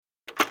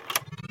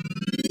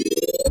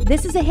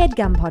This is a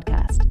HeadGum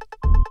podcast.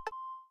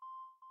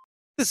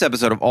 This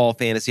episode of All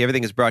Fantasy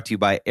Everything is brought to you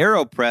by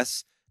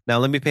AeroPress. Now,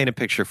 let me paint a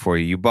picture for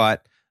you. You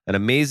bought an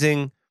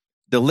amazing,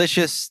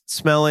 delicious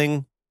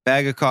smelling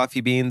bag of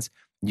coffee beans.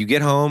 You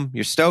get home,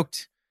 you're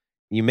stoked.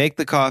 You make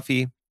the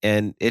coffee,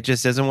 and it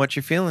just isn't what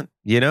you're feeling.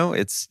 You know,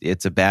 it's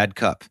a bad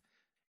cup.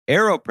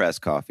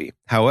 AeroPress coffee,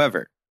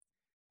 however,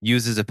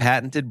 uses a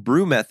patented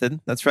brew method.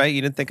 That's right.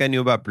 You didn't think I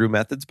knew about brew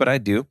methods, but I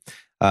do.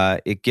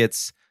 It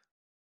gets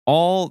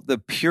all the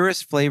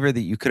purest flavor that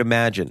you could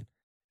imagine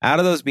out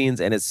of those beans,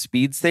 and it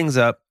speeds things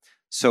up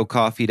so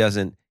coffee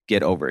doesn't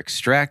get over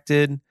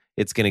extracted.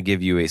 It's going to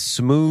give you a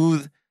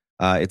smooth,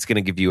 it's going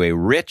to give you a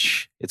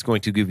rich, it's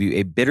going to give you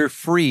a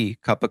bitter-free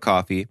cup of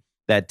coffee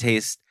that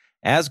tastes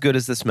as good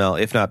as the smell,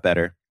 if not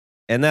better.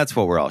 And that's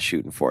what we're all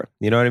shooting for.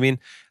 You know what I mean?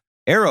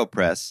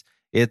 AeroPress,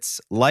 it's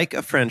like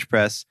a French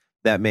press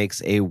that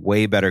makes a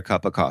way better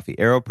cup of coffee.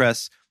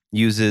 AeroPress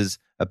uses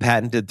a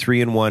patented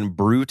 3-in-1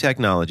 brew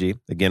technology.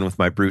 Again, with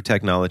my brew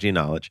technology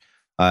knowledge,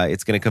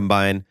 it's going to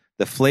combine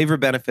the flavor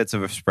benefits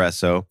of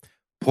espresso,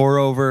 pour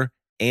over,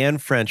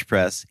 and French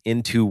press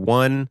into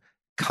one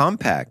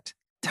compact,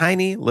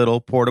 tiny little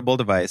portable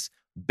device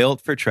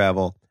built for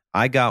travel.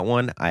 I got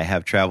one. I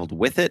have traveled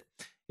with it.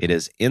 It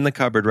is in the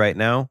cupboard right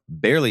now,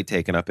 barely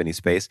taking up any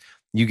space.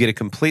 You get a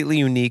completely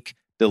unique,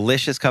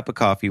 delicious cup of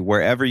coffee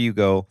wherever you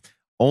go,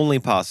 only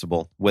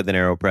possible with an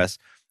AeroPress.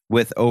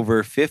 With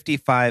over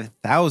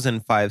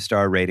 55,000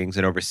 five-star ratings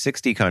in over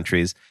 60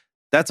 countries,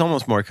 that's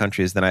almost more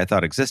countries than I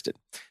thought existed.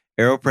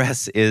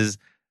 AeroPress is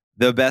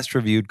the best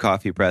reviewed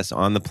coffee press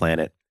on the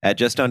planet at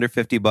just under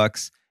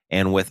 $50.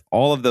 And with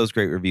all of those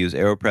great reviews,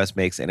 AeroPress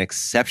makes an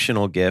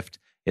exceptional gift.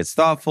 It's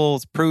thoughtful,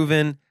 it's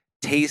proven,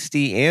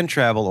 tasty, and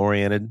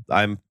travel-oriented.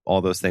 I'm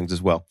all those things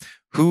as well.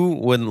 Who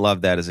wouldn't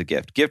love that as a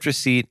gift? Gift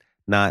receipt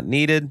not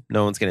needed.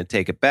 No one's going to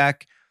take it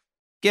back.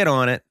 Get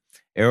on it.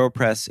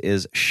 AeroPress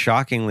is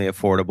shockingly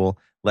affordable,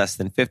 less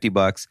than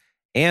 $50.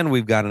 And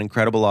we've got an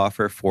incredible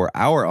offer for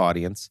our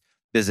audience.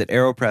 Visit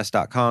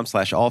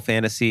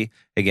aeropress.com/allfantasy.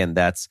 Again,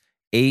 that's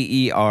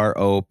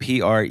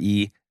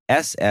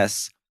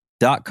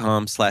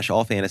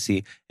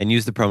AeroPress.com/allfantasy and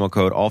use the promo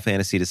code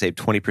allfantasy to save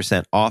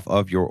 20% off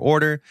of your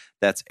order.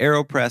 That's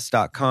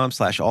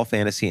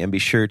aeropress.com/allfantasy and be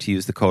sure to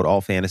use the code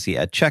allfantasy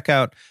at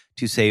checkout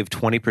to save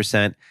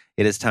 20%.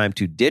 It is time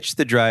to ditch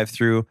the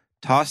drive-thru,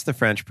 toss the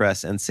French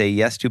press, and say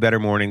yes to better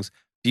mornings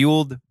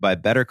fueled by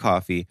better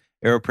coffee.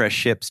 AeroPress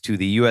ships to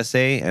the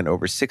USA and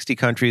over 60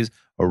 countries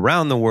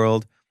around the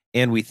world.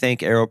 And we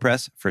thank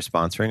AeroPress for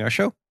sponsoring our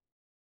show.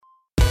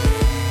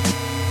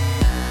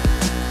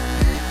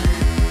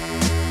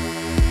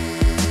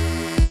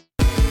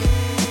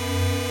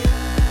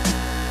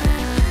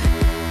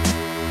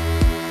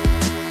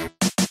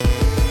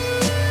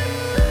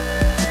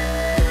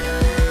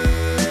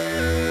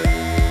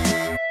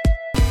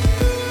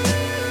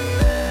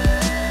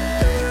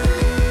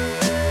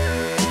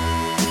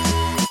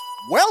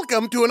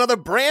 Welcome to another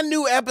brand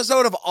new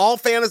episode of All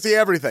Fantasy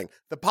Everything,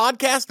 the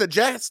podcast that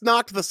just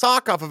knocked the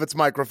sock off of its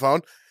microphone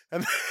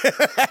and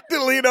had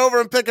to lean over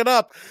and pick it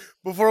up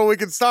before we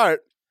could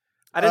start.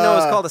 I didn't know it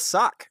was called a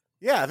sock.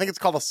 Yeah, I think it's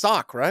called a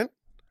sock, right?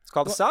 It's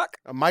called a sock?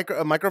 A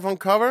microphone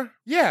cover?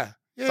 Yeah.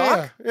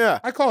 Sock? Yeah.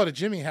 I call it a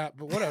Jimmy hat,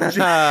 but whatever. It's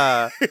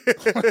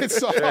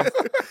all...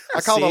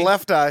 I call it a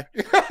left eye.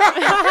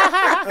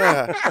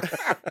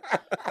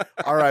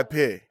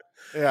 R.I.P.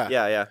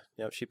 Yeah.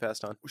 She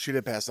passed on. She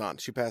did pass on.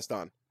 She passed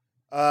on.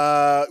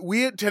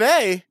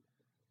 Today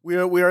we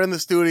are in the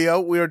studio.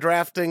 We are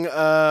drafting.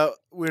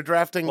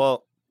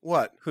 Well,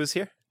 what? Who's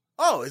here?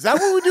 Oh, is that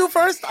what we do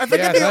first? I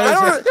think Yeah,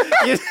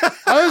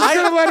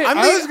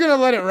 I was gonna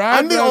let it ride.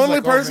 I'm the only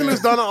person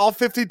who's done all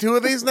 52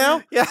 of these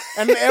now. Yeah,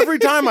 and every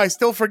time I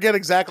still forget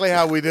exactly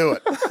how we do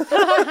it,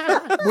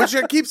 which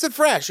keeps it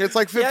fresh. It's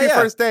like 50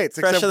 first dates,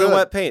 fresher than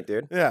wet paint,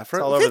 dude. Yeah, it's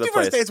all over the 50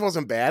 place. First dates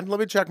wasn't bad. Let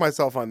me check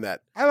myself on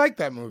that. I like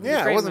that movie.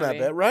 Yeah, it wasn't that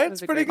bad, right?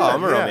 It's pretty good. Oh,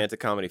 I'm a romantic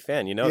comedy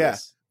fan. You know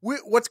this.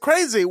 What's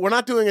crazy, we're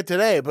not doing it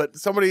today, but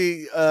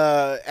somebody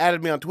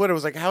added me on Twitter,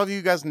 was like, how have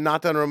you guys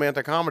not done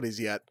romantic comedies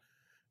yet?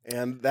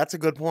 And that's a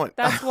good point.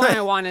 That's what I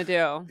want to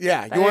do.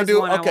 Yeah, you want to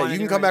do? Okay, you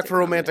can come back for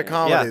romantic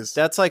comedies.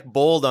 Yeah, that's like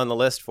bold on the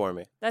list for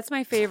me. That's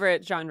my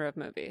favorite genre of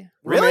movie.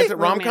 Really?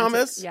 Rom-com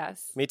is?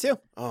 Yes. Me too.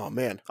 Oh,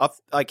 man.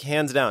 Like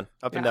hands down,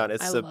 up and down.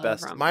 It's the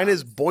best. rom-coms. Mine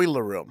is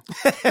Boiler Room.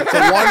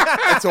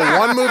 It's a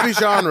one-movie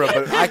genre,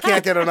 but I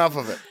can't get enough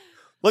of it.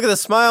 Look at the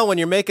smile when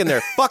you're making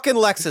their fucking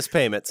Lexus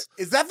payments.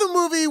 Is that the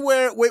movie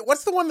where... Wait,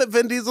 what's the one that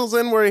Vin Diesel's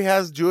in where he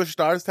has Jewish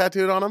stars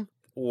tattooed on him?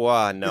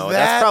 Wow, no. Is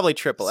That's probably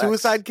Triple X.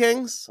 Suicide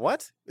Kings?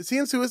 What? Is he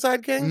in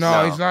Suicide Kings?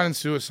 No, he's not in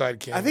Suicide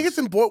Kings. I think it's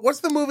in...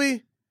 What's the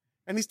movie?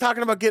 And he's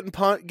talking about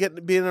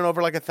being in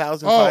over like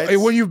 1,000 fights.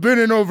 Oh, when you've been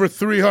in over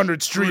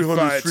 300 street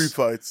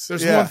fights.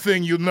 There's one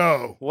thing you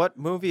know. What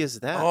movie is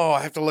that? Oh,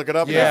 I have to look it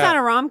up. Yeah. It's not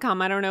a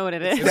rom-com. I don't know what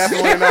it is.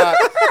 Definitely not.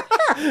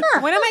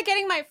 When am I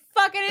getting my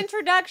fucking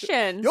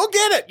introduction. You'll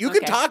get it. You can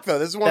Okay. talk, though.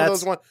 This is one of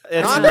those ones.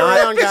 it's Knock not-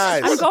 around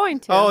guys. I'm going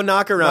to. Oh,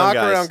 knock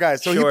around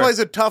guys. So Sure. he plays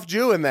a tough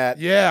Jew in that.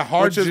 Yeah,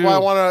 hard Which is Jew. why I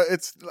want to,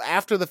 it's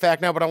after the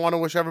fact now, but I want to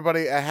wish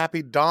everybody a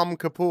happy Dom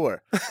Kapoor.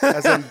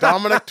 As in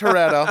Dominic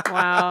Toretto.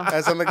 Wow.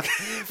 As in the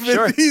Vin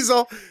Sure.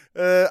 Diesel.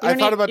 I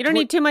thought about you don't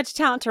need too much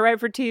talent to write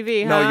for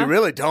TV, No, huh? you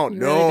really don't. You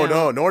No, really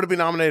don't. Nor to be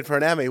nominated for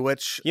an Emmy,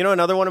 which You know,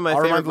 another one of my I'll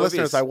favorite remind the movies.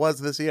 listeners I was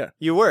this year.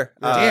 You were.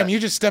 Damn, you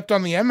just stepped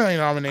on the Emmy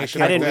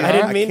nomination. I like didn't- that, I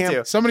didn't huh? mean can't-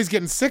 to. Somebody's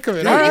getting sick of it.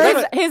 Dude, All you right.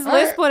 gotta- His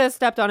list would have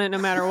stepped on it no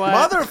matter what.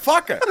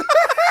 Motherfucker.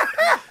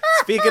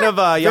 Speaking of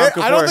Yom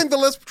Kippur, I don't think the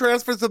lisp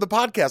transfers to the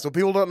podcast, so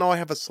people don't know I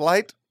have a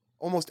slight,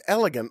 almost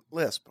elegant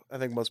lisp, I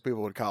think most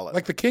people would call it.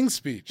 Like the King's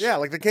Speech. Yeah,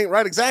 like the King.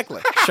 Right,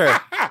 exactly. sure,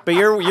 but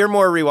you're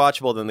more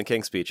rewatchable than the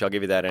King's Speech. I'll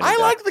give you that. Any I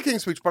day. liked the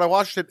King's Speech, but I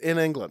watched it in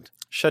England.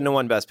 Shouldn't have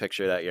won Best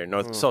Picture that year.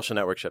 No, Social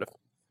Network should have.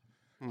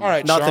 All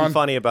right, Nothing Sean.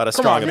 funny about a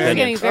Come strong on, man.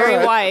 You're opinion. getting very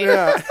All right,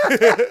 white.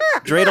 Yeah.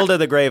 Dreidel to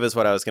the Grave is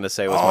what I was going to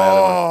say was my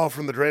other one. Oh,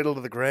 from the dreidel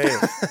to the grave.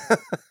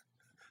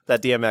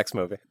 That DMX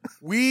movie.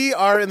 We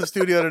are in the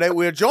studio today.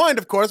 We are joined,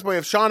 of course, by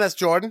Sean S.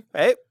 Jordan,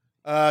 Hey,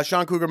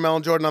 Sean Cougar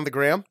Mellon Jordan on the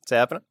gram. it's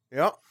happening.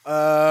 Yeah.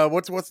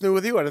 What's new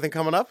with you? Anything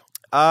coming up?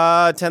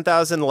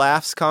 10,000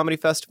 Laughs Comedy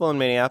Festival in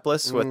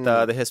Minneapolis with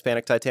the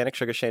Hispanic Titanic,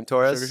 Sugar Shane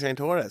Torres. Sugar Shane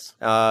Torres.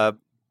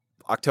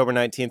 October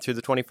 19th through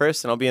the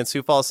 21st, and I'll be in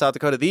Sioux Falls, South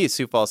Dakota.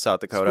 Sioux Falls,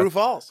 South Dakota. Screw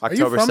Falls. Are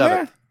you October from 7th.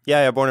 there?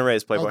 Yeah, born and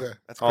raised Playboy. Okay.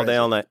 That's All day, crazy.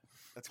 all night.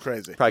 That's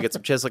crazy. Probably get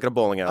some chisel at a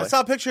bowling I alley.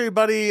 saw a picture of your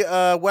buddy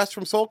West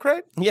from Soul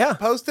Crate Yeah,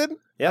 posted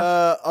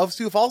Yeah. of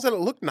Sioux Falls, and it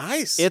looked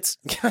nice. it's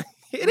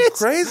it is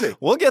crazy.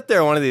 We'll get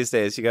there one of these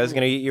days. You guys are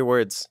gonna eat your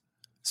words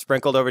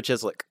sprinkled over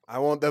Chislick. I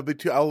won't. That'll be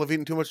too. I'll have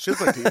eaten too much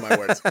chisel to eat my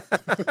words.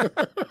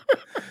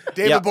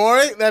 David Yeah.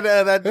 Gborie,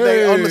 that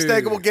Hey. the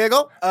unmistakable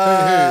giggle.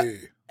 Hey.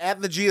 At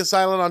the G is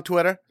silent on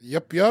Twitter.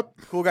 Yep.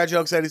 Cool Guy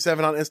Jokes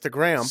 87 on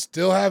Instagram.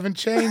 Still haven't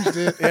changed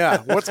it.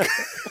 Yeah.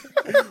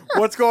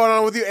 What's going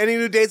on with you? Any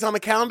new dates on the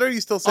calendar?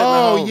 You still sitting at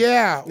Oh home?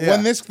 yeah. Yeah.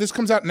 When this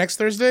comes out next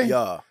Thursday?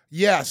 Yeah.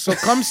 Yeah, so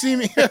come see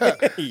me.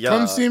 Yeah.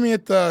 Come see me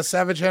at the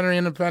Savage Henry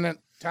Independent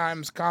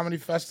Times Comedy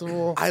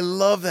Festival. I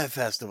love that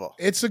festival.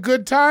 It's a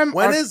good time.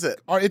 When is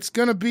it? It's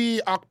going to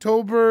be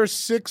October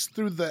 6th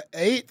through the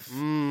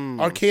 8th.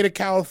 Arcata,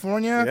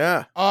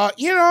 California.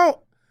 Yeah.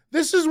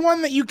 This is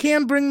one that you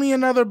can bring me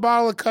another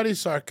bottle of Cuddy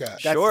Sark at.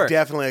 That's Sure.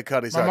 definitely a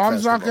Cuddy My Sark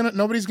mom's not festival. gonna.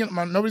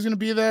 Nobody's gonna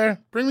be there.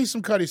 Bring me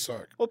some Cuddy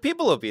Sark. Well,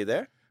 people will be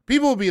there.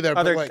 People will be there.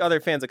 Other but like other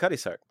fans of Cuddy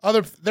Sark.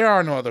 there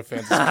are no other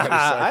fans of Cuddy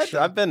Sark.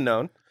 I've been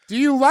known. Do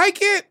you like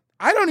it?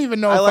 I don't even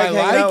know I if like I hanging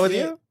like out with it.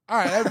 you. All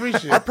right, I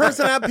appreciate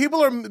Our it.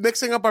 people are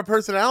mixing up our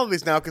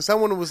personalities now because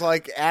someone was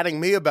like adding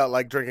me about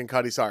like drinking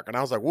Cuddy Sark, and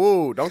I was like,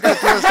 "Whoa, don't get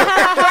twisted."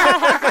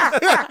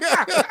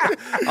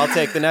 I'll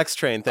take the next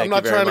train. Thank I'm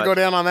not you very trying to much. go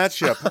down on that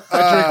ship.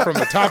 I drink from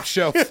the top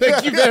shelf.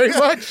 Thank you very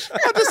much.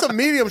 Yeah, just a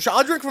medium shelf.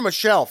 I'll drink from a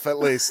shelf at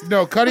least.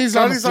 No, Cuddy's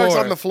on Cuddy the Sark's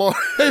floor. on the floor.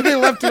 They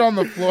left it on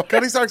the floor.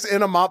 Cuddy Sark's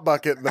in a mop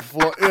bucket in the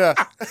floor. Yeah.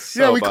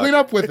 Yeah, we buck. clean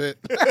up with it.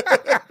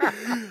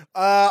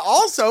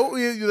 Also,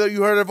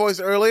 you heard her voice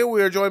earlier.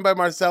 We are joined by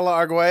Marcella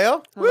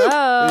Arguello. Hello.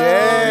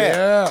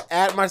 Yeah.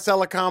 At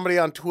Marcella Comedy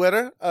on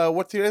Twitter.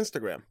 What's your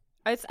Instagram?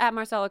 It's at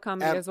Marcella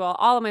Comedy At- as well.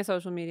 All of my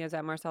social media is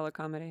at Marcella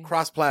Comedy.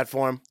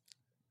 Cross-platform.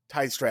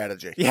 Tight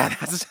strategy. Yeah,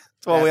 that's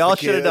what we all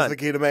should have That's done. the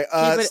key to make.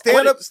 Keep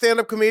it-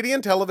 Stand-up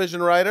comedian,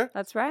 television writer.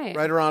 That's right.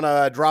 Writer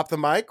on Drop the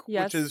Mic,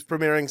 Yes. which is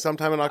premiering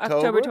sometime in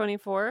October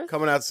 24th.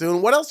 Coming out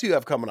soon. What else do you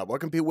have coming up? Where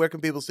can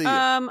people see you?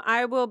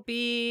 I will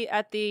be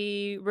at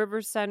the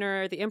River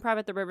Center, the Improv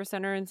at the River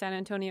Center in San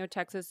Antonio,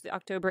 Texas,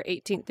 October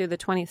 18th through the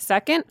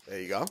 22nd. There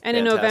you go. And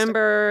in Fantastic.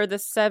 November the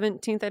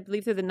 17th, I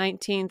believe, through the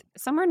 19th,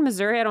 somewhere in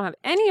Missouri. I don't have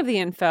any of the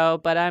info,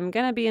 but I'm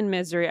going to be in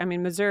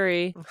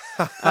Missouri.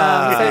 So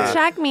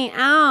check me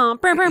out.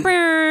 Brr, brr,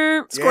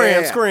 brr.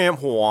 Scram, Yeah. scram.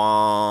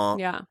 Wah.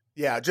 Yeah.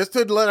 Yeah, just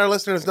to let our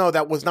listeners know,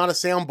 that was not a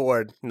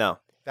soundboard. No,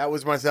 That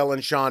was Marcella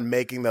and Sean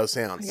making those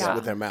sounds Yeah.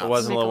 with their mouths. it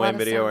wasn't a Make Lil a lot Wayne of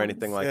video or sounds.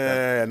 anything like yeah, that.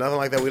 yeah, yeah, nothing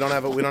like that. We don't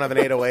have an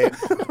 808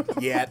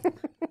 yet,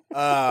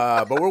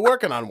 but we're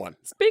working on one.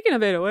 Speaking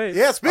of 808s.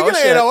 Yeah, speaking of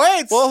shit.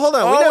 808s. Well, hold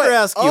on. We Oh, never wait.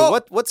 asked you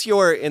what's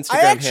your Instagram I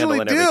actually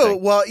handle and do.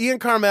 everything. Well, Ian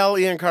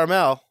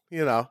Carmel,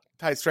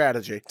 tight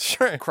strategy,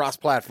 Sure. cross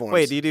platforms.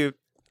 Wait, do you do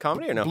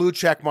comedy or no? Blue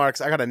check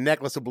marks. I got a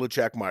necklace of blue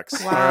check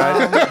marks. Wow. All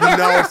right,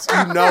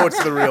 you know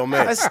it's the real me.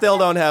 I still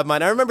don't have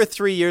mine. I remember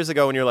 3 years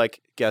ago when you're like,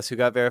 guess who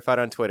got verified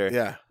on Twitter?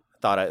 Yeah,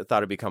 Thought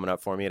it'd be coming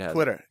up for me. It has.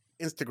 Twitter,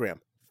 Instagram,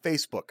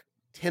 Facebook,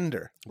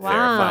 Tinder. Wow.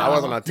 Verified. I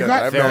wasn't on Tinder.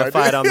 got I have no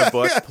verified idea. on the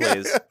book,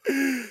 please.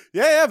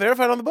 Yeah,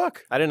 verified on the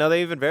book. I didn't know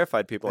they even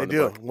verified people They on the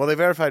do. book. Well, they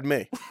verified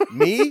me.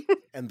 Me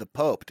and the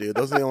Pope, dude.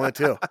 Those are the only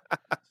two.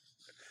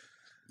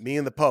 Me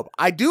and the Pope.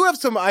 I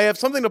have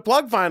something to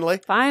plug finally.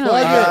 Finally.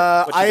 Plug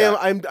it. What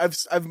you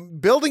got? I'm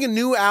building a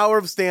new hour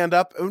of stand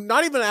up.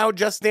 Not even out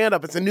just stand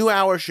up. It's a new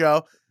hour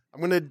show. I'm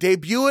going to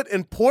debut it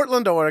in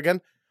Portland, Oregon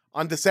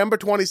on December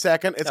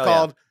 22nd. It's Hell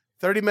called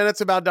 30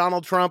 Minutes About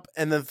Donald Trump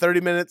and then 30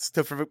 Minutes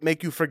to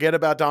make you forget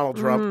about Donald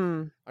Trump.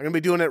 Mm. I'm going to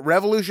be doing it at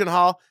Revolution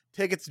Hall.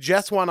 Tickets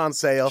just went on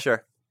sale.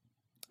 Sure.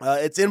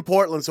 It's in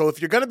Portland. So if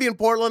you're going to be in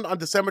Portland on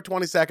December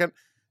 22nd,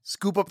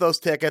 scoop up those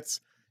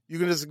tickets. You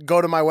can just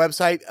go to my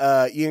website,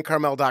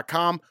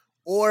 iancarmel.com,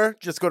 or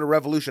just go to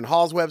Revolution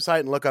Hall's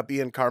website and look up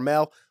Ian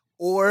Carmel,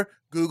 or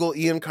Google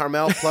Ian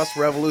Carmel plus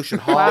Revolution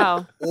Hall,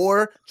 Wow.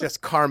 or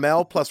just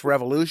Carmel plus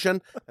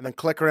Revolution, and then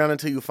click around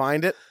until you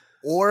find it,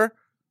 or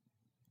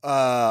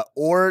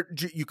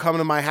you come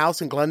to my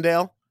house in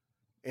Glendale,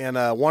 and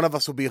one of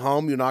us will be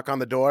home. You knock on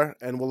the door,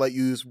 and we'll let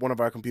you use one of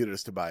our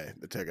computers to buy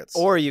the tickets.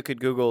 Or you could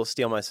Google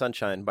Steal My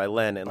Sunshine by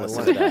Len and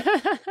listen to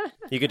that.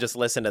 You could just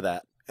listen to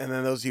that. And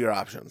then those are your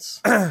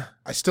options.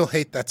 I still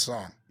hate that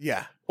song.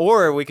 Yeah.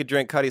 Or we could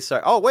drink Cuddy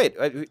Sark. Oh, wait.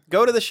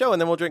 Go to the show, and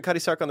then we'll drink Cuddy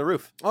Sark on the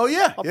roof. Oh,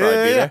 yeah. I'll probably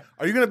be there.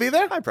 Are you going to be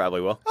there? I probably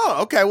will.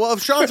 Oh, okay. Well,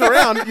 if Sean's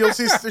around, you'll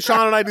see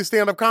Sean and I do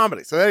stand-up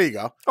comedy. So there you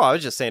go. Oh, I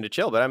was just saying to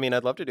chill, but I mean,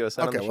 I'd love to do a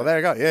set on Okay, the well, show. there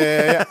you go.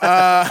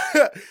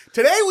 Yeah.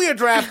 Today we are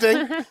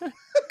drafting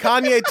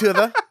Kanye to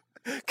the...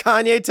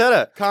 Kanye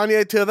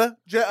to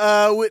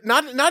the.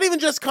 Not even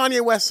just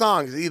Kanye West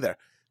songs either.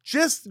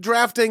 Just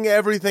drafting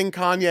everything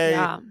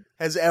Kanye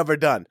has ever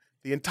done.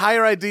 The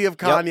entire idea of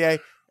Kanye,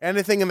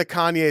 anything in the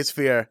Kanye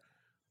sphere,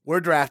 we're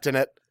drafting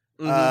it.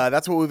 Mm-hmm.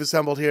 That's what we've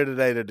assembled here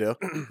today to do.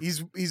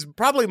 He's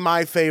probably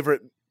my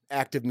favorite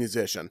active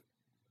musician,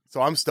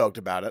 so I'm stoked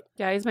about it.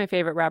 Yeah, he's my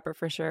favorite rapper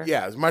for sure.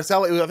 Yeah,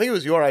 Marcella, I think it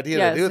was your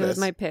idea to do it this. was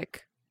my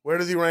pick. Where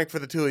does he rank for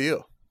the two of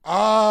you?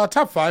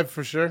 Top 5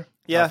 for sure.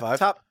 Yeah, Top 5?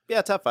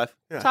 top 5.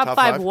 Yeah, Top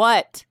five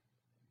what?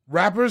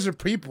 Rappers or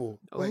people?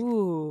 Like,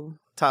 Ooh.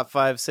 Top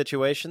 5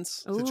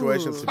 situations.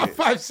 Situations to Ooh. be. top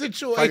 5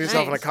 situations. Find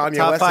yourself in a Kanye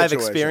Top West 5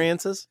 situation.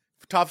 experiences.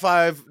 Top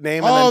 5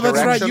 name Oh, and then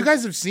that's direction. right. You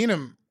guys have seen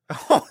him.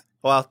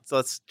 Well, so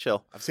let's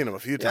chill. I've seen him a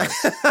few times.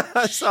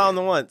 I saw him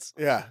the once.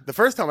 Yeah, the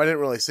first time I didn't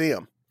really see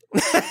him.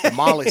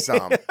 Molly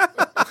saw him.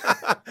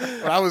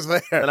 But I was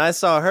there. And I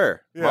saw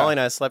her. Yeah. Molly and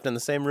I slept in the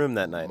same room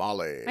that night.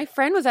 Molly. My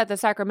friend was at the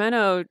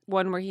Sacramento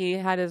one where he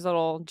had his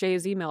little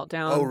Jay-Z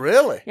meltdown. Oh,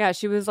 really? Yeah,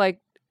 she was like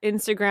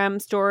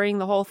Instagram storying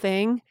the whole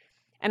thing.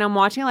 And I'm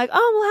watching like,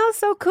 oh, wow,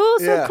 so cool,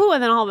 so Yeah. cool.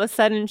 And then all of a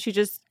sudden she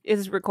just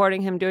is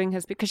recording him doing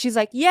his, because she's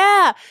like,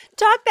 yeah,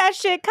 talk that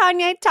shit,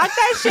 Kanye, talk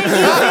that shit,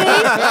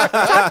 Yeezy.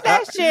 Talk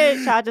that shit.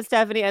 Shout out to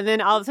Stephanie. And then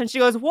all of a sudden she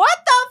goes, what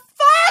the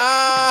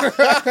fuck?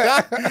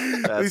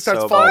 He That's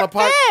starts so falling bad.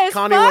 apart. This,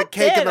 Kanye fuck went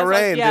cake in this. the I was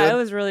like, rain, yeah,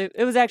 dude.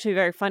 it was actually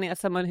very funny as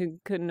someone who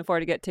couldn't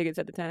afford to get tickets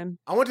at the time.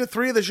 I went to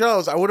 3 of the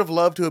shows. I would have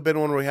loved to have been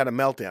one where he had a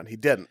meltdown. He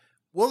didn't.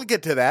 We'll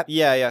get to that.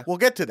 Yeah. We'll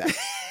get to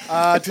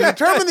that. To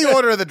determine the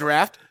order of the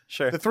draft,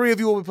 Sure. the 3 of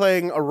you will be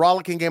playing a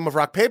rollicking game of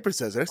rock, paper,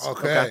 scissors.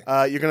 Okay.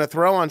 You're going to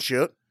throw on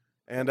shoot.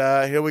 And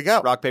here we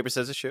go. Rock, paper,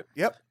 scissors, shoot.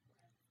 Yep.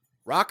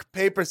 Rock,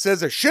 paper,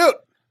 scissors, shoot.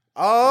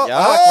 Oh,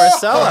 Yuck,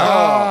 Marcella.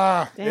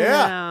 Ah. Damn,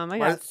 Yeah. I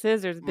got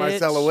scissors, bitch.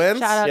 Marcella wins.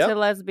 Shout out Yep. to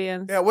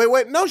lesbians. Yeah,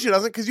 wait. No, she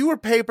doesn't, because you were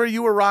paper,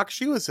 you were rock,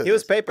 she was scissors. He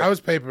was paper. I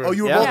was paper. Oh,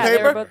 you were Yeah. both Yeah, paper?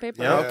 they were both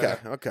paper. Yeah.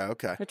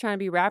 Okay. They're trying to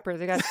be rappers.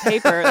 They got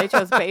paper. They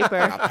chose paper.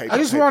 Paper, I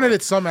just paper. wanted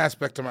it some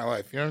aspect of my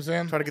life. You know what I'm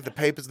saying? Trying to get the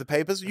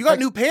papers. You got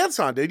new pants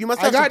on, dude. You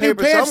must I have some got new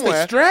paper pants. somewhere.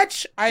 They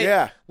stretch.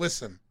 Yeah.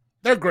 Listen,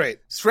 they're great.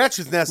 Stretch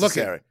is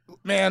necessary.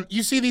 Man,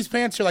 you see these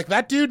pants, you're like,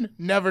 that dude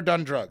never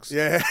done drugs.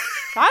 Yeah.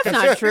 That's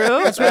not true.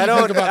 That's what I you don't.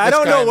 think about I this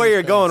don't guy know and where these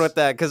you're going pants. with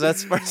that because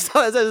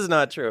that is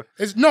not true.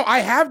 No, I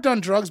have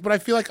done drugs, but I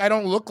feel like I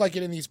don't look like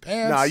it in these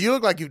pants. Nah, you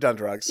look like you've done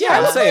drugs. Yeah,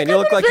 I'm saying you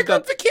look like you've pick done.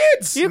 up the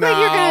kids. You look like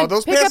you're No, gonna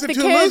those pick pants up are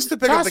the too loose kids. to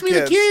pick up Toss the me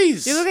kids. the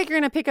keys. You look like you're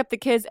gonna pick up the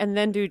kids and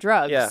then do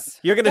drugs. Yeah,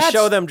 you're gonna That's-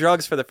 show them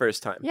drugs for the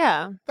first time.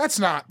 Yeah. That's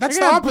the You're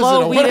gonna opposite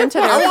blow of weed what into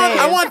their face.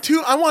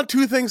 I want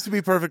two things to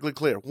be perfectly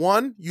clear.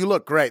 One, you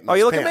look great. In Oh, those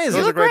you look pants. amazing. Those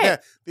You are look great.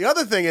 pants. The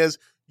other thing is,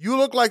 you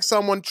look like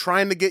someone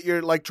trying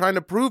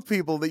to prove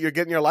people that you're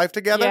getting your life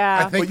together.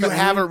 Yeah. I think but you that-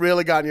 haven't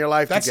really gotten your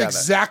life That's together.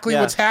 exactly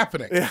Yeah. what's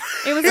happening.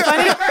 It was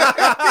funny.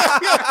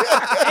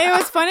 It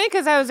was funny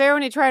because I was there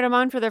when he tried them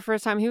on for the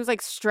first time. He was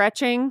like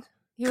stretching.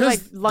 He was like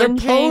Because they're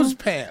lunging. pose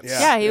pants.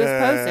 Yeah, he was Yeah,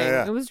 posing.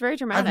 yeah. It was very I've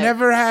dramatic.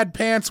 never had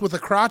pants with a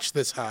crotch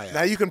this high.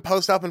 Now you can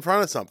post up in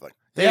front of something.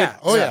 Yeah.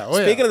 Oh yeah. Oh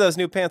yeah. Speaking of those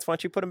new pants, why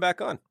don't you put them back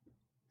on?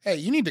 Hey,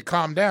 you need to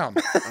calm down.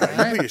 You put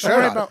your Don't shirt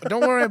worry on. about.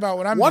 Don't worry about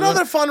what I'm One doing.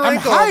 other fun I'm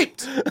wrinkle.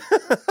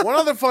 hyped. One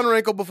other fun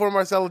wrinkle before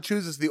Marcella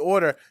chooses the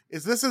order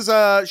is this is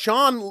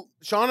Sean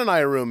and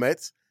I are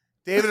roommates.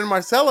 David and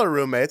Marcella are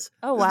roommates.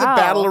 Oh, This is the wow.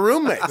 battle of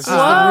roommates. This is the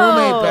Whoa.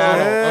 roommate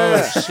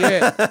battle.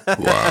 Yeah.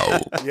 Oh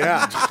shit.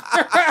 Yeah.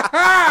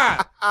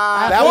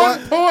 At That one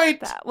was- point,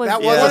 That was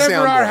That Ian. was a whatever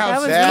soundboard. our house That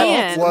was That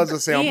Ian. was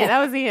a soundboard. Ian, that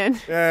was Ian.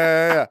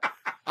 Yeah.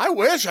 I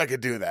wish I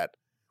could do that.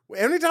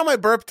 Anytime I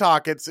burp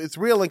talk, it's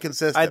real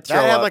inconsistent. I'd That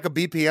throw had up. like a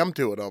BPM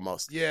to it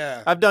almost.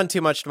 yeah. I've done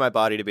too much to my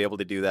body to be able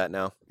to do that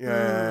now.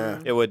 Yeah.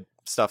 It would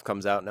stuff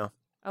comes out now.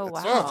 Oh,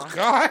 wow. Oh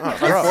god. Oh,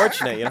 bro.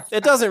 Unfortunate, you know.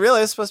 It doesn't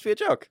really. It's supposed to be a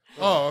joke.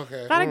 Oh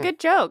okay. Not a good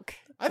joke.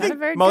 I Not think a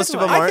very most good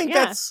of them one. aren't.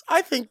 Yeah.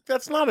 I think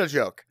that's not a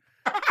joke.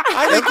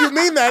 I think you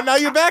mean that. Now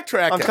you're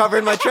backtracking. I'm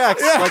covering my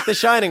tracks Yeah. like The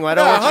Shining. Why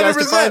don't Yeah, I want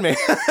you guys to 100%. find me?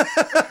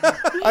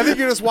 I think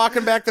you're just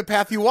walking back the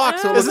path you walked.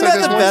 So it looks Isn't like that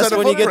there's the one set best of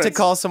when you get to footprints.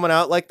 call someone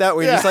out like that?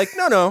 Where you're just Yeah. like,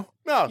 no,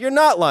 No. You're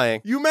not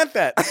lying. You meant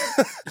that.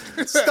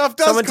 Stuff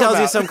does Someone come tells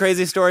you out. some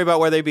crazy story about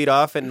where they beat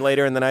off, and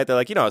later in the night they're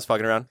like, I was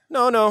fucking around.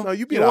 No,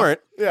 you beat off. weren't.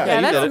 Yeah, Yeah,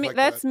 you that's did it. me. like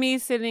That's that. me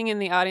sitting in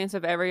the audience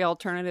of every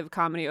alternative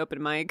comedy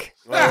open mic.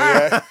 Oh,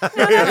 yeah. No,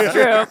 that's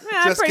true. Yeah,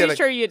 I'm Just pretty kidding.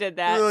 sure you did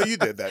that. No, you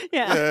did that.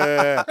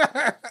 Yeah.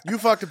 Yeah. You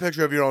fucked a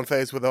picture of your own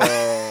face with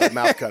a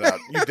mouth cut out.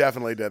 You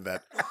definitely did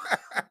that.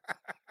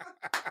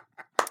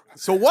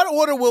 So what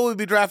order will we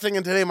be drafting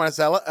in today,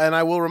 Marcella? And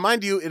I will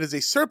remind you, it is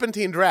a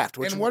serpentine draft.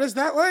 Which, And what is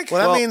that like?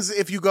 well, that means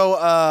if you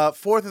go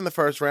fourth in the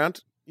first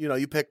round,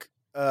 you pick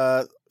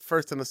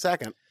first in the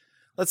second.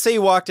 Let's say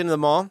you walked into the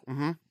mall.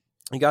 Mm-hmm.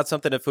 You got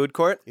something at food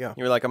court. Yeah.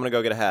 You were like, I'm going to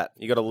go get a hat.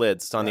 You go to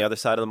Lids. It's on the other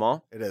side of the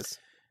mall. It is.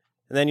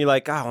 And then you're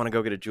like, I want to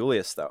go get a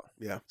Julius, though.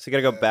 Yeah. So you got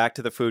to go back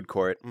to the food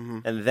court. Mm-hmm.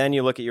 And then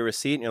you look at your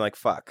receipt and you're like,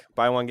 fuck.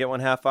 Buy one, get one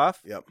half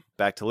off. Yep.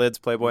 Back to Lids,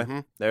 Playboy.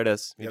 Mhm. There it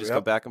is. You Yep, just yep.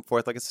 go back and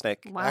forth like a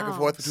snake. Wow. Back and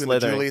forth between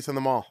Slithering. the Julius and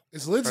the mall.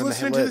 Is Lids Or in the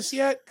listening head to Lids. this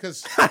yet?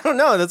 Because I don't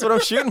know. That's what I'm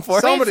shooting for.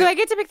 Wait, so I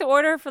get to pick the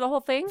order for the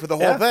whole thing? For the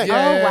whole Yeah. thing.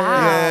 Yeah. Oh,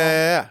 wow.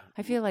 Yeah.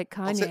 I feel like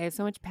Kanye has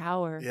so much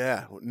power.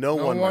 Yeah. No no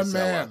one, one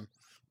Marcella. man.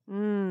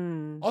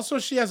 Mm. Also,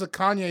 she has a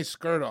Kanye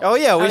skirt on. Oh,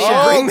 yeah. We Oh, should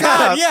yeah. bring that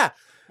God, up. yeah.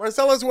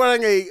 Marcella's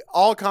wearing a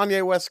all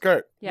Kanye West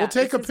skirt. Yeah, We'll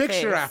take it's a his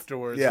picture face.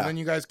 afterwards, Yeah. and then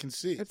you guys can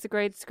see. It's a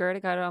great skirt. I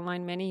got it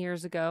online many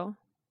years ago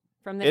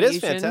from the It is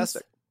Haitians.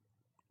 fantastic.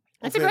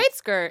 It's a great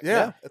skirt.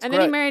 Yeah. It's And great.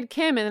 then he married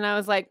Kim, and then I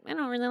was like, I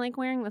don't really like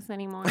wearing this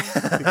anymore.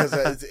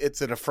 because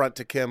it's an affront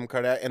to Kim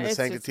Kardashian and the It's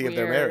sanctity just of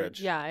their weird.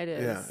 marriage. Yeah, it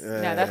is.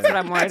 Yeah, Yeah, that's what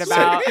I'm worried That's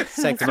about.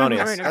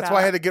 sanctimonious. That's why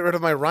I had to get rid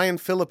of my Ryan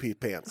Phillippe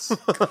pants.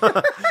 Okay,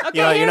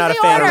 You're here's not a the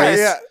fan of order. race.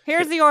 Yeah.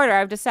 Here's the order.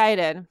 I've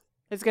decided.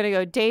 It's going to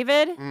go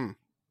David, Mm.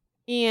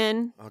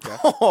 Ian, Okay.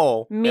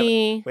 Oh.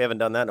 me, We haven't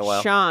done that in a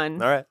while. Sean.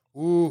 All right.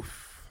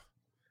 Oof.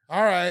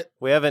 All right.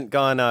 We haven't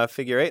gone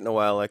figure eight in a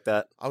while like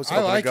that. I was I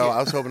hoping like to go. it. I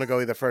was hoping to go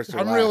either first or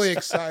I'm last. really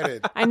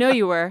excited. I know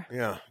you were.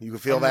 Yeah, you can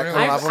feel I'm that really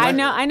coming off of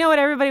me? I know what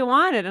everybody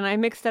wanted, and I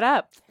mixed it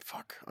up.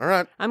 Fuck. All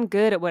right. I'm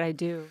good at what I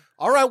do.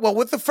 All right. Well,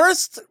 with the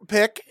first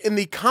pick in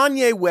the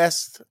Kanye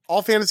West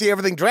All Fantasy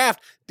Everything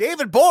draft,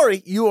 David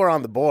Gborie, you are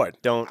on the board.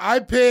 Don't. I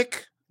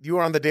pick. You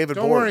are on the David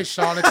Don't board. worry,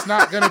 Sean. It's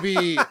not going to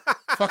be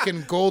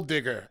fucking Gold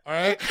Digger. All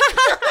right.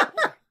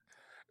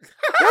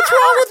 What's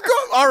wrong with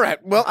All right.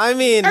 Well, I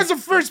mean, As a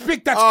first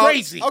pick, that's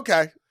crazy.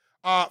 Okay.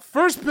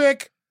 First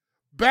pick,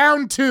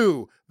 Bound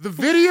 2, the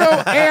video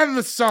and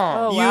the song.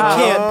 Oh, you wow.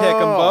 can't pick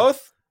them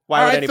both. Why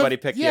All would right, anybody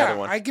pick the other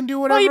one? I can do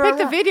Well, whatever you I picked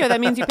the want. video. That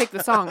means you picked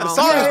the song. The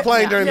song is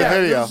playing during the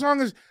video. The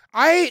song is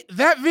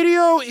that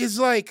video is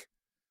like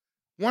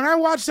when I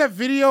watch that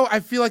video, I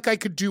feel like I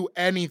could do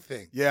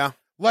anything. Yeah.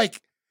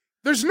 Like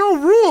there's no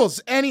rules.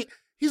 And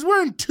he's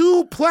wearing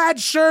 2 plaid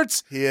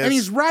shirts He is. and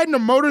he's riding a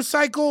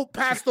motorcycle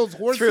past those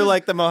horses. True,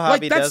 like the Mojave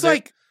Like that's Desert.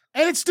 like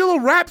and it's still a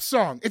rap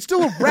song. It's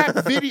still a rap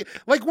video.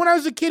 Like when I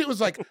was a kid, it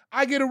was like,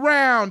 I get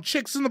around,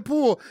 chicks in the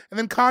pool. And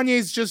then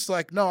Kanye's just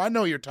like, no, I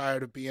know you're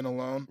tired of being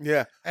alone.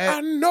 Yeah. And-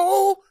 I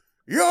know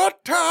you're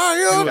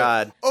tired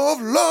God.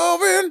 of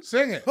loving.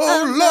 Sing it.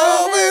 Of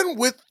loving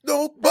with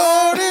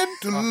nobody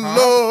to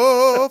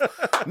love.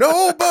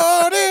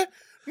 Nobody.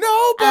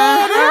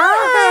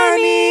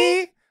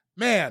 Nobody.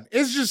 Man,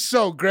 it's just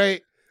so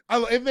great.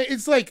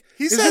 It's like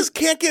He is says it-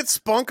 can't get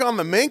spunk on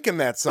the mink in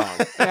that song.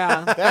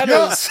 Yeah. That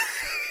Yo, is.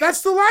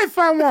 that's the life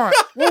I want.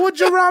 What would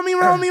you roll me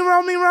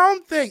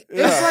thing?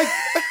 It's like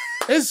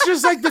it's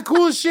just like the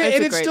coolest shit, It's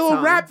and a it's great still a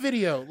song. rap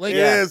video. Like It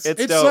is.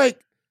 It's it's dope. like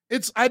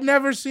it's I'd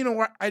never seen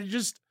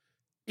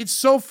it's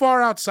so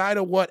far outside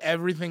of what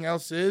everything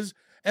else is.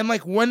 And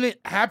like when it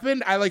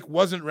happened, I like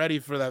wasn't ready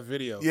for that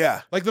video.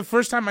 Yeah. Like the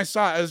first time I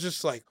saw it, I was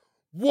just like,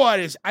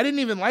 I didn't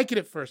even like it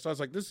at first. I was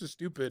like, this is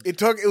stupid. It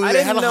had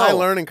didn't a high know.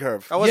 learning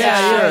curve. I wasn't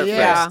Yeah, sure at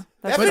Yeah. first.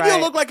 That's That video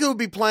right. looked like it would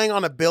be playing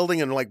on a building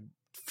in like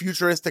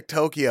futuristic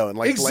Tokyo and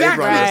like Exactly.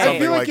 Blade Runner Right. or I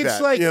something feel like like it's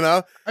that. like- you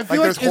know? I Like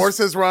feel there's like it's-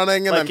 horses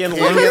running and Like then in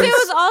Well, because canyons.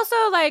 it was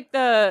also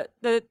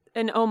like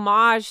an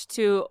homage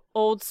to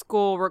old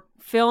school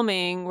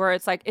filming, where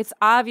it's like it's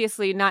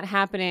obviously not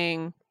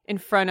happening in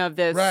front of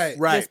this Right.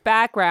 this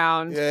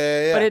background,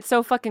 Yeah. but it's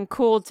so fucking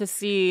cool to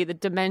see the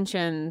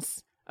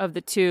dimensions of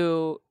the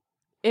two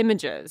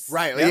images.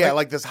 Right, Yeah, yeah, like-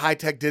 like this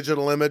high-tech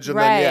digital image, and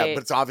then, Right.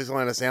 but it's obviously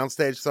on a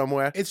soundstage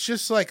somewhere. It's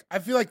just like I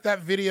feel like that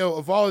video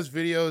of all his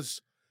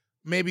videos,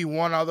 maybe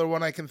one other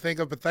one I can think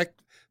of, but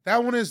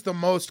that one is the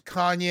most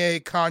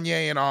Kanye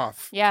and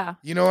off. Yeah.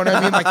 You know what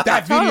I mean? Like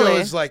that video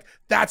Totally. is like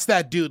that's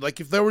that dude. Like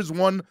if there was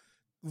one,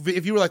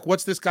 if you were like,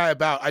 "What's this guy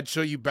about?" I'd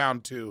show you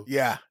Bound 2,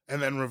 Yeah.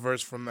 and then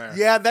reverse from there.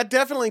 Yeah, that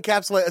definitely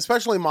encapsulates,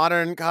 especially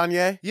modern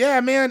Kanye. Yeah,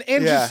 man,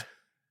 and Yeah. just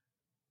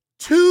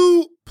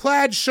 2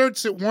 plaid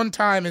shirts at one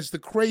time is the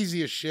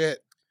craziest shit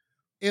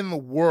in the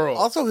world.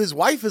 Also, his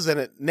wife is in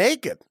it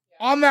naked,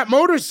 on that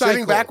motorcycle,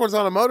 sitting backwards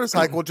on a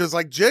motorcycle, just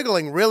like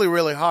jiggling really,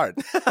 really hard.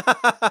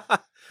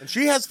 And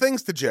she has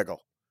things to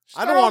jiggle.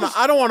 I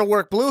don't want to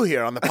work blue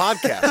here on the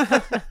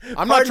podcast.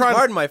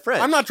 Pardon my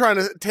French. I'm not trying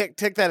to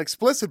tick that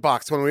explicit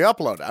box when we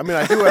upload it. I mean,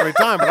 I do every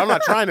time, but I'm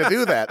not trying to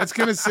do that. It's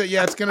gonna say,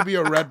 it's gonna be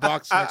a red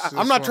box next to this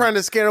I'm not one. trying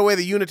to scare away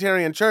the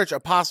Unitarian Church,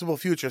 a possible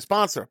future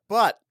sponsor.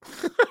 But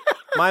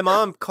My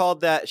mom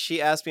called that.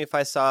 She asked me if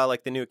I saw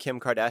like the new Kim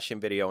Kardashian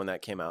video when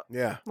that came out.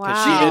 Yeah.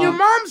 Wow. She And your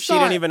mom She saw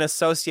didn't it. even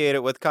associate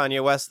it with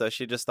Kanye West though.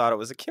 She just thought it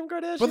was a Kim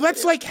Kardashian. But that's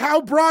video. like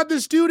how broad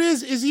this dude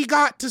is he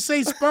got to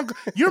say spunk.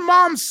 Your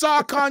mom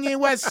saw Kanye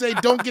West say,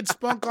 don't get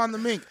spunk on the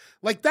mink.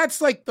 Like,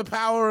 that's like the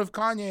power of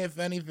Kanye, if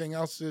anything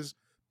else is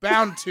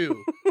bound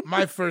to.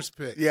 My first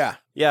pick. Yeah.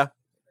 Yeah.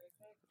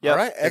 All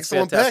right. it's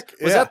Excellent fantastic.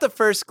 pick. Was Yeah. that the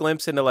first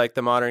glimpse into like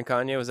the modern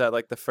Kanye? Was that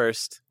like the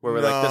first where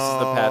we're like, this is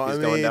the path he's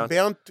going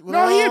down?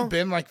 No, he had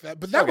been like that.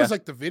 But that Okay. was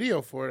like the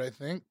video for it, I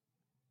think.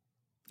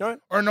 All right.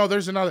 Or no,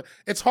 there's another.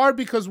 It's hard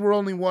because we're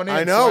only one in.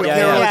 I know. so We Yeah,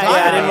 can't yeah, really yeah, talk I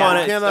about didn't it. want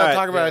We it. can't All right.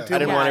 talk about it too I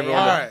didn't much. want Yeah,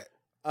 everyone All to.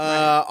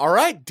 right. All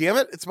right. Damn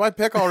it. It's my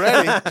pick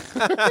already.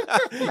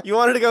 You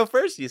wanted to go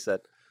first, you said.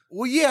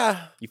 Well,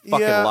 yeah. You fucking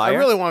yeah, liar. I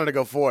really wanted to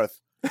go fourth.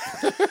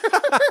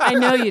 I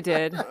know you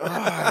did.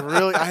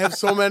 I have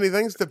so many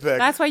things to pick.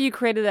 That's why you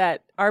created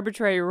that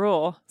arbitrary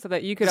rule so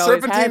that you could The always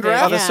serpentine have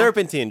draft? it. Oh, the Yeah.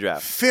 serpentine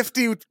draft.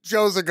 50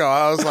 shows ago,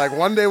 I was like,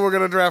 one day we're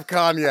going to draft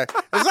Kanye.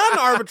 It's not an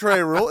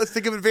arbitrary rule. It's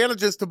to give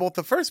advantages to both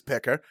the first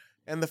picker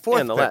and the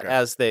fourth And the picker.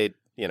 as they,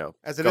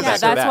 As it go is Yeah, back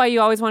to that's back. why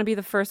you always want to be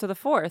the first or the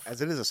fourth.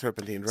 As it is a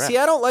serpentine draft. See,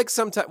 I don't like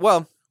sometimes.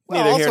 Well, Well,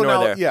 neither also here nor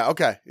now- there. Yeah,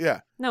 okay,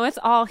 yeah. No, it's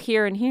all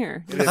here and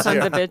here. It You is sons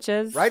here. of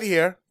bitches. Right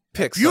here.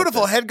 Pick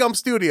Beautiful something. Headgum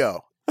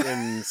Studio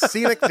in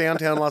scenic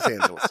downtown Los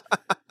Angeles.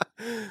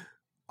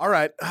 All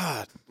right.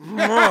 God,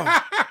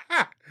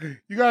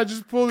 You gotta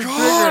just pull the trigger.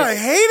 I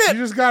hate it.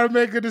 You just gotta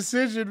make a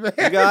decision, man.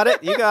 You got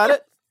it. You got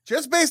it.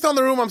 Just based on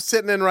the room I'm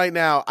sitting in right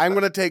now, I'm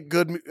going to take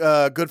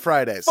Good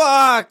Fridays.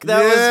 Fuck.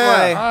 That was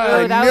Yeah. my.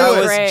 Oh, that knew was it. I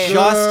was great.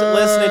 just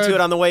listening to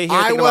it on the way here.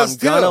 I thinking about, was I'm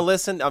gonna too.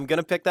 listen. I'm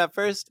gonna pick that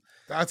first.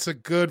 That's a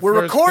good. We're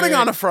first recording pick.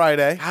 on a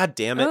Friday. God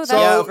damn it. Oh, So,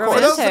 that's yeah, of for, course.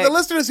 those, for the romantic.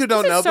 listeners who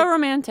don't This know, is so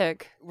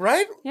romantic.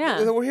 right?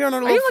 Yeah. We're here on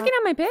our Are you looking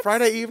at my picks?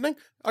 Friday evening.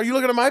 Are you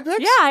looking at my picks?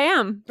 Yeah, I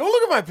am. Don't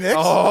look at my picks.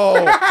 Oh,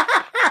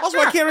 Also,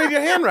 I can't read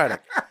your handwriting.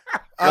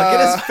 look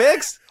at his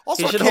picks.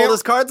 also, He I should can't- hold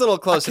his cards a little I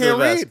closer to can't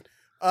the vest. read.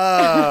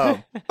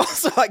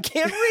 Also, I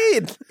can't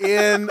read.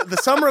 In the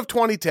summer of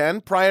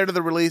 2010, prior to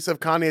the release of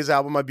Kanye's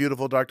album, My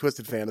Beautiful Dark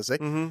Twisted Fantasy,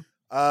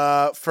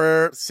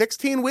 for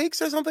 16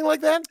 weeks or something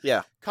like that,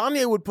 Yeah.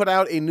 Kanye would put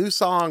out a new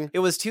song. It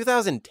was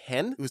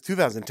 2010. It was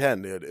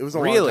 2010, dude. It was a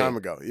Really? long time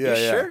ago. Yeah,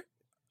 You yeah. sure?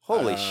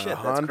 Holy shit, that's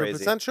 100%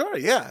 crazy. sure.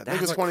 Yeah, I think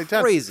it was That's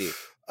 2010. crazy.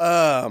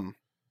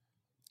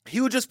 He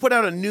would just put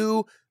out a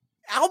new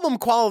album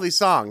quality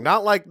song,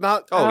 not Oh, yeah.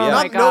 not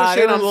my no God,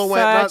 shade it on was Lil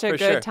Wayne, not such a for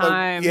good sure.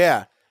 time.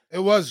 yeah. It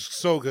was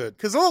so good.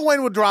 Because Lil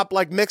Wayne would drop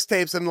like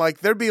mixtapes and like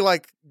there'd be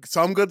like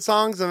some good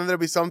songs and then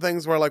there'd be some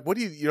things where like, what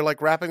do you're like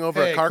rapping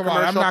over Hey, a car come on,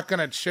 commercial. I'm not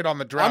gonna shit on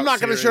the drought. I'm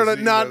not going to series share it.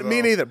 Not either, me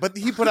though. neither. But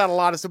he put out a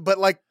lot of stuff. But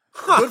like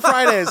Good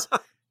Fridays,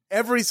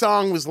 every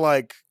song was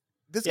like,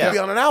 this Yeah. could be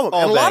on an album.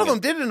 All And a lot of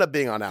banging. them did end up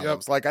being on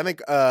albums. Like I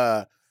think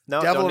No,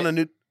 Devil don't, in a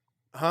New...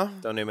 Huh?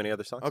 don't name any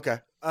other songs. Okay.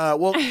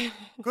 Well,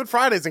 Good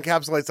Fridays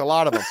encapsulates a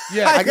lot of them.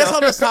 Yeah, I guess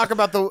I'll just talk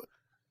about the...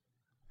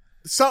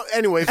 So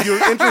anyway, if you're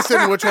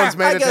interested in which ones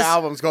made I it to guess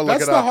albums, go look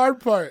That's it the up.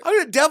 hard part. I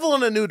mean, Devil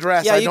in a New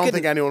Dress, Yeah, I you don't could-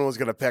 think anyone was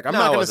going to pick. I'm No,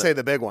 not it going to wasn't. say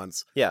the big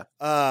ones. Yeah.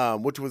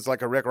 Which was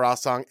like a Rick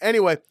Ross song.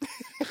 Anyway,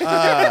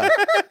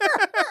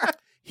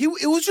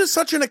 it was just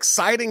such an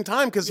exciting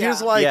time because he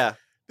was like, Yeah.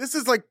 this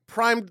is like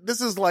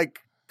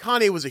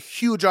Kanye was a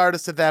huge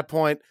artist at that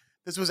point.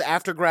 This was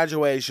after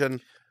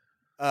graduation.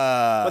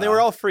 Well, they were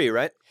all free,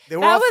 right? They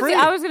were all free.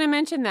 I was going to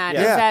mention that.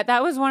 Yeah. Is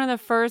that was one of the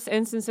first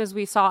instances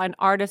we saw an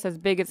artist as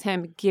big as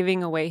him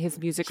giving away his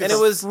music And for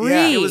it was free.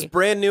 yeah, It was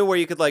brand new where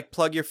you could like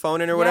plug your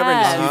phone in or whatever, and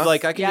Yes. just, you'd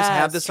like I can just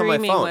have this on my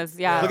streaming phone. was-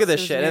 yeah, Look at it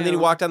this was shit, and then you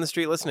new. walk down the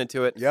street listening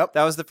to it. Yep.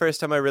 That was the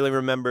first time I really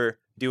remember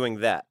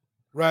doing that,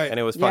 Right. and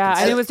it was fucking. Yeah,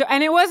 sick.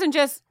 and it wasn't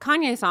just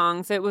Kanye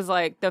songs. It was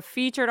like the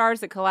featured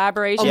artists, the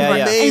collaborations Yeah, were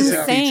yeah. Amazing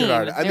insane. featured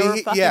artists. I They mean, were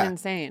fucking yeah.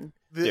 insane.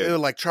 It was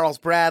like Charles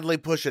Bradley,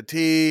 Pusha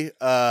T.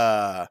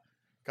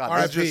 God,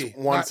 that's R.I.P. just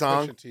one not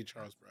song. Pusha T,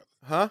 Charles Bradley.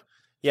 Huh?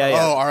 Yeah,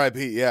 yeah. Oh,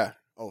 R.I.P. Yeah.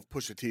 Oh, if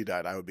Pusha T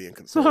died, I would be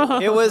inconsolable.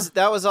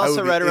 That was I also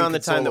would be right around the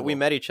time that we inconsolable.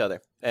 met each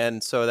other,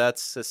 and so it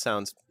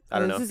sounds I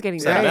don't This know is getting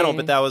sentimental, very-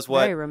 but that was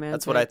very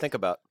that's what I romantic. think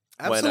about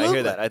when I Absolutely.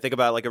 hear that. I think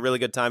about like a really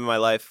good time in my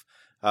life,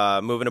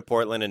 moving to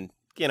Portland, and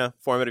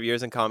formative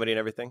years in comedy and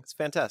everything. It's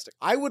fantastic.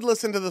 I would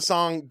listen to the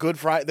song Good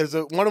Friday. There's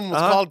one of them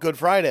was Uh-huh. called Good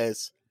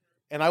Fridays,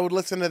 and I would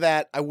listen to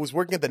that. I was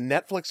working at the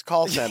Netflix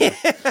call center.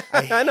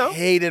 I know.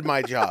 Hated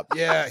my job.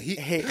 Yeah,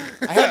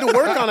 I had to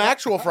work on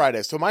actual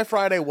Fridays, so my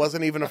Friday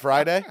wasn't even a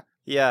Friday.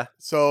 Yeah.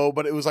 So,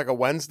 but it was like a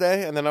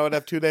Wednesday, and then I would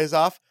have 2 days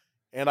off,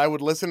 and I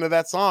would listen to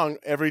that song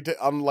every day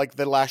on like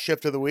the last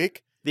shift of the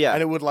week, Yeah.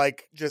 and it would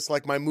like just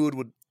like my mood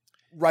would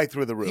right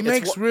through the roof. he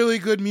makes really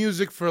good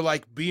music for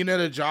like being at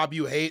a job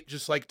you hate,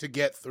 just like to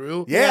get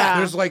through. Yeah.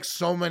 There's like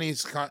so many.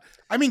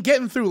 I mean,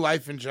 getting through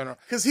life in general.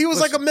 Because he was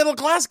like a middle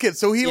class kid,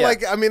 so he Yeah.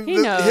 like I mean He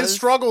his knows.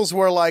 struggles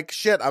were like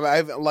shit.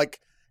 I've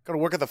like got to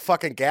work at the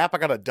fucking Gap. I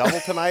got a double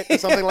tonight or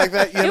something like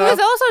that. You It know, was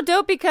also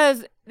dope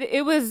because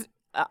it was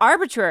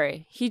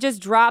arbitrary. He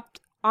just dropped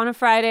on a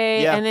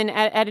Friday, Yeah. and then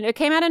it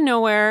came out of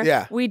nowhere.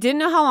 Yeah. We didn't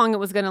know how long it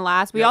was going to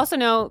last. We also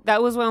know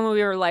that was when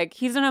we were like,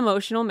 he's an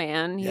emotional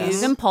man.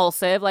 He's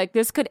impulsive. Like,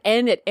 this could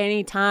end at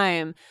any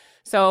time.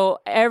 So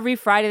every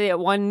Friday that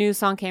one new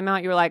song came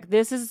out, you were like,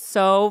 this is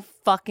so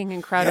fucking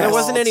incredible. There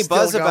wasn't any It's still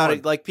buzz about going.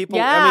 it. Like people,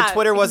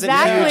 Twitter wasn't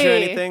exactly. huge or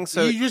anything.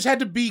 So you just had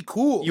to be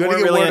cool. You you had to weren't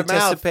get really word of mouth.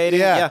 anticipating.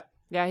 Yeah.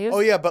 Yeah, he was. Oh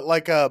yeah, but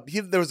like there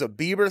was a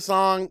Bieber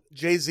song.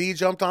 Jay-Z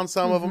jumped on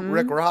some of them.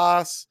 Rick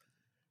Ross.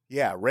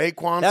 Yeah,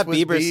 Raekwon. That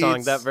Swizz Bieber Beatz.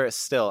 song, that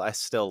verse, I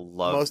still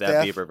love Mos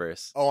that Def? Bieber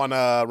verse. Oh, on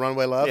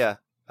Runway Love. Yeah,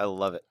 I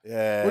love it.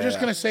 Yeah. We're just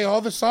gonna say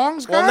all the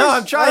songs, guys. Well, no,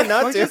 I'm trying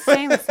not We're to. just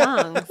saying the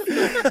songs.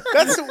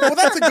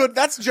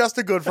 That's just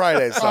a good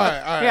Friday song. All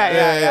right.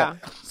 Yeah.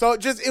 So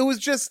it was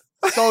just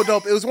so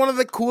dope. It was one of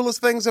the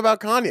coolest things about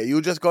Kanye. You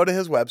would just go to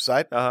his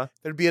website. Uh-huh.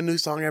 There'd be a new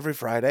song every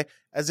Friday,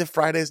 as if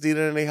Fridays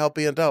needed any help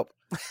being dope.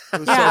 It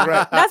was Yeah, so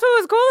great. that's what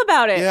was cool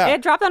about it. Yeah.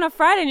 It dropped on a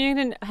Friday, and you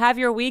can have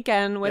your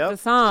weekend with Yep. the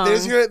song.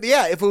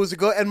 If it was a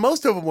good, and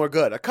most of them were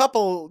good. A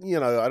couple, I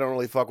don't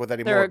really fuck with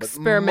anymore. They're but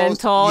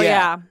experimental, most-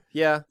 yeah.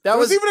 Yeah, that There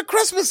was was even a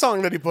Christmas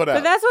song that he put out.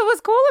 But that's what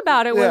was cool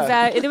about it was Yeah.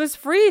 that it was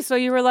free, so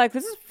you were like,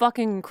 "This is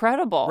fucking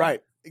incredible."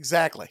 Right,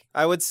 exactly.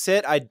 I would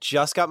sit. I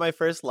just got my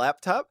first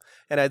laptop,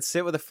 and I'd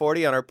sit with a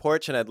 40 on our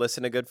porch, and I'd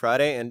listen to Good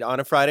Friday. And on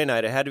a Friday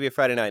night, it had to be a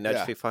Friday night, and I'd Yeah.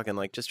 just be fucking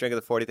like, just drinking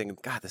the 40, thinking,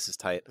 God, this is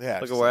tight. Yeah,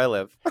 Look just at where I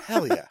live.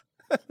 Hell yeah.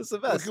 It's the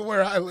Look best. at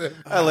where I live.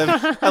 I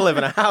live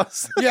in a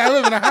house. Yeah, I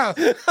live in a house.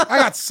 I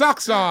got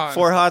socks on.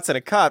 4 hots and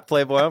a cot,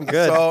 Playboy. I'm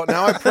good. So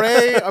now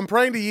I'm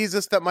praying to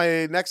Jesus that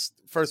my next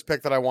first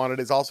pick that I wanted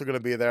is also going to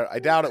be there. I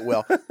doubt it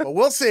will, but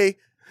we'll see.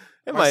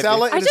 It might be.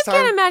 Marcella, I it is just time.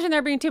 can't imagine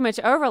there being too much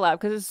overlap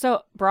because it's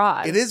so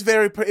broad. It is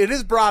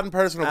broad and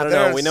personal. I but don't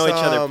there know. are We know each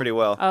other some- pretty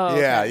well. Oh,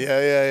 okay.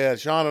 Yeah.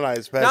 Sean and I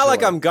especially. Not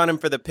like I'm gunning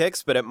for the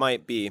picks, but it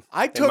might be.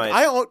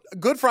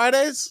 Good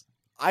Fridays.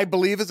 I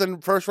believe is a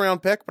first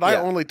round pick, but I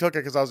Yeah. only took it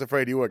because I was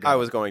afraid you were going. I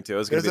was going to. It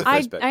was going to be There's the I,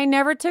 first pick. I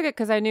never took it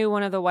because I knew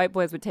one of the white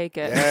boys would take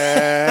it.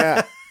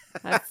 Yeah,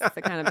 That's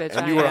the kind of bitch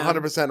and I you were am.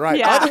 100% right.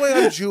 Yeah. By the way,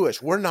 I'm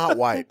Jewish. We're not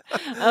white.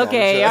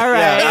 Okay, all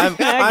right. Yeah, I'm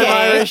Okay.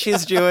 Irish.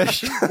 He's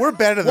Jewish. We're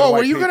better than Whoa, white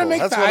were you people. gonna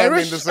make That's the what I mean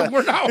Irish? to say.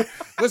 We're not.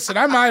 Listen,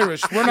 I'm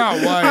Irish. We're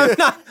not white.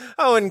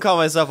 I wouldn't call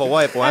myself a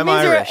white boy. That I'm means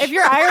Irish. if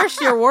you're Irish,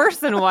 you're worse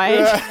than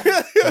white.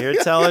 You're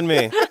telling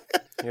me.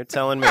 You're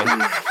telling me.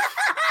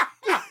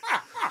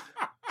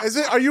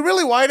 Are you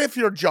really white if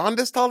you're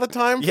jaundiced all the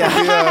time?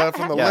 Yeah.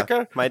 From the Yeah.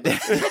 liquor. My dad.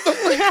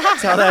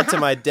 Tell that to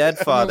my dead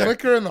The father.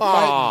 liquor and the fight.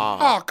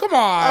 Aw. Oh, come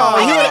on. Oh,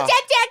 I yeah. got a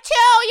dead dad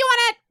too. You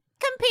want to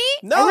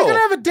compete? Are we gonna No.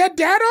 have a dead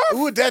dad off?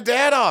 Ooh, dead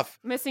dad off.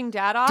 Missing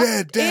dad off.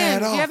 Dead dad Ian,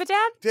 do off. you have a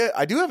dad?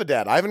 I do have a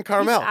dad, Ivan He's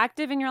Carmel.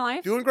 active in your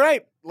life? Doing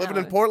great. Living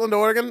in Oh. Portland,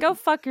 Oregon. Go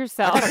fuck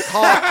yourself.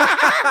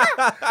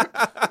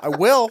 I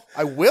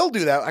will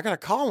do that. I gotta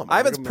call him.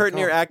 Ivan's I'm gonna pert call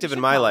near him. active in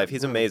my life.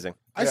 He's amazing.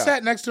 I Yeah.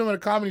 sat next to him at a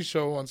comedy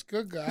show once.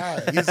 Good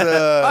guy. He's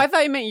Oh, I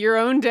thought you meant your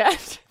own dad.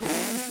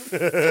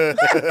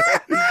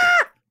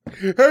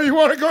 Hey, you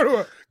want to go to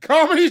a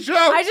comedy show?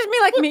 I just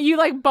mean like you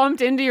like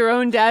bumped into your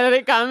own dad at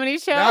a comedy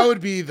show. That would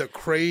be the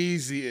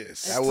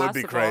craziest. that would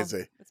be possible.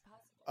 crazy.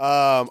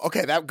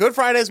 Okay, that Good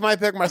Friday is my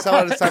pick.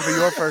 Marcella, it's time for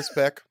your first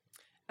pick.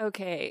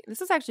 Okay,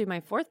 this is actually my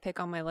fourth pick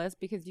on my list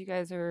because you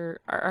guys are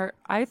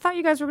I thought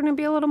you guys were going to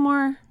be a little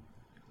more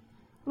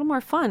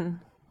fun.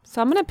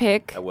 So I'm going to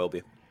pick I will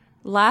be.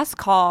 Last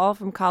Call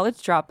from College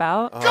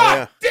Dropout. Oh, God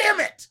yeah. damn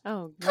it!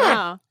 Oh, God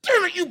no.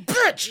 damn it, you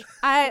bitch!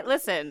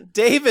 Listen.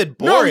 David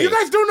Gborie. No, you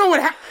guys don't know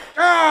what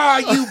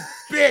you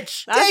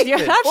bitch! That's,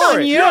 David that's Gborie.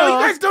 on you. No,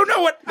 you guys don't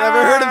know what.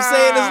 Never heard him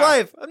say in his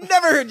life. I've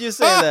never heard you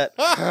say that.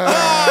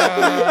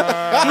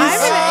 I'm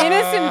an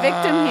innocent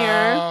victim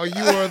here. Oh,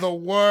 you are the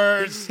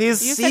worst.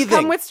 He's You seething. said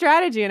come with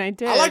strategy, and I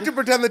did. I like to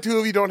pretend the two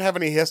of you don't have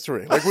any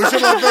history. Like we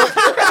should let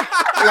the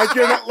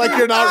like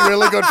you're not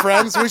really good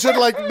friends. We should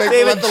like make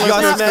David let the just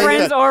listeners Not met- think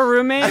friends that. or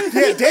roommates.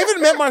 Yeah, David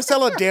met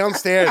Marcella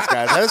downstairs,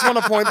 guys. I just want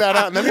to point that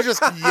out. And then he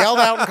just yelled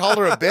out and called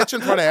her a bitch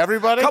in front of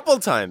everybody. Couple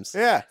times.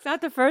 Yeah. It's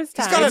not the first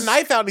time. He's got a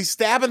knife out and he's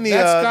stabbing the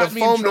That's got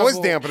me in foam noise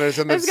trouble. dampeners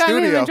in the It's gotten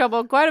me studio. in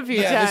trouble quite a few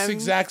Yeah, times. this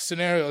exact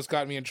scenario has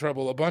got me in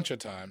trouble a bunch of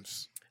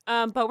times.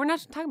 But we're not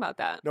talking about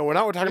that. No, we're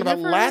not. We're talking about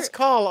Never- Last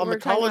Call on we're the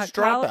talking College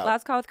about Dropout.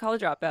 Last Call with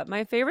College Dropout.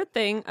 My favorite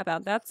thing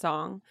about that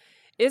song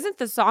isn't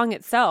the song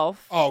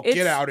itself. Oh, It's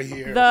get out of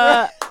here.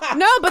 No,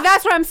 but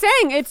that's what I'm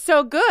saying. It's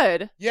so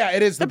good. Yeah,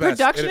 it is the, The best.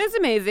 production It- is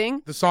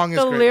amazing. The song is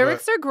The great,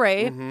 lyrics but are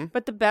great, Mm-hmm.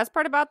 but the best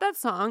part about that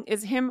song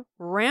is him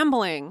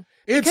rambling.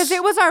 It's- Because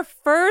it was our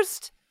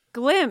first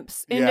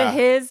glimpse into Yeah.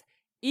 his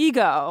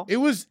ego. It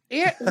was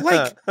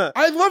like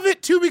I love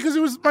it too because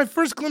it was my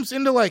first glimpse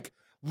into like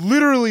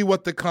literally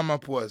what the come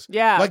up was.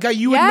 Yeah. like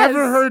you had Yes.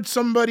 never heard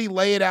somebody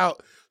lay it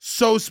out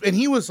and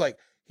he was like,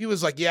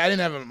 yeah, I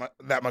didn't have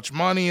that much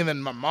money, and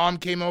then my mom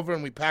came over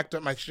and we packed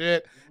up my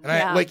shit, and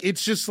Yeah. I like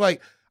it's just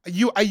like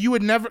you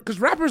would never because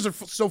rappers are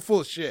so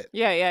full of shit.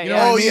 Yeah. You know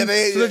what I Oh, mean? yeah,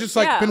 they- so they're just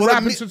like Yeah. been Well, the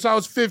rapping mi- since I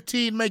was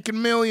 15, making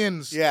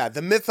millions. Yeah,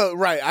 the myth of,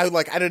 right. I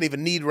didn't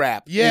even need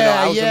rap. Yeah,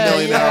 I was yeah, a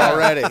millionaire yeah.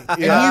 already. And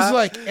Yeah. he's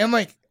like,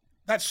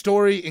 that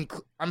story.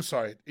 I'm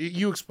sorry,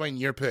 you explain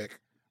your pick.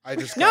 I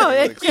just No, got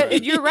really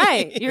excited. you're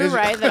right. You're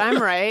right that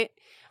I'm right.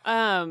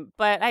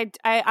 But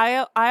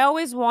I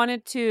always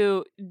wanted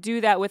to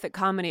do that with a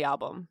comedy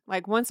album.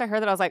 Like once I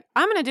heard that, I was like,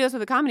 I'm gonna do this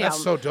with a comedy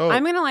That's album. so dope.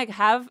 I'm gonna like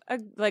have a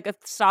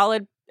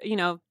solid,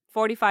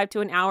 45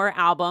 to an hour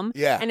album.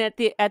 Yeah. And at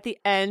the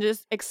end,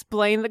 just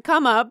explain the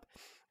come up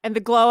and the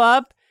glow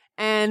up.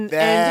 And have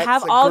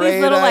That's a all these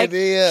great little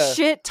idea.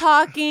 shit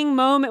talking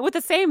moment with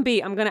the same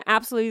beat. I'm gonna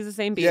absolutely use the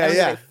same beat. Yeah, I don't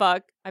give yeah. a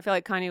fuck. I feel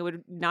like Kanye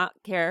would not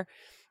care.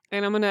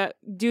 And I'm gonna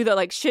do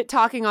the shit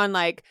talking on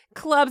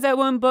clubs that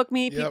won't book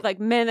me, people, Yep.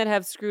 men that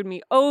have screwed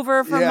me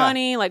over for Yeah.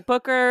 money, like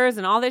bookers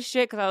and all this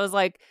shit. Because I was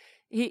like,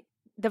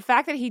 the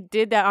fact that he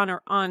did that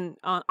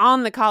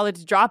on the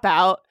College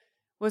Dropout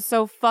was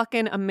so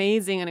fucking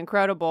amazing and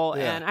incredible.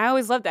 Yeah. And I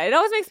always love that. It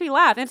always makes me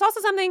laugh. And it's also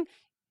something.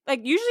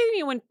 Like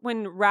usually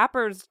when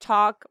rappers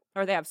talk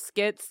or they have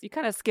skits, you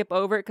kind of skip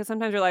over it because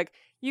sometimes you're like,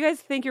 you guys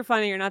think you're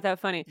funny, you're not that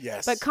funny.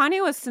 Yes. But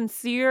Kanye was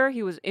sincere,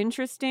 he was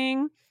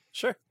interesting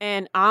Sure.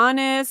 and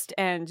honest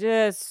and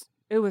just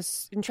it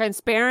was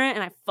transparent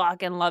and I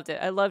fucking loved it.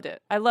 I loved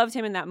it. I loved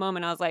him in that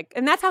moment. I was like,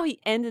 and that's how he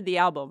ended the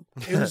album.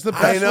 It was the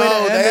best I way to know.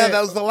 end Yeah, it.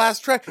 that was the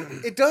last track.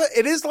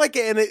 It is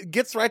and it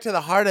gets right to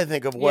the heart, I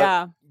think, of what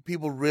Yeah.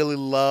 people really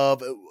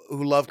love,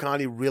 who love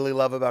Kanye, really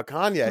love about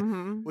Kanye,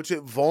 Mhm. which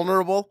is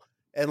vulnerable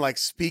and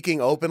speaking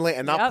openly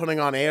and not Yep. putting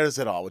on airs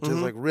at all, which is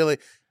Mhm. really.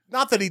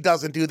 Not that he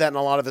doesn't do that in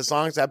a lot of his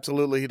songs.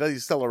 Absolutely, he does.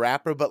 He's still a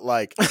rapper, but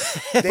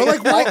But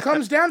when it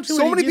comes down to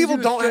So it, he many gives people you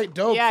the don't- straight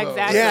dope. Yeah, though.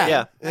 exactly. Yeah.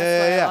 Yeah. That's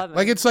why I love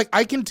it.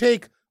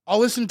 It's I'll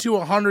listen to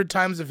 100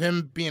 times of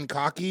him being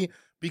cocky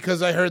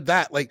because I heard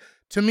that.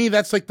 To me,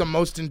 that's the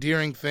most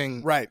endearing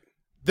thing. right.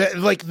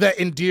 That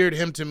endeared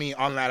him to me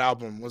on that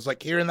album was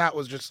hearing that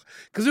was just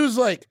because it was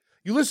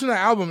you listen to the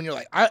album and you're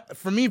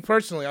for me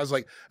personally, I was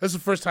this is the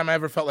first time I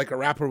ever felt like a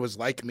rapper was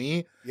like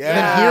me. Yeah. And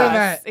then hearing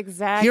Yes, that,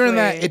 exactly.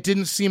 it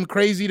didn't seem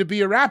crazy to be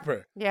a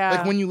rapper.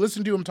 Yeah. When you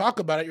listen to him talk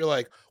about it, you're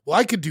like, well,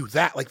 I could do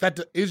that. That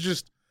is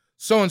just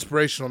so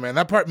inspirational, man.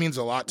 That part means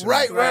a lot to me.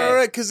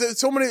 Right. Because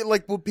so many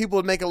people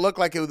would make it look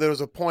like there was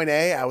a point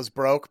A, I was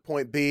broke.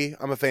 Point B,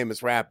 I'm a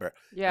famous rapper.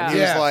 Yeah. And he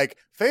Yeah. was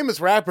famous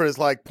rapper is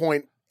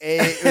point A.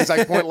 It's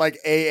point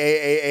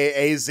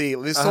A-A-A-A-A-Z.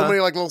 There's so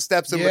many little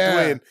steps in Yeah.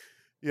 between.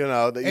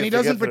 That And he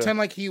doesn't pretend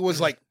like he was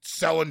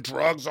selling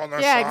drugs on the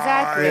Yeah, side.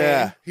 exactly.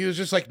 Yeah. He was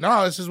just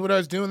no, this is what I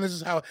was doing. This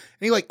is how. And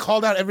he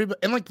called out everybody.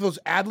 And those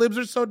ad libs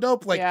are so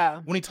dope.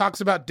 Yeah. When he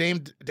talks about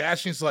Dame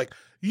Dash, he's like,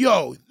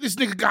 yo, this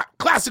nigga got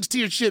classics to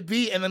your shit,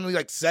 B. And then he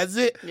says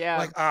it.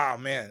 Yeah. Oh,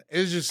 man. It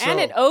was just so. And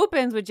it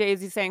opens with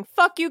Jay-Z saying,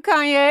 "Fuck you,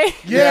 Kanye."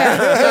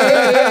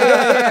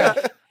 Yeah.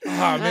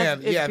 Oh, man.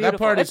 It's Yeah, that beautiful.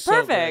 part is It's so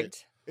great.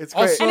 perfect. It's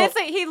great. Also- And it's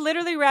he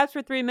literally raps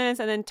for 3 minutes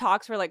and then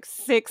talks for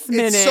 6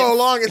 minutes. It's so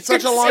long. It's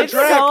such a long It's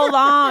track. so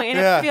long, and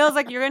Yeah. it feels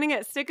like you're gonna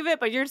get sick of it,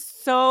 but you're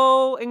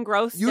so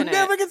engrossed You in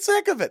never it. get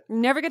sick of it. You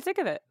never get sick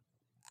of it.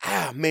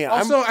 Ah, man.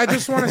 Also, I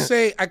just want to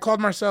say, I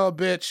called Marcella a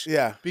bitch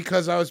Yeah.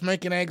 because I was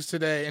making eggs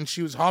today and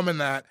she was humming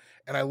that.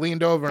 And I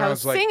leaned over and I I was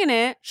was like, singing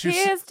it. she was-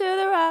 Cheers to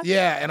the rock.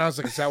 yeah. And I was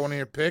like, is that one of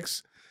your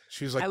picks?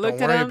 She was like, I don't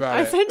looked at worry him. about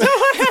I it. said,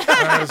 "Don't worry."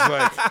 And I was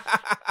like,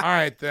 all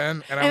right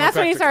then. And I And went that's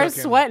when back he to started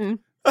cooking. sweating.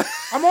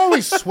 I'm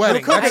always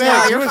sweating. Well, I cooking know,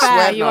 eggs, you're you were fat.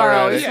 sweating You are already.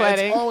 always Yeah,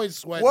 sweating. it's always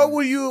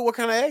sweating. What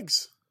kind of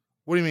eggs?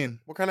 What do you mean?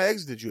 What kind of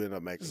eggs did you end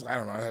up making? I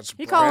don't know. That's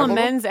He called them Scrambled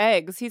them? men's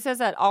eggs. He says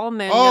that all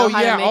men Oh know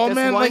how yeah, to make all this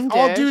men one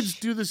all dish. dudes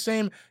do the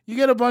same. You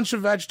get a bunch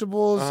of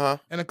vegetables Uh-huh.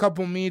 and a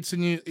couple meats,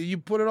 and you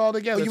put it all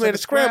together. Well, you It's made like a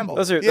scramble.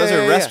 Those are Yeah,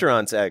 yeah, yeah.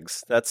 restaurants'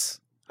 eggs.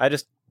 I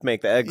just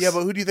make the eggs. Yeah,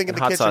 but who do you think in and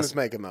the hot kitchen sauce. is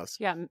making those?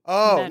 Yeah.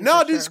 Oh, men no,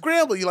 for dude, sure.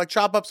 scramble. You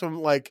chop up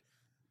some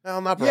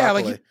not broccoli.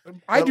 Yeah,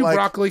 I But, do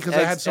broccoli because I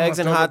had eggs- some eggs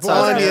and left hot over, but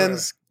sauce. whatever.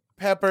 onions,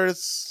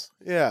 peppers.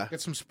 Yeah. Get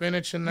some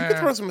spinach in You there. can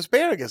throw some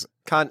asparagus.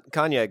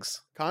 Kanye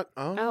eggs.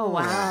 Oh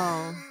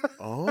wow.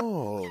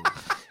 Oh.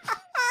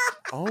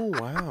 Oh,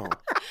 wow.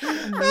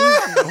 Amazing.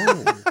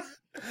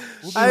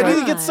 Oh. I right-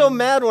 do get so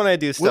mad when I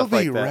do We'll stuff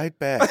be like that. right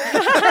back.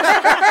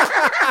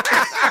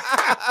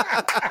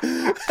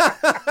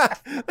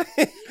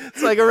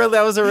 It's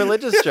that was a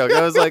religious joke.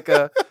 That was like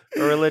a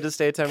religious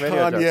daytime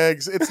radio Kanye joke.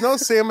 eggs. It's no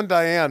Sam and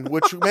Diane,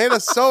 which made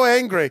us so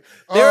angry.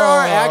 There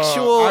are Oh,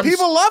 actual I'm-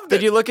 People loved it.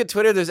 Did you look at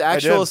Twitter? There's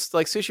actual did.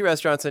 sushi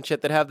restaurants and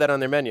shit that have that on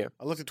their menu.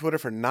 I looked at Twitter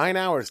for 9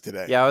 hours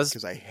today. Yeah, I was-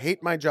 because I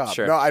hate my job.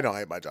 Sure. No, I don't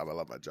hate my job. I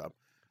love my job.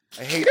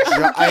 I hate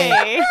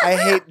Okay. I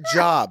hate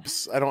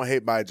jobs. I don't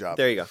hate my job.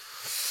 There you go.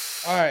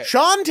 All right.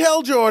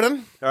 Chantel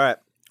Jordan, All right.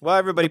 Well,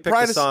 everybody picked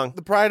a song.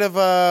 the pride of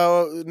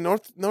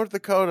North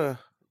Dakota.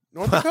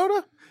 North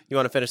Dakota? You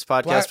want to finish the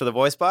podcast Black- for the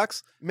voice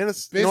box?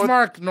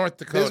 Bismarck, North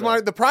Dakota.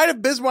 Bismarck, the pride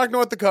of Bismarck,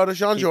 North Dakota.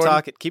 Sean Keep Jordan.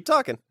 talking. Keep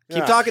talking. Yeah.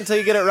 Keep talking until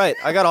you get it right.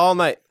 I got all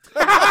night.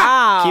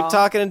 Wow. Keep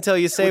talking until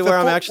you say With where the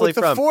I'm fo- actually with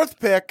the from. fourth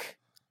pick,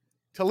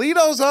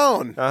 Toledo's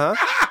own. Uh-huh.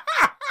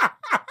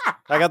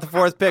 I got the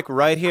fourth pick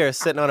right here,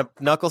 sitting on a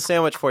knuckle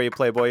sandwich for you,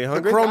 Playboy. You The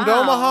hungry? Chromed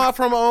Wow. Omaha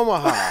from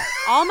Omaha.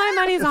 All my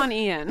money's on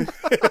Ian.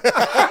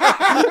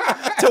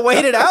 To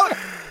wait it out?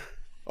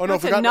 Oh no!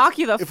 To knock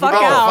you the if fuck we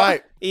got out. to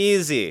fight.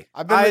 Easy.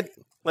 I've been-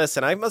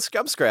 Listen, I'm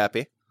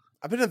scrappy.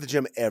 I've been at the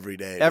gym every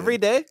day. Every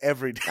day?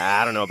 Every day.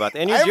 I don't know about that.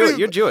 And Every-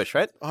 you're Jewish,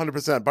 right?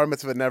 100%. Bar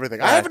mitzvah and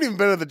everything. I Right. haven't even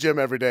been at the gym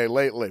every day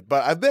lately,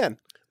 but I've been.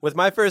 With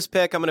my first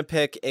pick, I'm going to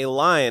pick a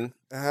line.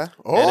 Uh-huh. And it's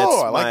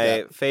Oh, I like my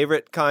that.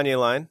 favorite Kanye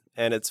line.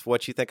 And it's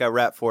what you think I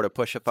rap for to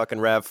push a fucking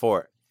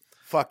RAV4.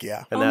 Fuck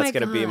yeah. And Oh that's my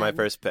going to be my God.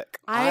 first pick.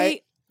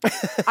 I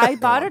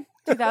bought a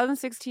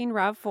 2016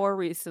 RAV4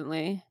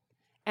 recently,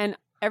 and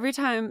every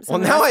time Well,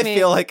 someone now asks I me,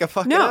 feel like a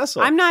fucking no,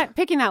 asshole. I'm not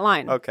picking that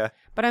line. Okay.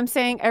 But I'm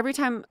saying every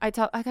time I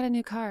got a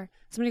new car,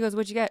 somebody goes,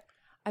 "What'd you get?"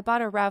 I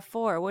bought a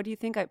RAV4. What do you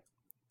think I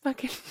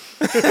fucking?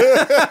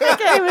 I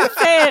can't even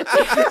say it.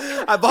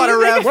 I bought a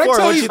RAV4. Wait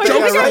till What he's you think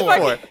joking. I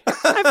rap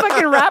for? I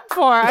fucking rap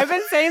for. I've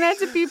been saying that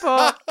to people,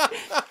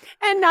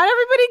 and not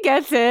everybody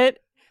gets it.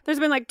 There's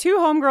been like 2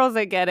 homegirls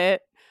that get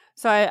it.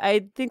 So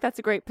I think that's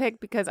a great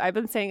pick because I've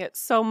been saying it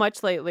so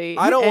much lately.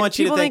 I don't and want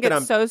you to people think that it's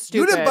I'm- so You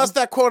stupid. didn't bust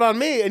that quote on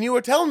me, and you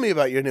were telling me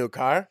about your new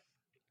car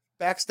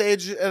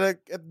backstage at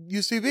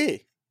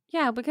UCB.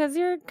 Yeah, because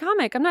you're a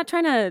comic. I'm not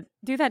trying to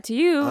do that to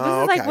you. Oh, This is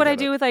okay, like what I I get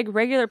do with like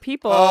regular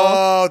people.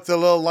 Oh, it's a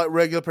little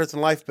regular person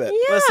life bit.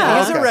 yeah. Listen,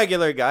 he's Okay. a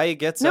regular guy. He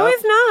gets No, up.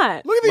 he's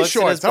not. Look at these Looks at his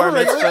shorts. I'm a bar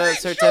regular. mitzvah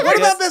certificate. What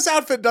about this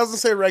outfit doesn't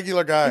say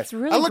regular guy? It's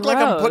really I look like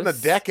I'm putting a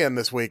gross. deck in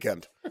this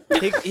weekend.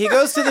 He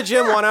goes to the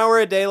gym 1 hour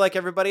a day like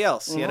everybody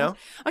else, you know?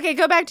 Okay,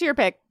 go back to your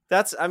pick.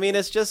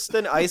 It's just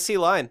an icy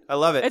line. I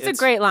love it. It's a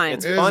great line.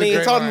 It's It is a funny. great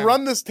It's on line.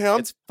 Run This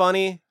Town. It's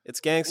funny. It's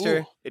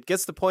gangster. Ooh. It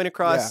gets the point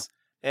across,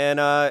 and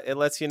it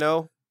lets you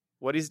know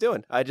what he's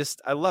doing. I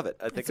love it.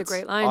 I think It's a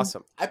great line.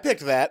 Awesome. I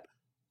picked that.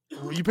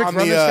 You picked on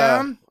Run the, This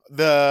Down?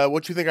 The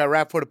What You Think I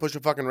Rap For to Push a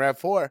Fucking Rap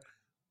For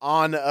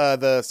on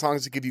the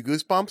songs that give you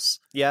goosebumps.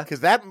 Yeah.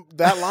 Because that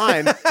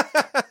line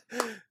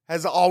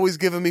has always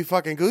given me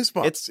fucking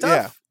goosebumps. It's tough.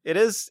 Yeah. It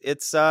is.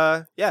 It's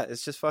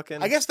it's just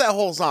fucking. I guess that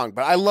whole song,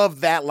 but I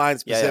love that line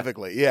Yeah, yeah.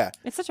 specifically. Yeah.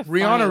 It's such a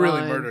Rihanna funny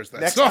really line. murders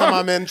that Next song. time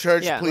I'm in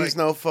church, Yeah. please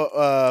no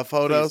photos.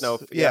 Please no-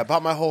 yeah. yeah.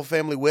 Bought my whole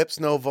family whips,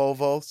 no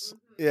Volvos.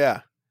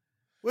 Yeah.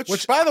 Which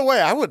Which- by the way,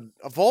 I would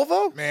a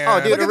Volvo. Man. Oh,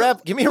 dude, Look a at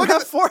rap. Give me a look at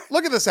rap for.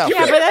 Look at this outfit.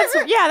 Yeah, but that's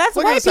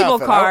Look at white this people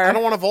outfit. car. I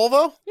don't want a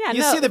Volvo. Yeah, You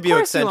no, see the of Buick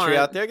course you Century want.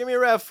 out there? Give me a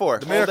rap for.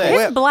 The all Miracle day.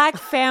 Whip. This black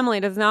family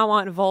does not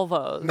want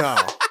Volvos. No.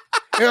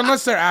 Yeah,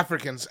 unless they're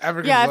Africans.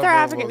 Africans Yeah, if love they're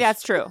Volvos. African,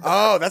 that's true.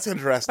 Oh, that's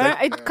interesting.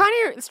 But it kind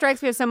of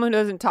strikes me as someone who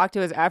doesn't talk to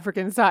his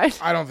African side.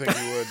 I don't think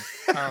you would.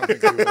 I don't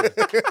think you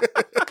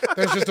would.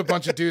 There's just a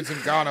bunch of dudes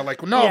in Ghana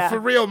like, no, Yeah. for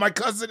real, my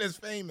cousin is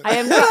famous. I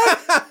am.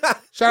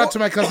 Shout out to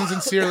my cousins in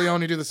Sierra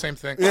Leone who do the same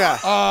thing. Yeah.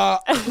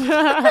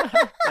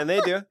 And they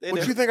do. They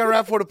What do. you think I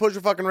rap for to push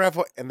a fucking rap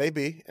for? And they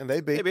be.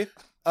 Maybe.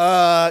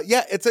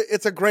 Yeah,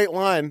 it's a great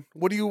line.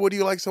 What do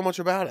you like so much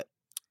about it?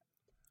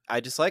 I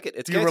just like it.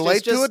 It's Do you gangster. relate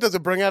It's just, to it? Does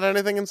it bring out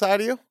anything inside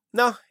of you?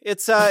 No,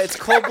 it's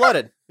cold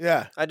blooded.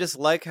 Yeah. I just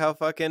like how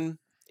fucking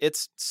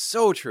it's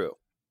so true.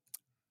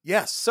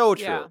 Yes. So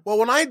true. Yeah.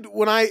 Well,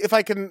 if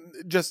I can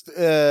just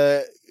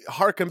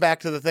harken back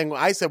to the thing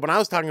I said when I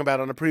was talking about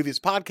it on a previous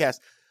podcast,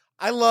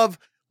 I love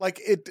like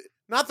it.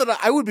 Not that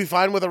I would be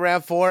fine with a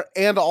RAV4,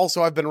 and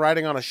also I've been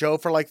writing on a show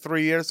for like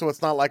 3 years, so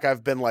it's not like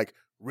I've been like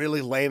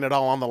really laying it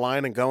all on the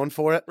line and going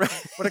for it.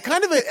 But it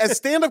kind of, as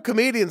stand-up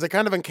comedians, it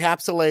kind of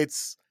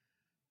encapsulates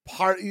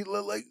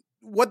like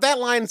what that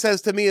line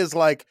says to me is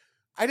like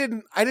I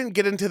didn't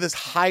get into this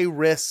high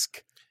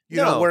risk. You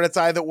know,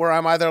 No. where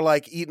I'm either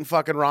like eating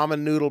fucking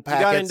ramen noodle You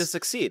packets got in to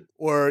succeed.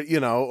 or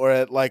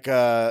at like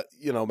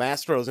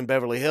Mastro's in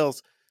Beverly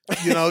Hills,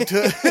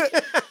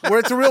 to where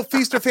it's a real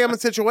feast or famine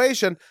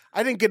situation.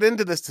 I didn't get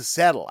into this to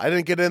settle. I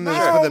didn't get in this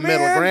No, for the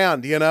middle man.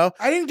 ground,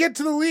 I didn't get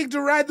to the league to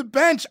ride the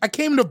bench. I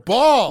came to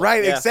ball.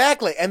 Right, Yeah.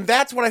 exactly. And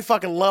that's what I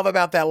fucking love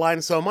about that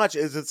line so much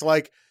is it's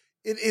like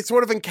it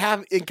sort of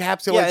encapsulates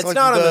Yeah, it's like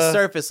not on the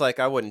surface like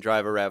I wouldn't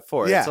drive a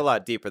RAV4. Yeah. It's a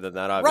lot deeper than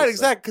that, obviously. Right,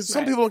 exactly. Because some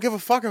Right. people don't give a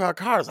fuck about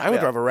cars. I would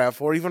Yeah. drive a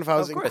RAV4 even if I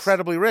was Of course.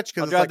 incredibly rich.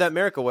 I'll Because drive that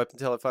Miracle Whip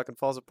until it fucking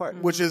falls apart.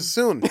 which is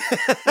soon.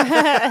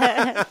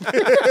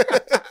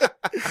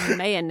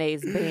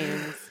 Mayonnaise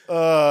beans.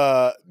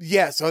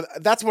 Yeah. So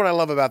that's what I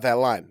love about that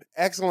line.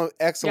 Excellent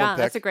Yeah, pick.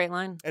 that's a great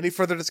line. Any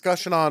further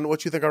discussion on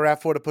what you think a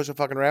RAV4 to push a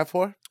fucking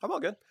RAV4? I'm all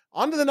good.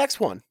 On to the next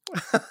one.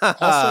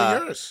 Also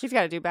yours. He's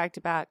got to do back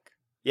to back.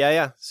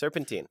 Yeah.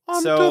 Serpentine.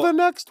 On so, to the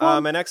next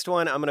one. my next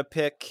one, I'm going to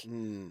pick,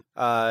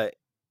 about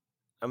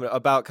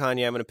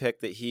Kanye, I'm going to pick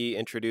that he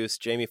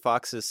introduced Jamie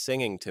Foxx's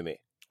singing to me.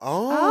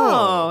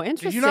 Oh,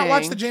 interesting. Did you not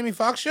watch the Jamie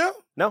Foxx show?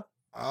 No.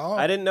 Oh.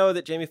 I didn't know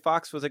that Jamie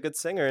Foxx was a good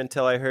singer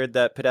until I heard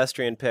that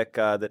pedestrian pick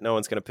that no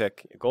one's going to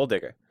pick, Gold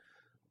Digger.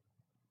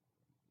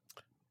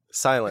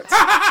 Silence.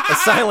 A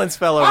silence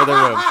fell over the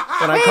room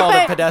when I Wait, called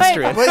but- it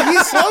pedestrian. But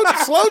he's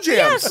slow jams.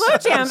 Yeah, slow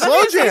jams.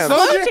 Slow jams.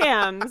 Slow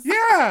jams.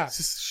 Yeah.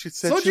 She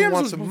said Slow she Jams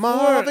wants was some before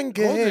Marvin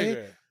Gold Gaye.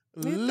 Digger.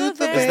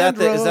 Luther Is that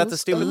the- is that the Vandross,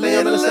 stupid a thing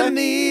I'm gonna little say?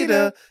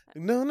 Anita.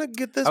 Gonna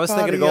get this I was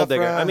thinking party of Gold up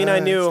Digger. I mean, I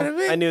right.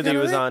 knew that he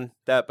was on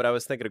that, but I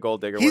was thinking of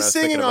Gold Digger when I He's was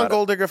singing thinking on about it.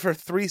 Gold Digger for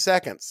 3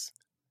 seconds.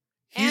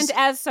 He's, And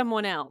as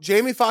someone else.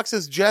 Jamie Foxx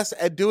is just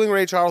at doing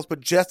Ray Charles, but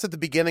just at the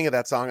beginning of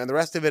that song, and the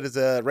rest of it is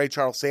a Ray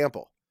Charles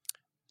sample.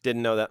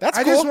 Didn't know that. That's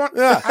I cool. just want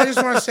yeah. I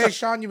just want to say,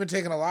 Sean, you've been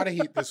taking a lot of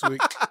heat this week.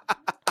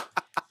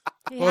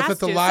 He Both has at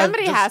the to. live,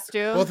 Somebody has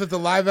to. Both at the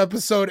live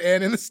episode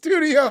and in the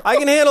studio. I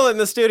can handle it in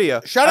the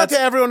studio. Shout out to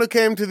everyone who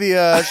came to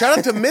the. Shout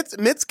out to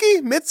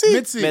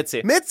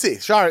Mitski. Mitzi.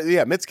 Sorry,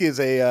 yeah, Mitski is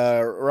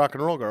a rock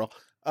and roll girl.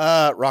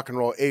 A rock and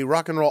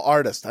roll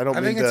artist. I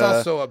think it's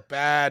also a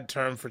bad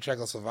term for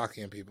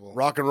Czechoslovakian people.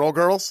 rock and roll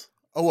girls.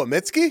 Oh, what,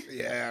 Mitski?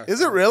 Yeah.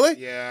 Is it really?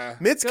 Yeah.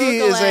 Mitski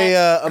Google is a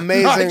No, I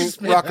amazing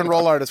just made rock that and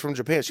roll artist from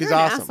Japan. She's You're an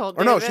awesome. asshole,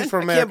 Or no, David. she's from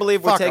I America. can't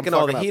believe we're Fuck, I'm taking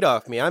all the fucking heat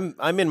up. off me.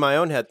 I'm in my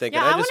own head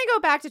thinking. Yeah, I want to go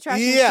back to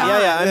tracking Yeah.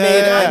 songs. Yeah, I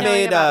Yeah.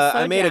 made Slow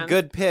I made a jams.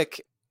 good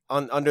pick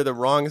under the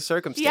wrong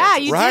circumstances. Yeah,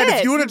 you Right? did.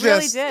 If you would have You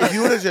really just, did. if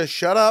you would have just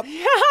shut up.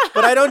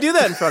 But I don't do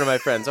that in front of my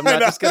friends. I'm not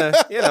just gonna, not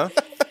a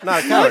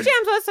Slow coward.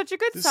 Jams was such a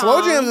good song.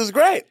 Slow Jams is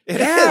great. It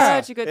Yeah.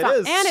 is. Such a good It song.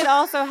 is. And it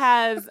also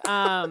has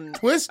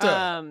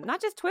Twista.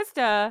 not just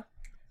Twista,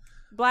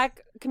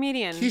 black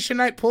comedian. Keisha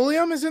Knight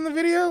Pulliam is in the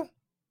video.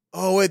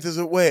 Oh wait,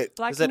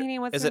 Black Is it-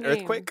 comedian, what's is her it name?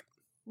 Earthquake?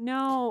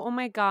 No, oh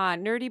my god,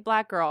 nerdy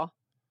black girl.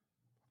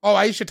 Oh,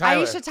 Aisha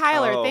Tyler. Aisha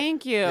Tyler, Oh.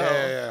 thank you.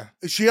 Yeah.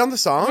 Is she on the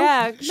song?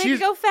 Yeah, make She's- it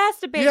go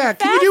faster, baby. Yeah,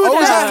 can you do it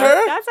Oh, is that faster.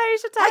 her? That's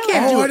Aisha Tyler. I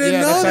can't do Oh, it. I didn't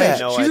Yeah, know that's that. Aisha.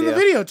 No She's in the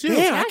idea. video too. Damn,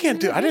 Yeah, I she's can't in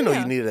do. the I didn't know you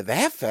video. needed it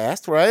that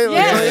fast, right?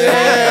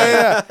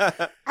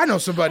 Yeah. I know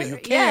somebody who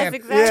Yes, can.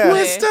 exactly.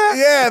 Twista.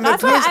 Yeah, and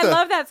That's the why I Twista.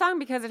 love that song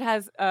because it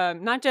has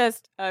not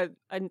just a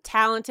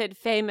talented,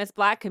 famous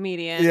black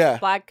comedian, Yeah.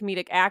 black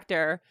comedic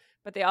actor,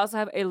 but they also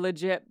have a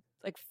legit,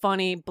 like,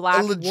 funny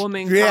black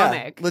woman yeah,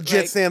 comic. legit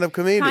Like, stand-up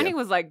comedian. Kanye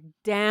was like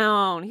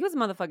down. He was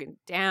motherfucking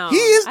down. He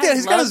is I down.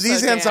 He's got love Aziz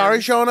Slow Jams.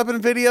 Ansari showing up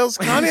in videos.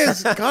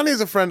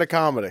 Kanye's a friend of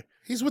comedy.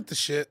 He's with the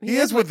shit. He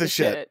is with the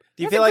shit.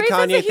 Do you He feel has like a great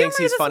sense Kanye of thinks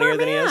humor. he's a funnier smart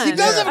than he is? man. He does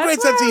have a That's great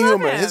why sense of I love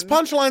humor. him. His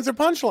punchlines are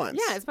punchlines.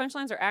 Yeah, his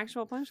punchlines are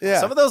actual punchlines. Yeah.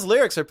 Some of those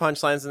lyrics are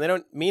punchlines and they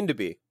don't mean to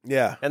be.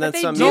 Yeah. And then But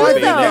they some do, mean to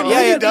be. though.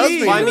 Yeah, He does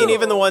Well, I mean mean, to.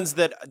 even the ones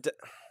that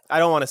I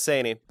don't want to say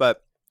any,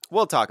 but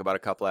we'll talk about a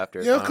couple after.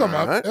 It'll come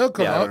All right. up. It'll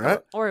come Yeah, up. All right.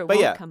 Or it But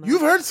won't yeah, come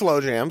You've out. heard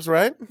Slow Jams,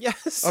 right?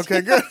 Yes.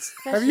 Okay, good.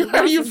 Are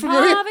you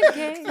familiar? Marvin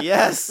Gaye,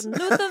 Yes. some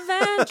Luther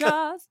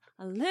Vandross,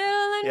 a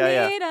little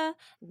Yeah. Anita,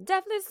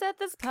 definitely set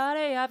this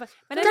party up.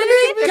 Gotta be,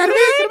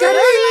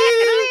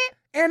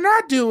 and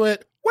I do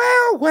it.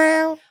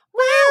 Well.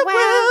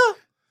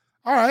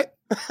 All right.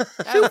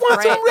 She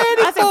wants them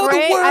ready That's for a the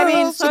great. I mean,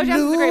 world's Slow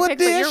Jams is a new great pick,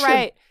 but you're edition.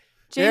 right.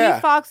 Jamie Yeah.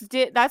 Foxx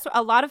did. That's what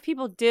a lot of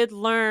people did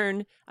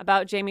learn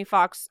about Jamie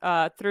Foxx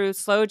through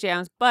Slow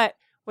Jams. But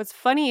what's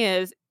funny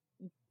is,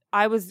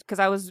 I was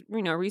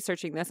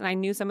researching this, and I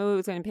knew somebody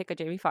was going to pick a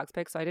Jamie Foxx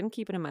pick, so I didn't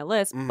keep it in my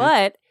list. Mhm.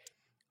 But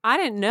I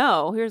didn't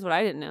know. Here's what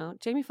I didn't know: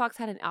 Jamie Foxx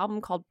had an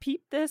album called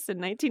 "Peep This" in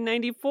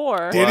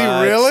 1994. Did he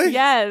What? really?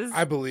 Yes,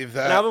 I believe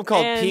that. An album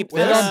called And, Peep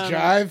Was it This. on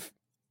Jive?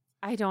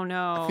 I don't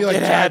know. I feel like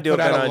It had Jive to have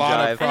put out been a on lot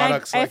Jive. of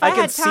products And like I I had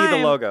can see the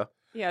time. logo.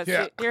 Yeah,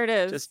 Yeah. see, here it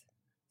is. Just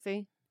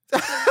See,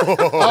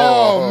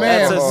 Oh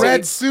man, That's a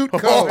red suit. suit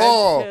coat.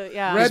 Oh.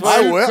 yeah. Red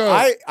I suit will.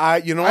 coat. I.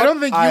 You know what? I don't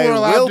think you I were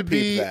allowed will to peep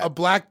be that. a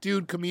black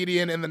dude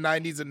comedian in the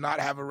 90s and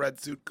not have a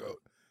red suit coat.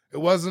 It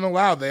wasn't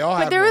allowed. They all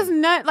But had there was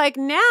one. not like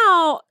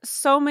now.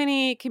 So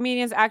many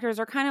comedians, actors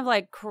are kind of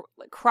like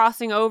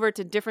crossing over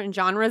to different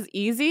genres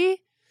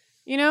easy.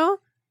 You know,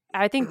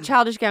 I think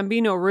Childish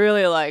Gambino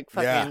really like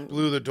fucking Yeah.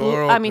 blew the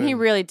door I mean, he open.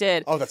 really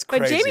did. Oh, that's But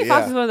crazy. Jamie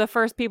Foxx is one of the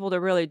first people to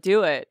really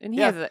do it, and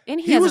he Yeah. has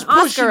he He has was an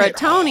Oscar, pushing a it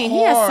Tony.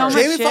 He has so hard.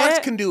 much Jamie shit. Foxx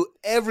can do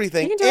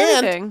everything. He can do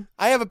and everything.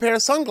 I have a pair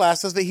of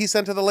sunglasses that he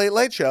sent to the Late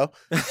Late Show.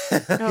 Oh, He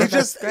that's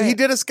just great. he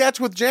did a sketch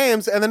with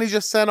James, and then he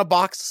just sent a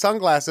box of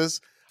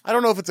sunglasses. I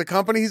don't know if it's a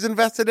company he's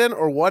invested in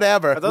or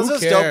whatever. Are those Who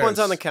those dope cares? ones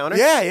on the counter?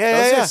 Yeah, Those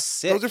yeah. are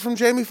sick. Those are from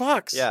Jamie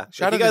Foxx. Yeah.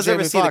 Shout If you out guys to ever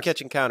Jamie see the Foxx.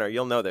 kitchen counter,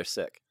 you'll know they're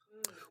sick.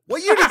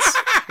 What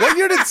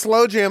year did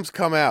Slow Jams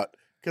come out?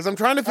 Because I'm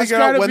trying to That's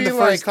figure out gotta when be the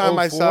first like time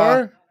I saw.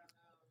 04?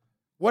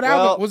 What Well,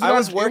 album was it I on?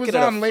 was It working was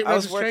at a- on late I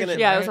was working registration. at-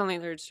 Yeah, it right? was only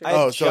third I street. had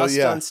Oh, so, just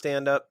yeah. done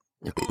stand up.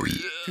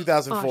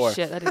 2004. Oh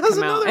shit, that didn't How's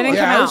come out. another It didn't one?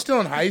 come Yeah, I was out. still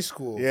in high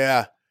school.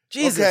 Yeah.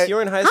 Jesus, Okay. you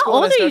were in high How school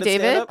when old I are you, started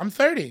David? stand-up? I'm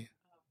 30.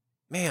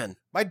 Man,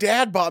 My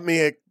dad bought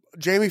me a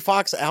Jamie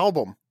Foxx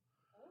album.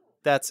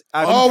 that's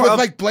With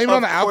like Blame It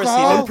on the of course he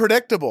Alcohol? did.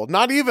 Unpredictable.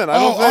 Not even. I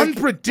don't think.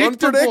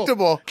 Unpredictable.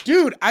 Unpredictable.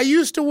 Dude, I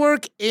used to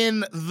work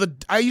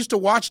I used to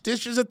wash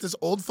dishes at this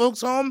old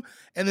folks home,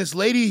 and this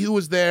lady who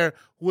was there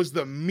was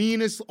the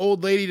meanest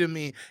old lady to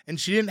me, and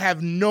she didn't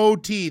have no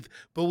teeth,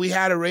 but we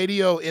had a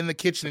radio in the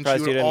kitchen, and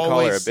Surprised she you would didn't call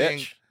always her a sing.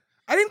 bitch.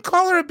 I didn't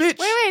call her a bitch.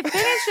 Wait,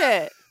 finish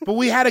it. But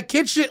we had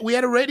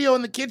a radio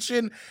in the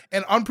kitchen,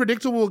 and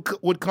Unpredictable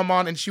would come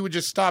on, and she would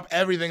just stop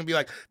everything and be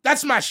like,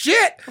 "That's my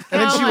shit,"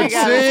 and then Oh she my would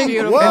God, that's sing,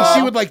 beautiful. and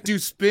she would like do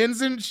spins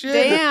and shit.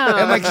 Damn.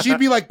 And like she'd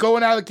be like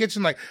going out of the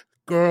kitchen like,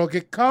 "Girl,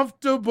 get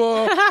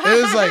comfortable."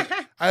 It was like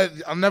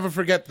I'll never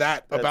forget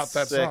that about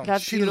that sick. song.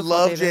 That's She beautiful,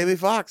 loved David. Jamie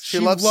Foxx. She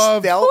She loves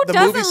loved- Stealth. Who The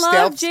doesn't movie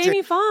love Stealth.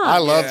 Jamie Foxx? I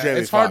love Yeah, Jamie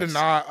it's hard to Foxx.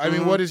 not. I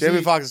mean, what is Jamie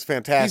he? Foxx is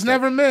fantastic. He's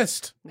never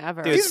missed.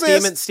 Never. Dude, He's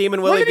Steamin' missed.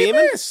 Steamin' What Willie did he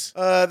Beeman? miss?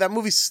 That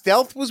movie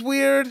Stealth was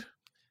weird.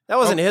 That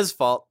wasn't his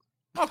fault.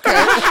 Okay.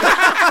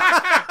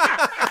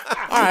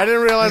 right, I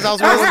didn't realize I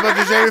was one of a bunch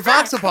of Jamie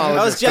Foxx apologists.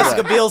 That was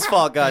Jessica today. Biel's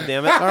fault,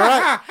 goddammit. All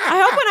right.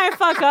 I hope when I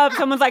fuck up,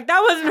 someone's like,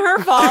 that wasn't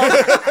her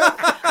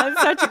fault.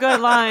 That's such a good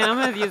line. I'm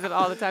going to use it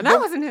all the time. That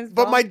wasn't his fault.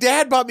 But my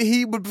dad bought me,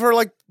 he would, for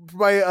like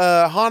my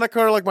Hanukkah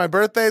or like my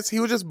birthdays, he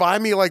would just buy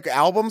me like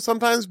albums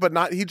sometimes, but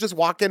not, he'd just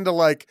walk into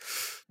like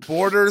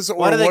Borders or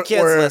What are the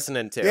kids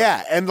listening to?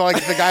 Yeah, and like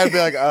the guy would be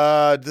like,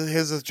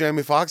 here's this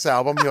Jamie Foxx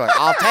album. You're like,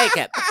 I'll take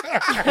it.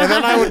 And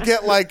then I would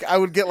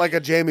get like a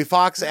Jamie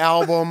Foxx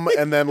album,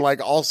 and then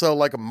like also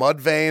like a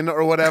Mudvayne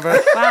or whatever.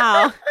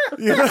 Wow.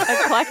 You know?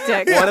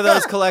 Eclectic. One of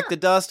those collected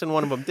dust and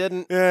one of them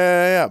didn't.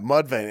 Yeah,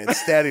 Mudvayne. It's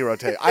steady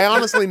rotate. I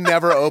honestly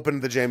never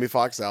opened the Jamie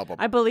Foxx album.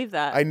 I believe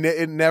that.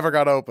 It never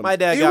got opened. My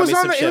dad got me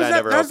some shit I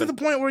never That's opened.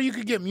 the point where you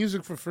could get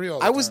music for free all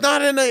the I time. was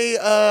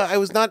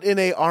not in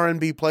a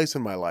R&B place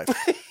in my life.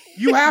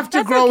 You have to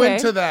That's grow okay.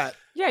 into that.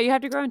 Yeah, you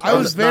have to grow into I it.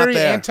 was not very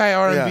there.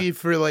 anti-R&B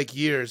for like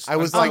years. I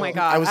was Oh like, my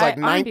God. I was like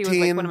R&B 19. was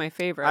like one of my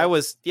favorites. I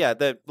was,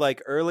 the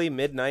like early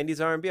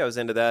mid-90s R&B. I was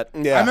into that.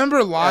 Yeah. I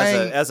remember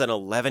lying. As an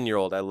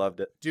 11-year-old, I loved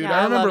it. Dude, Yeah,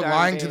 I remember loved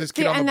lying R&B. to this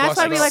kid See, on the and bus. that's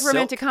why we about like Silk.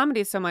 romantic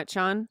comedy so much,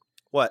 Sean.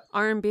 What?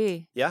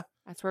 R&B. Yeah?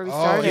 That's where we Oh,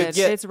 started. you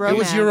get- It's It romance.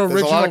 was your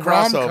There's a lot original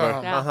of crossover.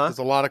 rom-com. Yeah. Uh-huh. There's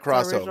a lot of It's our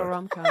original crossover.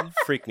 rom-com.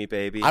 Freak me,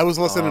 baby. I was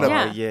listening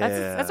to Yeah,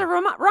 that's a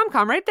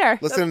rom-com right there.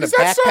 listening to Is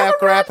that song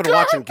backpack a rap and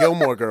rom-com? watching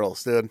Gilmore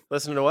Girls, dude.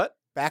 Listen to what?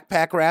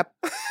 Backpack rap,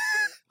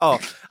 Oh,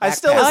 I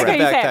still Backpack I listen like to how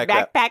you backpack said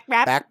rap. backpack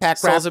rap. backpack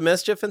Souls rap. of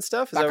Mischief and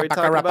stuff? Is that what you're Backpack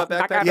talking rap. about?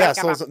 Backpack? Yeah,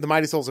 the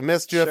Mighty Souls of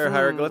Mischief. Sure,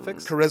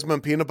 hieroglyphics? Charisma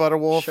and Peanut Butter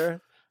Wolf.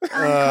 Sure.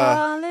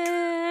 I'm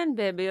calling,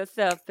 baby, you're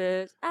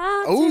selfish.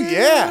 Oh,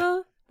 yeah.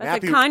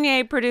 That's Nappy- a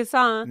Kanye produced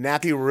song.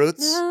 Nappy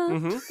Roots.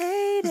 Mhm.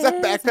 Is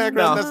that backpack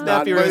No, rap? That's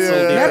not. Nappy Roots yeah,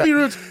 will do yeah, that. Nappy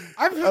Roots.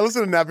 I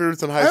listened to Nappy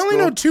Roots in high I school. only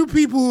know two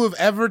people who have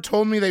ever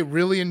told me they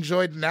really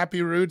enjoyed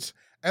Nappy Roots,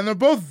 and they're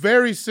both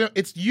very similar.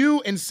 It's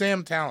you and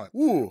Sam Talent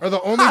Ooh. are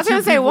the only I was two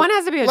going to say, people- one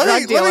has to be a Let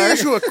drug me dealer.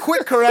 issue a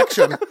quick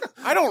correction.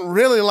 I don't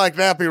really like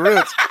Nappy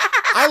Roots.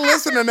 I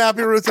listened to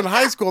Nappy Roots in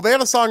high school. They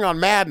had a song on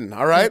Madden,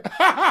 all right?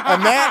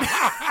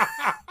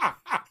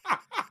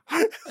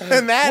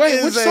 And that Wait,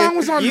 is which song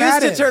was on You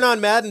Madden? used to turn on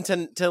Madden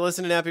to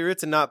listen to Nappy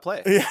Roots and not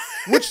play. Yeah.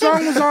 Which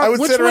song was on? I would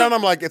which sit one- around.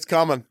 I'm like, it's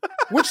coming.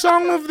 Which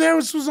song of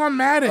theirs was on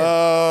Madden?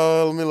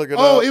 Let me look it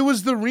Oh, up. it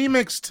was the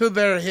remix to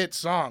their hit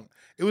song.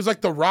 It was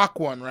like the rock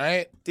one,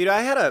 right? Dude,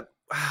 I had a...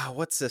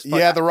 what's this? Fuck-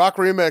 Yeah, the rock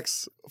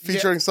remix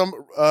featuring some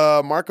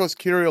Marcos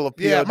Curiel of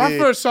POD. Yeah, my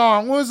first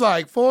song was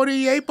like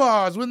 48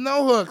 bars with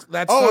no hooks.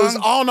 That song. Oh, it was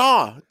Oh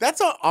No.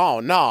 That's a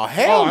Oh No.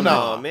 Hell Oh,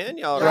 no. No, man,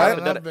 y'all Right?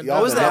 right? I've been-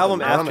 What was the I've album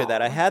been- after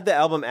that? I had the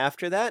album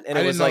after that, and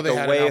I it didn't was know like they a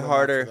had an way album after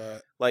harder,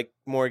 that. like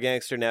more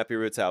gangster Nappy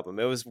Roots album.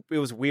 It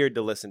was weird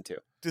to listen to.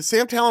 Did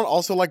Sam Talent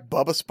also like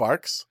Bubba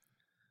Sparks?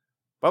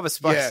 Bubba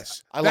Sparks.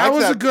 Yes, I that liked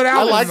was a good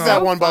album. I liked though.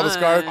 that one, Bubba Fun.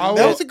 Sparks. Oh,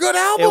 That it- was a good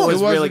album. It was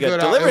It was really a good. good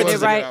al- Deliverance it is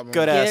was a a right. good album.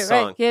 good Get ass it right.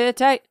 song. Get it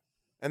tight.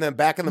 And then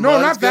Back in the No,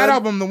 Mud not is that good.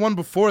 album. The one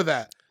before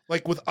that,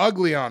 like with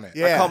Ugly on it.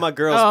 Yeah. I call my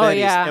girls Oh, Betty's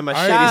yeah. and my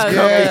I That shitty's was a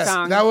Cookies. great yes,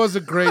 song. that was a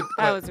great.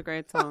 That was a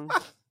great song.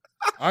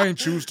 I ain't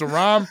choose to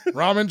rhyme.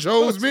 Rhyming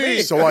chose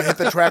me. So I hit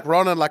the track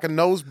running like a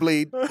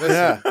nosebleed.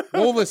 Yeah,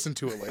 We'll listen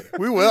to it later.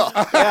 we will.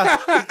 Yeah,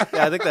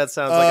 I think that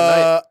sounds like a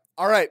night.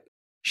 All right.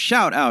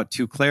 Shout out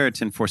to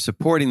Claritin for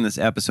supporting this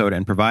episode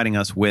and providing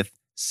us with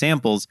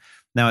samples.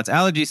 Now it's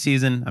allergy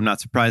season. I'm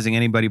not surprising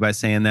anybody by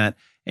saying that.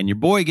 And your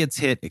boy gets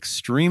hit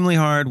extremely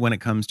hard when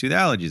it comes to the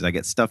allergies. I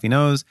get stuffy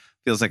nose.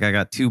 Feels like I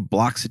got 2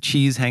 blocks of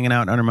cheese hanging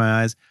out under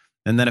my eyes.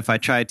 And then if I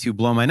try to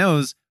blow my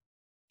nose,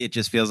 it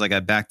just feels like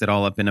I backed it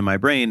all up into my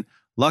brain.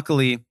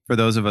 Luckily, for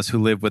those of us who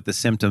live with the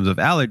symptoms of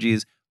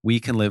allergies, we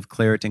can live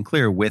Claritin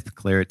Clear with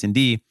Claritin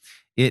D.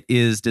 It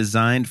is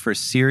designed for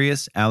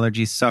serious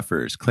allergy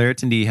sufferers.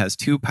 Claritin D has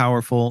 2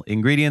 powerful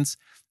ingredients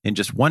in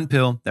just 1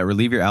 pill that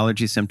relieve your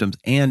allergy symptoms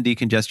and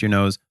decongest your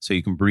nose so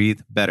you can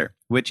breathe better,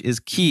 which is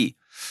key.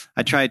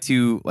 I try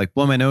to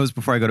blow my nose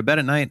before I go to bed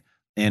at night,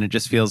 and it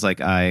just feels like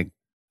I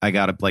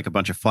got a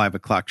bunch of 5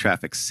 o'clock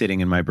traffic sitting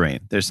in my brain.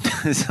 There's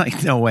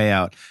no way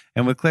out.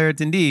 And with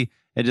Claritin D,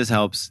 it just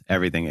helps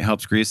everything. It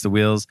helps grease the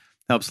wheels,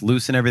 helps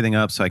loosen everything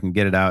up so I can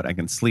get it out. I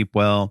can sleep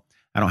well.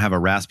 I don't have a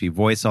raspy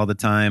voice all the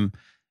time.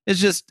 It's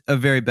just a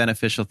very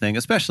beneficial thing,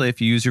 especially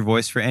if you use your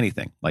voice for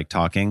anything, like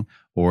talking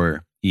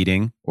or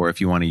eating, or if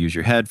you want to use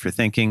your head for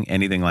thinking,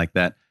 anything like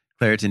that.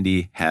 Claritin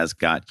D has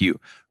got you.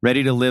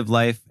 Ready to live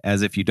life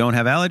as if you don't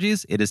have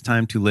allergies? It is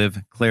time to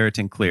live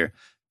Claritin Clear.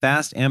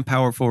 Fast and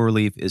powerful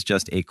relief is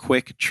just a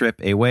quick trip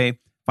away.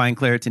 Find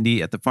Claritin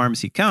D at the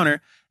pharmacy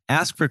counter.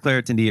 Ask for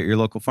Claritin D at your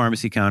local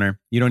pharmacy counter.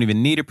 You don't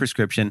even need a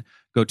prescription.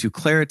 Go to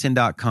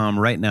Claritin.com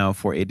right now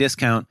for a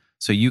discount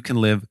so you can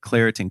live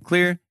Claritin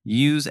Clear.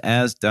 Use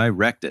as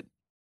directed.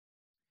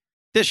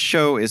 This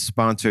show is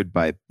sponsored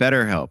by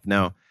BetterHelp.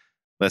 Now,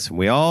 listen,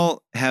 we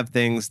all have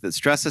things that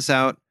stress us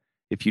out.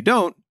 If you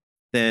don't,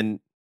 then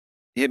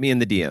hit me in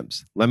the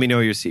DMs. Let me know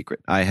your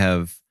secret. I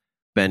have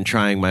been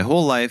trying my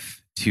whole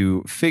life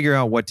to figure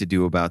out what to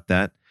do about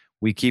that.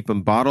 We keep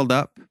them bottled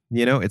up.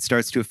 You know, it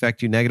starts to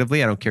affect you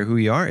negatively. I don't care who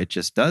you are. It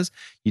just does.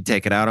 You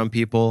take it out on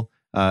people.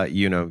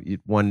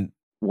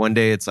 One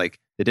day it's like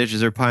the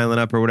dishes are piling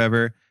up or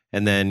whatever.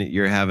 and then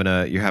you're having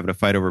a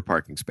fight over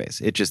parking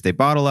space. It just, they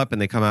bottle up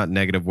and they come out in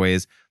negative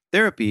ways.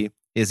 Therapy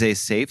is a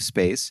safe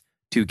space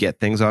to get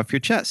things off your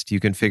chest. You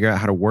can figure out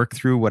how to work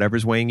through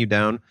whatever's weighing you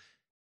down.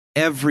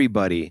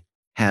 Everybody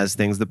has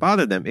things that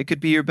bother them. It could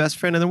be your best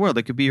friend in the world.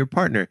 It could be your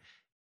partner.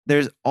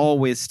 There's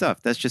always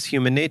stuff. That's just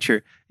human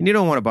nature. And you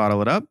don't want to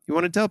bottle it up. You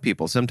want to tell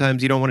people.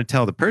 Sometimes you don't want to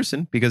tell the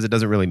person because it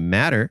doesn't really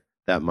matter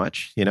that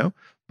much,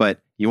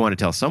 but you want to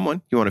tell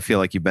someone. You want to feel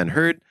like you've been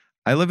heard.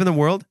 I live in the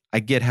world. I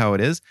get how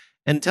it is.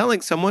 And telling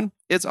someone,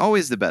 it's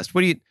always the best.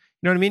 You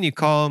know what I mean? You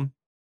call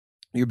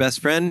your best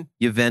friend,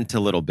 you vent a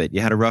little bit.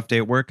 You had a rough day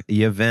at work,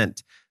 you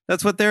vent.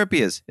 That's what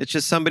therapy is. It's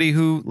just somebody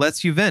who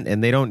lets you vent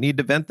and they don't need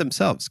to vent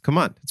themselves. Come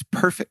on, it's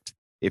perfect.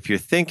 If you're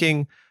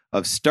thinking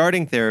of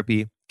starting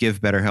therapy,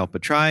 give BetterHelp a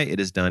try. It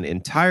is done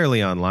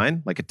entirely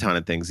online, like a ton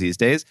of things these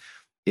days.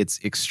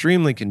 It's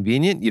extremely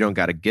convenient. You don't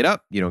got to get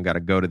up. You don't got to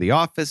go to the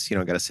office. You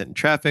don't got to sit in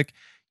traffic.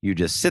 You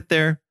just sit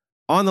there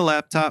on the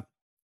laptop.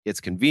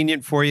 It's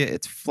convenient for you.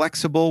 It's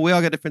flexible. We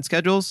all got different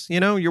schedules.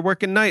 You're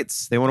working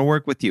nights. They want to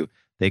work with you.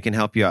 They can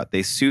help you out.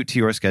 They suit to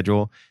your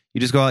schedule.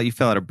 You just go out, you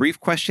fill out a brief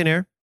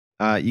questionnaire.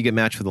 You get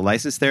matched with a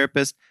licensed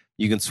therapist.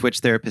 You can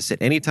switch therapists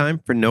at any time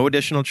for no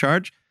additional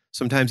charge.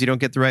 Sometimes you don't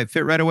get the right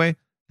fit right away.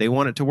 They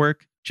want it to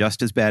work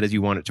just as bad as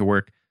you want it to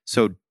work.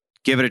 So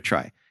give it a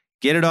try.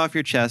 Get it off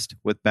your chest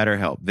with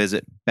BetterHelp.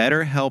 Visit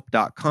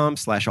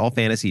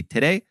betterhelp.com/allfantasy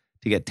today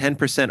to get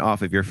 10%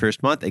 off of your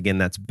first month. Again,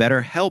 that's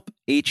BetterHelp,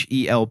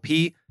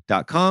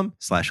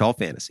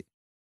 HELP.com/allfantasy.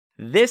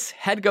 This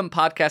HeadGum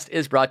podcast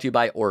is brought to you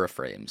by Aura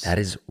Frames. That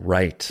is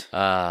right.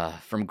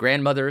 From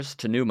grandmothers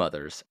to new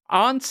mothers,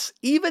 aunts,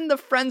 even the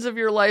friends of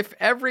your life,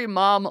 every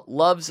mom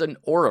loves an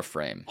Aura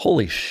frame.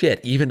 Holy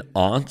shit, even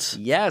aunts?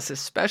 Yes,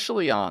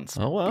 especially aunts.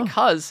 Oh, wow.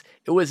 Because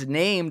it was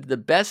named the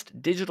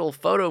best digital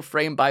photo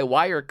frame by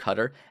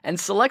Wirecutter and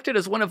selected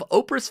as one of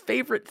Oprah's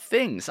favorite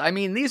things. I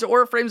mean, these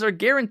Aura frames are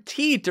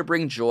guaranteed to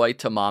bring joy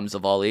to moms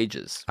of all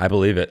ages. I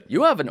believe it.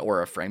 You have an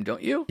Aura frame,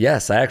 don't you?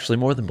 Yes, I actually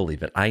more than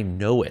believe it. I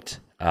know it.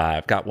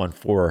 I've got one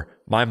for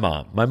my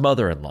mom, my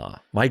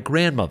mother-in-law, my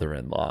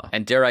grandmother-in-law.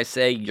 And dare I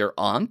say, your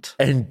aunt?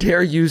 And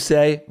dare you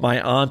say, my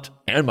aunt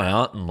and my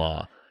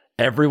aunt-in-law.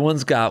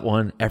 Everyone's got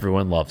one.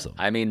 Everyone loves them.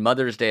 I mean,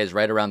 Mother's Day is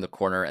right around the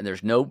corner, and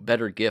there's no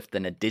better gift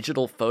than a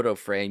digital photo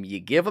frame. You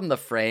give them the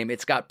frame.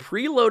 It's got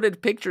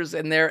preloaded pictures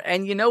in there,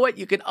 and you know what?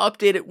 You can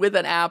update it with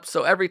an app,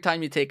 so every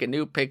time you take a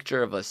new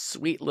picture of a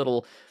sweet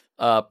little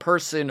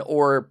person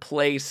or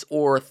place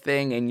or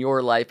thing in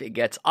your life, it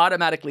gets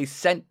automatically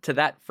sent to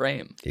that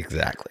frame.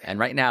 Exactly. And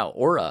right now,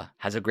 Aura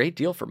has a great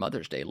deal for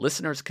Mother's Day.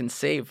 Listeners can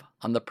save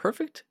on the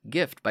perfect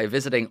gift by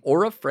visiting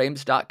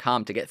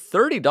auraframes.com to get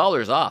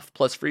 $30 off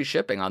plus free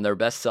shipping on their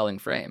best-selling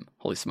frame.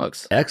 Holy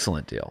smokes.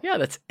 Excellent deal. Yeah,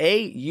 that's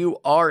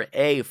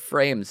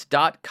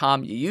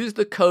auraframes.com. You use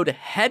the code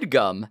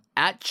HEADGUM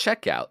at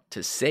checkout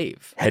to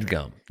save.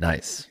 HeadGum.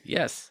 Nice.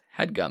 Yes.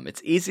 HeadGum.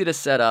 It's easy to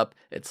set up.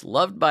 It's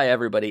loved by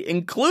everybody,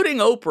 including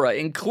Oprah,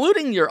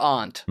 including your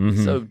aunt.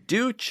 Mm-hmm. So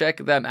do check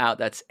them out.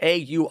 That's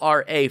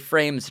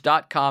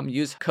auraframes.com.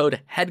 Use code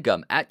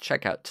HEADGUM at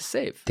checkout to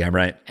save. Damn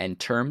right. And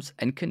terms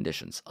and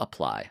conditions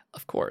apply,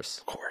 of course.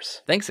 Of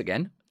course. Thanks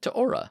again to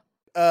Aura.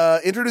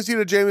 Introduce you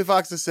to Jamie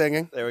Foxx's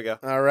singing. There we go.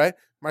 All right.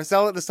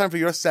 Marcella, it's time for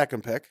your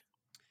second pick.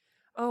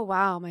 Oh,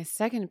 wow. My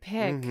second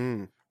pick.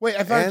 Mm-hmm. Wait,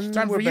 I thought it was And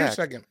time we're for your back.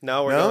 second.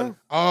 No, we're No? going.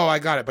 Oh, I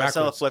got it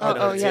Marcella backwards. flipped it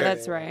Oh, over yeah, to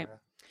that's right.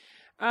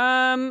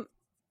 Oh,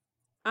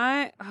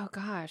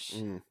 gosh.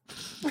 Mm-hmm,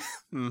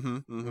 mm-hmm.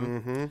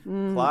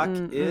 Mm-hmm. Clock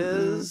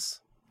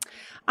is...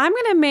 I'm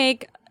going to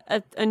make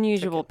an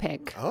unusual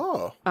pick.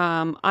 Oh.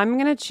 I'm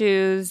going to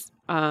choose,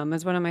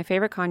 as one of my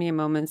favorite Kanye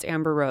moments,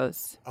 Amber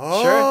Rose.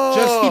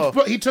 Oh.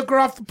 Just he took her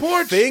off the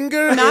porch.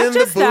 Finger Not in the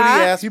just booty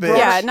that. ass bitch.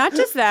 Yeah, not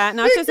just that.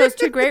 Not just those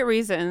two great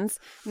reasons.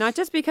 Not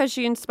just because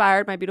she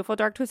inspired my beautiful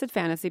dark twisted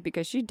fantasy,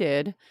 because she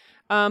did.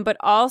 But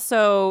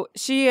also,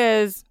 she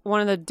is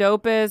one of the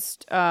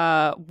dopest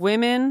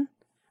women.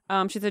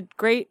 She's a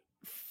great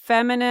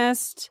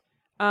feminist,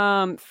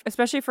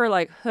 especially for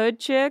like hood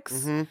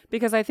chicks,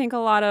 because I think a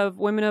lot of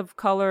women of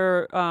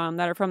color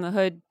that are from the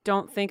hood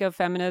don't think of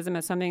feminism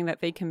as something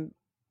that they can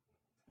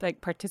like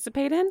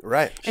participate in.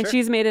 Right. And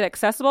she's made it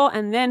accessible.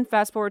 And then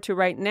fast forward to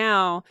right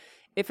now,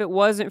 if it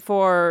wasn't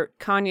for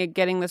Kanye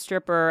getting the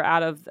stripper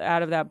out of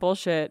that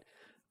bullshit,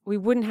 we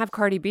wouldn't have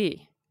Cardi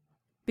B,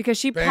 because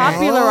she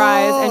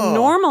popularized and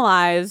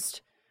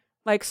normalized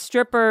like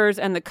strippers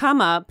and the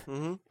come up,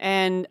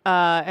 and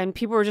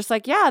people were just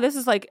like, yeah, this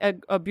is like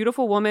a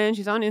beautiful woman.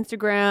 She's on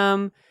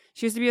Instagram.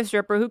 She used to be a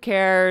stripper. Who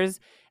cares?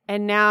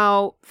 And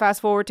now fast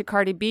forward to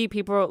Cardi B,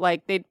 people are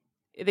like they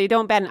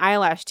don't bat an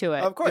eyelash to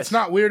it. Of course. It's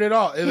not weird at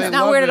all. It's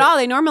not weird at all.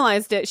 They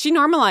normalized it. She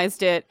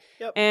normalized it.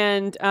 Yep.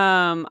 And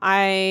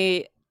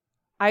I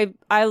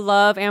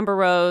love Amber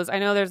Rose. I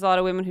know there's a lot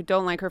of women who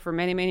don't like her for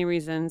many, many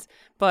reasons,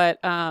 but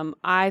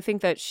I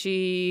think that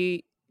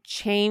she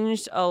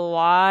changed a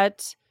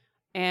lot.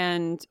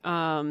 And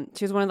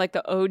she was one of like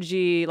the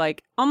OG,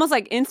 like almost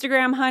like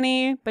Instagram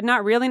honey, but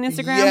not really an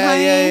Instagram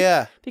honey.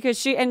 Yeah. Because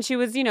she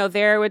was,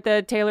 there with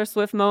the Taylor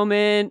Swift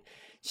moment.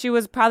 She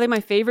was probably my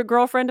favorite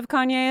girlfriend of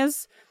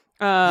Kanye's.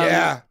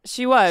 Yeah.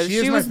 She was. She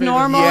is She my was favorite.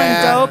 normal Yeah.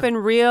 and dope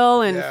and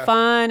real and Yeah.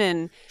 fun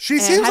and She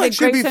and seems had like a she'd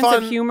great be sense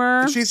fun. of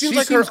humor. She seems She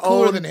like seems her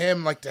cooler own. than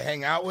him, like to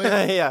hang out with.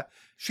 Yeah.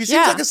 She seems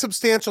Yeah. like a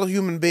substantial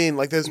human being.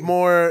 Like there's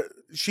more.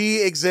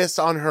 She exists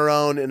on her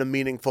own in a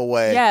meaningful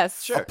way.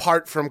 Yes. Sure.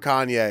 Apart from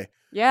Kanye,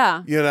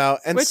 Yeah. you know,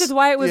 and Which is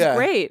why it was yeah.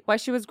 great. Why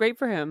she was great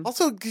for him.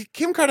 Also,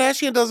 Kim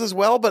Kardashian does as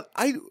well, but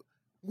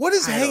what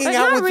is hanging But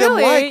out not with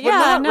really. them like? We're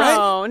Yeah, not,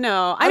 right?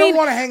 no. I don't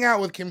want to hang out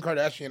with Kim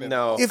Kardashian.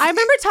 No. If- I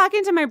remember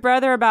talking to my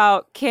brother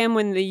about Kim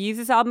when the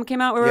Yeezus album came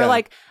out. We were Yeah.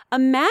 like,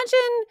 imagine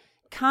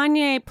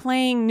Kanye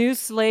playing New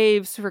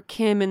Slaves for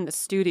Kim in the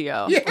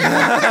studio. Yeah.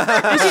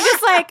 And she's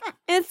just like,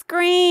 it's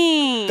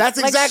green. That's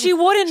like, exactly. She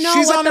wouldn't know.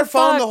 She's what on the her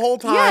phone fuck. the whole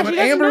time. Yeah, But she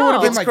doesn't Amber know. would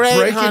have been It's like great,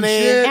 breaking honey.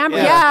 shit. Amber,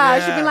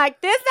 Yeah. she'd be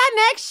like, "This that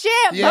next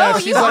shit, Yeah, boo,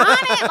 she's you like- on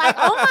it? Like,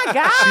 oh my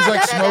god!" She's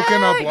like da-da-da. smoking a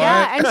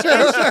blunt.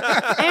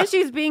 Yeah, and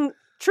she's being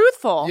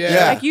truthful.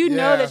 Yeah, like you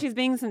know yeah. that she's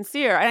being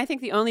sincere. And I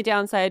think the only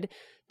downside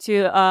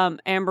to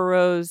Amber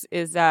Rose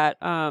is that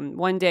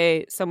one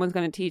day someone's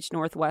going to teach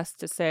Northwest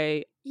to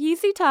say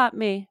Yeezy taught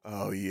me,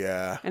 Oh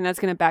yeah, and that's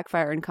going to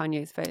backfire in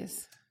Kanye's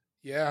face.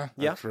 Yeah.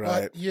 that's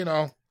right. But, you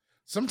know,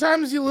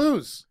 sometimes you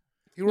lose.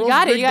 He You rolls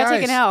got it. big You got to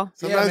take dice. an L.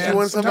 Sometimes Yeah, you man.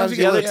 win, sometimes The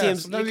you other lose. Yeah,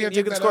 teams, sometimes you you gotta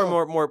can take that score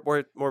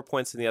L. more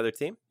points than the other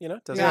team. You know,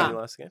 doesn't Yeah. mean you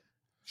lost the game.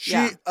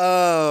 She,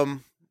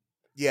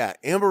 yeah,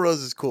 Amber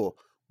Rose is cool.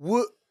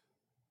 What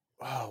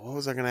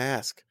was I going to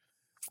ask?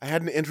 I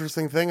had an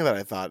interesting thing that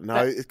I thought.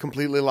 Now it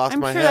completely lost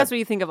I'm my sure head. that's what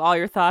you think of all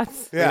your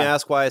thoughts. You're gonna Yeah.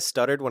 ask why I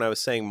stuttered when I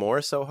was saying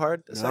more so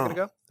hard a second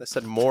ago? I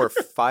said more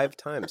 5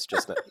 times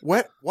just now.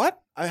 What?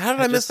 How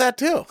did I miss just- that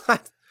too?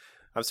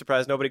 I'm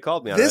surprised nobody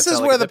called me on This it. I is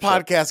felt where like the a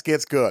dipshit. podcast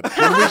gets good.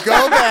 When we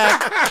go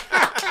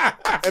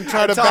back and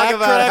try to Talk backtrack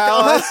about how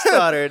I how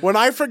stuttered. when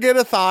I forget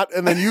a thought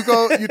and then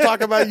you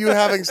talk about you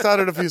having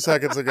stuttered a few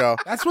seconds ago.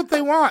 That's what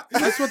they want.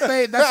 That's what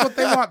they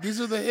want.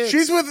 These are the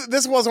hits.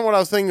 This wasn't what I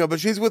was thinking of,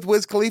 but she's with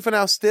Wiz Khalifa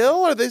now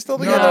still? Are they still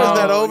together? No, Is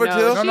that over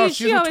no. too? No, She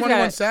she's with always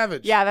 21 got-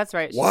 Savage. Yeah, that's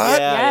right. What?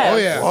 Yeah, Oh,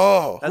 yeah.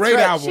 Whoa. That's Great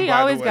right. album, She by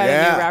always the got way.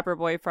 a Yeah. new rapper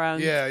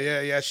boyfriend.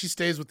 Yeah. She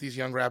stays with these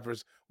young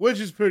rappers, which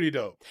is pretty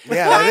dope.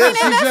 Yeah, Well, that I mean, is.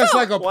 She's that's just how-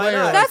 like a why player.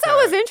 not? like That's that.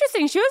 what was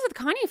interesting. She was with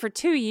Kanye for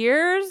 2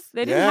 years.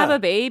 They didn't Yeah. have a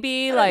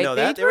baby. I didn't Like know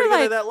they that. They were were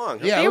together like that long.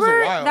 Yeah, they it was a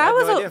were. while. That I had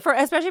was no a, idea. for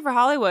especially for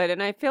Hollywood,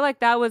 and I feel like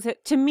that was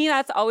to me.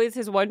 That's always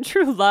his one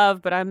true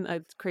love. But I'm a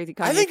crazy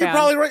Kanye I think fan. you're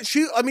probably right.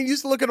 You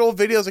used to look at old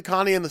videos of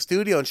Kanye in the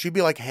studio and she'd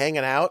be like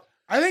hanging out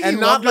I think and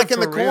he not loved like her in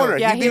the for real. corner.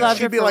 Yeah, he loved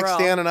her she'd be for like real.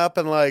 standing up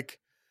and like,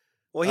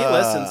 Well, he Uh,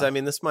 listens. I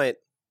mean, this might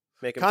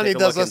make him Kanye take a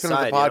does look listen to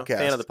the inside. You know? podcast.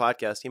 Fan of the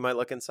podcast. He might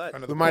look inside.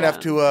 Friend of we the might Yeah. have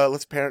to,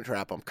 let's parent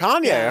trap him.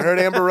 Kanye, I heard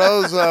Amber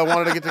Rose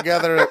wanted to get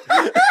together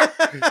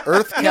at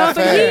Earth No,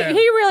 Cafe. but he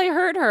really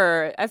hurt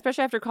her,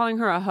 especially after calling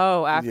her a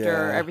hoe after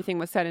Yeah. everything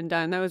was said and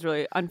done. That was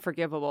really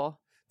unforgivable.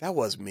 That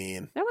was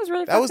mean. That was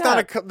really That was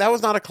fucked not up. that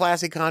was not a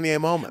classy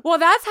Kanye moment. Well,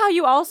 that's how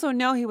you also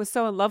know he was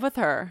so in love with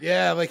her.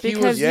 Yeah, like he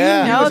Because was. you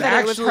Yeah. know he was that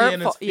it was actually in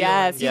his hurtful.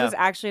 Yes, he Yeah. was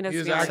actually in his He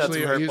was feelings. actually, some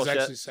he was hurtful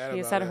actually shit. sad He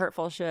about said it.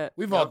 hurtful shit.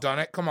 We've all done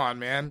it. Come on,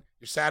 man.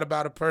 You're sad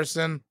about a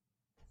person.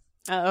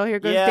 Oh, here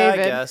goes Yeah,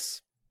 David. I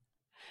guess.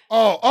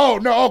 Oh,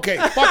 no, okay.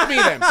 Fuck me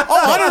then. Oh,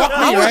 I don't know. Fuck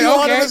me, I'm with right? you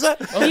Okay.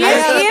 100%.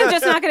 Okay. Ian's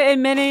just not going to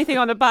admit anything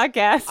on the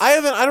podcast. I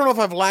don't know if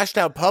I've lashed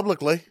out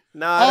publicly.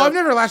 No, I've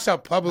never lashed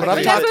out publicly.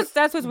 But But I'm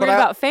that's what's but weird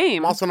about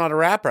fame. I'm also not a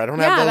rapper. I don't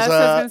yeah, have those. that's what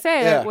I was going to say.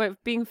 yeah. That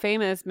what being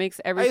famous makes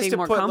I everything used to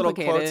more put little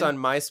complicated. quotes on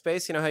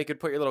MySpace. You know how you could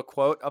put your little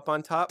quote up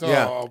on top?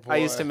 Yeah. Oh, boy. I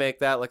used to make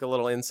that like a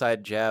little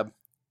inside jab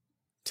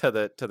to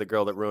the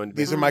girl that ruined me.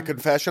 These are my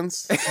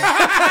confessions.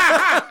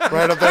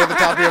 Right up there at the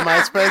top of your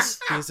MySpace.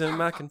 These are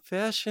my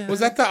confessions.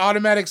 Was that the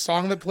automatic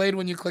song that played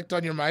when you clicked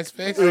on your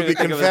MySpace? It would be I don't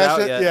think it was out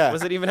confession. yet. Yeah.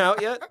 Was it even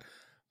out yet?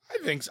 I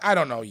think so. I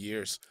don't know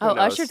years. Oh,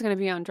 knows? Usher's going to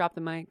be on Drop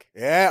the Mic.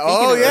 Yeah. Speaking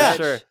Oh of yeah. which-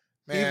 Sure.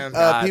 Man,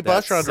 God, Pete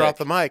that's Busher on Drop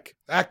sick. the Mic.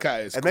 that guy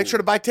is And make cool. sure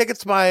to buy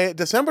tickets to my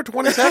December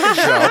 22nd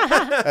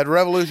show at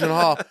Revolution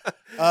Hall.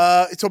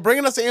 So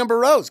bringing us Amber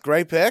Rose,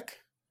 great pick.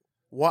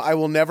 I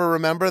will never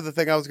remember the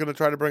thing I was going to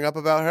try to bring up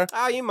about her.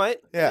 Ah, you might.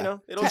 Yeah.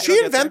 You know, Did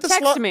she invent the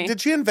Text slut? me. Did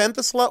she invent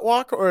the slut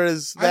walk, or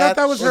is I that? thought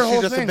that was or her is she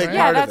whole just thing, a big right?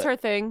 Yeah, part of that's it? her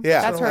thing.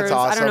 Yeah, that's that's hers. I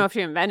awesome. don't know if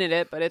she invented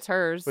it, but it's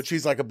hers. But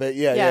she's like a bit.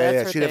 that's Yeah.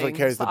 her She definitely thing.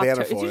 carries the It's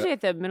banner It's for usually it.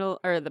 at the middle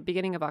or the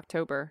beginning of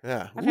October.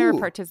 Yeah. I've never Ooh.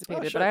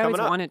 participated, Oh, sure, but I always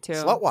coming up. wanted to.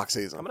 Slut walk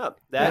season. Coming up.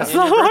 Yeah. That and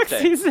your Slut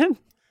birthday. season.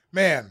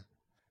 Man.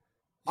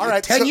 All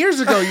right, 10 so- years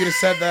ago, you'd have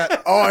said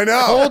that. Oh, I know.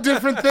 Whole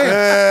different thing.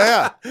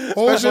 Yeah.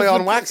 Whole Especially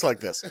on different- wax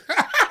like this.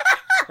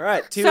 All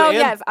right. So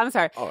yes, I'm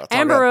sorry. Oh, that's all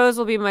Amber good. Rose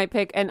will be my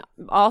pick, and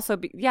also,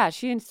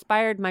 she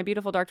inspired my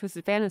beautiful dark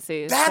twisted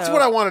fantasies. That's so-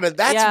 what I wanted to.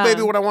 That's Yeah.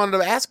 maybe what I wanted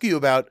to ask you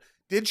about.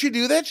 Did she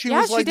do that? She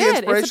Yeah, was like she the did.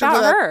 inspiration It's about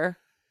for that. her.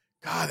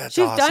 God, that's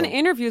She's awesome. done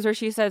interviews where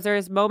she says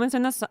there's moments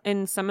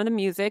in some of the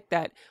music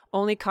that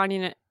only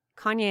Kanye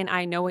and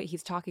I know what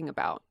he's talking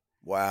about.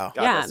 Wow.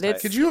 God, Yeah, that's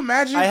that's- tight. Could you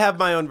imagine? I have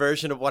my own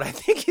version of what I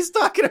think he's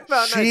talking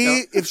about. and I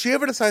don't. If she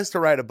ever decides to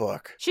write a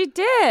book, She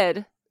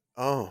did.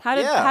 Oh.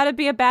 How to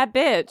be a bad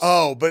bitch.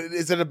 Oh, but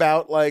is it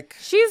about like?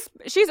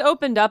 She's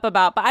opened up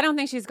about, but I don't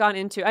think she's gone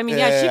into. I mean,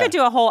 she could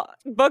do a whole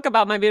book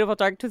about My Beautiful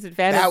Dark Twisted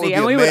Fantasy, That would be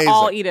and we amazing. would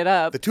all eat it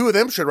up. The two of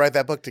them should write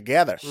that book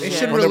together. They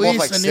should When they're both, release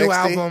like, a new 60.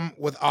 album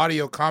with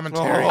audio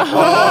commentary.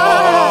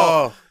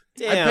 Oh.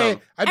 Damn.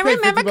 I'd I pay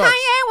remember 50 bucks.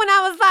 Kanye when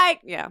I was like,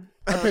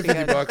 I'd pay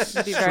 50 bucks.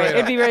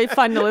 it'd be very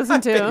fun to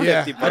listen to.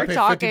 Yeah, $50 I'd pay 50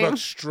 talking.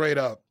 bucks straight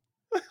up.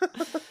 I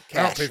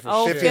don't pay for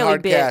Oh, shit. 50 Philly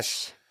hard bitch.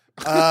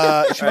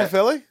 cash. Is she from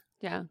Philly?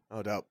 Yeah.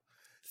 Oh, dope.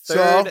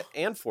 Third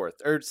and fourth.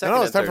 Or second No,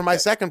 and it's time third for my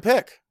pick. second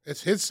pick.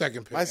 It's his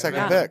second pick. My and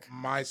second then pick.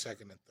 My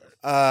second and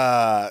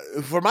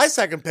third. For my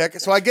second pick,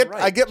 so I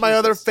get my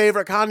other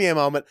favorite Kanye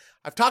moment.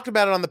 I've talked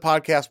about it on the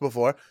podcast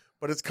before,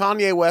 but it's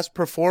Kanye West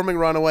performing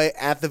Runaway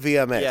at the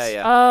VMAs.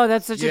 Yeah. Oh,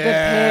 that's such a good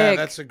pick.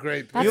 That's a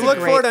great pick. That's You a look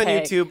great for it on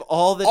pick. YouTube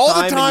all the All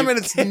time. the time, and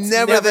it's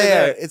never there.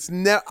 there. It's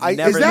never.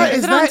 Never Is that- there.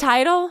 Is it on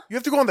Tidal? You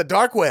have to go on the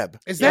dark web.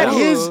 Is that Yeah.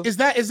 his? Is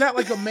that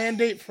like a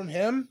mandate from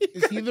him?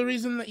 Is he the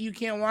reason that you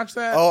can't watch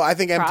that? Oh, I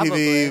think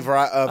MTV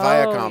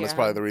Viacom is yeah.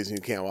 probably the reason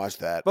you can't watch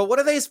that. But what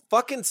are they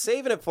fucking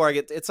saving it for?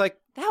 It's like,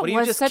 That what are you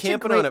was just such a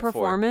camping on great it for?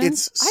 performance.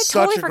 It's I such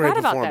totally a great forgot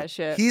about performance. that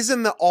shit. He's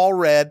in the all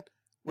red,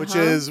 which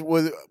Uh-huh.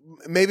 was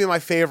maybe my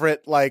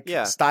favorite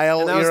style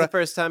And that was era. the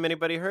first time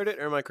anybody heard it,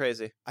 or am I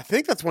crazy? I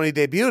think that's when he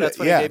debuted That's it.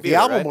 when he Yeah, debuted the it,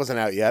 album right? wasn't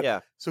out yet.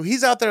 Yeah. So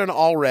he's out there in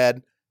all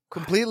red,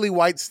 completely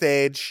white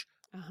stage,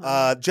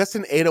 just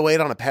an 808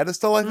 on a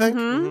pedestal, I think.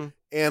 Mm-hmm.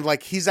 And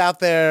like he's out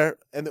there,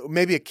 and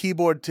maybe a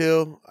keyboard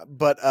too,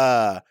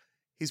 but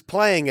he's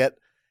playing it.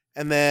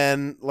 And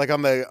then like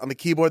on the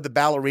keyboard, the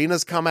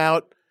ballerinas come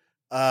out.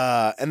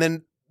 And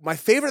then my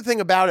favorite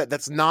thing about it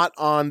that's not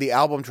on the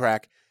album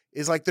track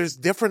is like there's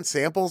different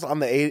samples on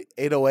the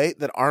 808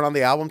 that aren't on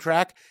the album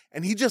track,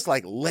 and he just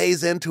like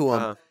lays into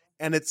them, Uh-huh.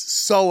 and it's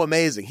so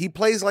amazing. He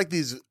plays like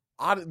these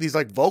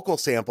like vocal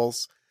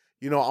samples.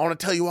 You know, I want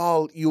to tell you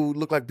all, you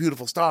look like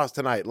beautiful stars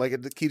tonight. Like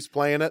it keeps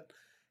playing it,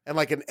 and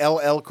like an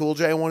LL Cool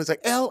J one is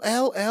like LL.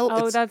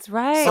 Oh, that's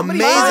right. Amazing.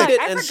 Fuck,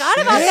 it I and forgot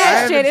shit. about Yeah, I that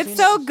haven't shit. It's seen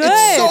so it. good.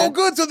 It's so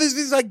good. So there's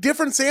these like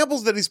different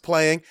samples that he's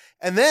playing,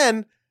 and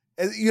then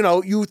you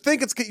know you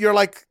think you're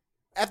like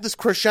at this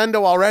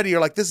crescendo already. You're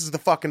like, this is the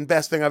fucking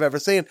best thing I've ever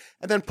seen.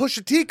 And then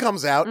Pusha T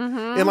comes out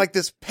in like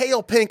this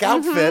pale pink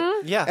outfit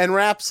Yeah. and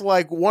raps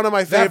like one of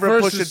my That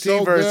favorite verse Pusha is T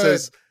so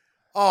verses.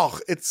 Oh,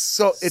 it's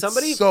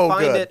Somebody so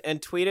find good. it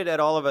and tweet it at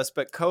all of us,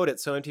 but code it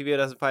so MTV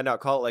doesn't find out.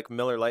 Call it like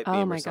Miller Lite Beam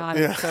Oh or my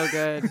something. god, it's so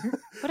good.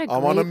 What a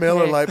I'm on a great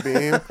Miller pick. Lite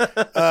Beam.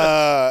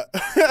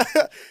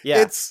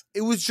 Yeah.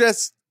 It was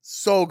just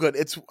so good.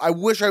 I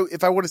wish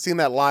if I would have seen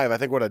that live, I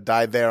think I would have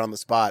died there on the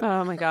spot.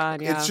 Oh my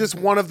god, yeah. It's just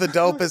one of the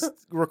dopest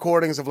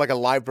recordings of like a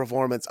live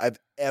performance I've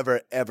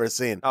ever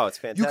seen. Oh, it's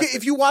fantastic.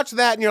 If you watch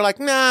that and you're like,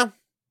 nah,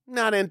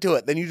 not into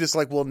it, then you just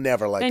like will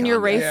never like. then you're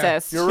Kanye.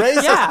 racist. You're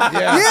racist.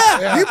 Yeah.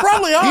 Yeah, you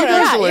probably are He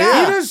does, actually.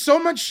 yeah. he does so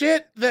much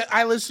shit that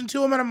I listen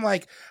to him and I'm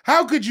like,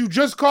 how could you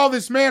just call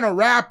this man a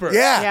rapper?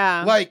 Yeah.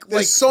 Yeah. Like,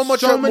 There's so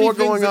much many more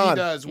things going that on. He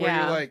does where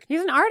Yeah. you're like,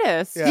 He's an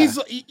artist. Yeah.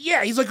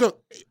 he's like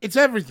it's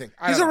everything.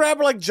 I He's don't a know.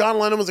 rapper like John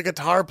Lennon was a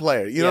guitar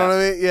player. You know Yeah. what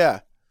I mean? Yeah.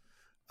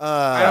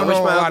 I don't wish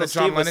know a my lot Uncle of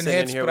John Steve was Lennon sitting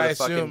hits, here but I with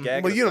a fucking assume.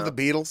 gag Well, you know us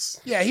the Beatles.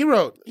 Yeah, he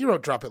wrote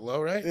Drop It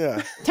Low, right?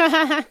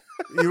 Yeah.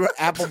 You were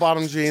apple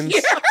bottom jeans.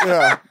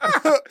 Yeah.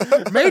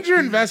 Major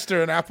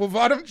investor in Apple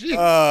Bottom Jeans.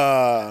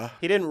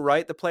 He didn't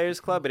write the Players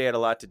Club, but he had a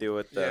lot to do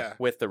with the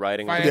Yeah.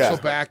 writing. Financial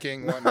Yeah.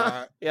 backing,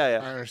 whatnot. Yeah, I yeah.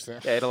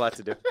 understand. Yeah, he had a lot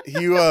to do.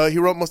 He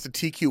wrote most of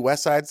TQ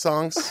West Side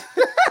songs.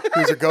 He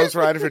was a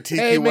ghostwriter for TQ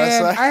Hey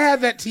West man, Side. I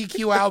had that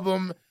TQ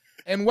album,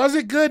 and was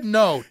it good?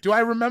 No. Do I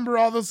remember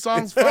all those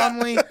songs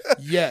fondly?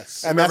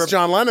 Yes. And that's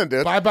John Lennon,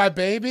 dude. Bye Bye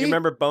Baby. You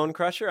remember Bone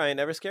Crusher? I Ain't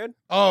Never Scared?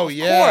 Oh Of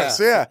yeah. course,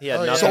 yeah. He had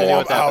Oh, yeah. nothing So to do I'm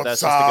with that, but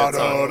that's just a outside good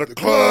song. of the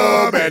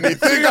club and you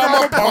think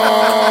I'm a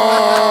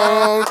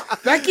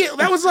punk.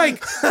 That was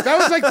like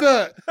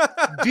the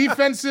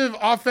defensive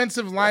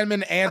offensive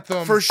lineman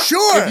anthem For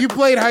sure. If you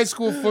played high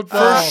school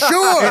football For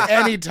sure. at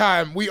any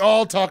time, we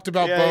all talked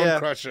about Yeah, Bone yeah.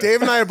 Crusher.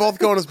 Dave and I are both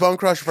going as Bone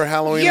Crusher for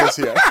Halloween Yeah. this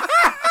year.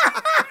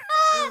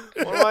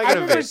 What am I I going to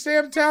remember be?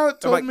 Sam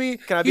Talent told me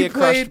Can I he be a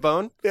played, crushed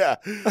bone? Yeah.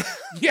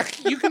 Yeah,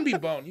 you can be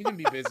Bone. You can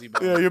be Busy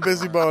Bone. Yeah, you're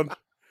busy bone.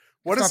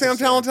 What did It's not Sam the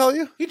same. Talent tell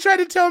you? He tried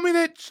to tell me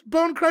that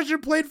Bone Crusher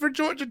played for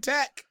Georgia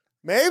Tech.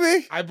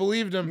 Maybe. I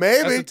believed him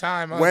Maybe. at the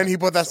time. When he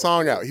put that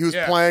song out. He was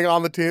Yeah. playing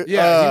on the team.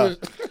 Yeah, he was.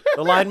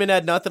 The lineman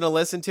had nothing to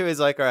listen to. He's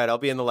like, all right, I'll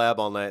be in the lab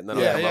all night, and then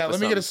I'll Yeah, come yeah. up Let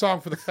with me get a something.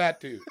 song for the fat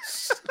dude.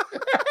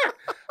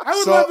 I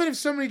would So- love it if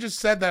somebody just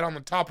said that on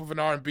the top of an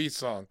R&B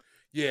song.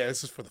 Yeah,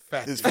 this is for the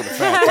fat It's dude. for the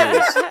fat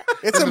dudes.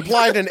 It's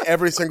implied in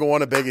every single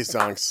one of Biggie's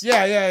songs.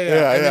 Yeah. Yeah, I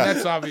mean, yeah.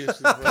 that's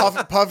obvious. as well.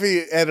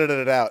 Puffy edited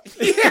it out.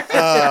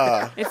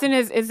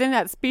 It's in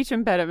that speech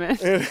impediment.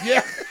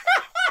 Yeah.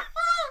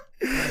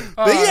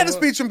 Biggie had a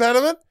speech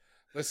impediment.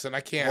 Listen,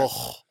 I can't.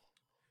 Oh.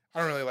 I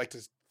don't really like to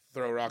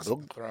throw rocks at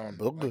the throne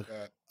Bug. like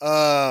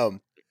that.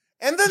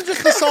 And then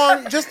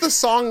just the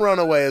song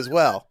 "Runaway" as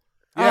well.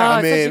 Yeah, oh, I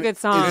it's such mean, a good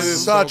song. It is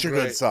So such a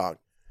great. good song.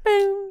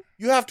 Boom,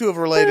 You have to have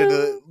related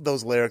to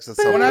those lyrics at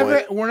some Whenever,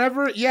 point.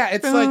 whenever, yeah,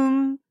 it's like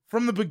boom.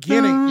 from the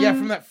beginning,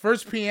 from that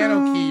first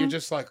piano key, you're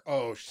just like,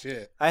 oh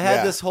shit. I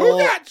had this Who whole.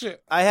 got you?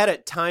 I had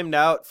it timed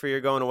out for your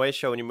going away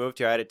show when you moved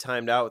here. I had it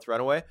timed out with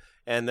Runaway,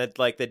 and that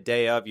like the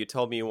day of, you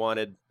told me you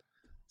wanted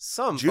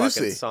some Juicy.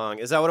 fucking song.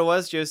 Is that what it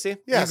was, Juicy?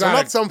 Yeah, You so got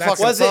not it. some That's-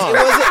 fucking Was it? song.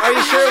 Are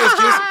you sure it was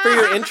Juicy for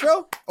your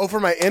intro? Oh, for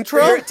my For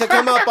intro? your- to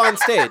come up on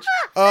stage.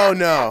 Oh,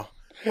 no.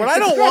 But I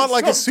don't want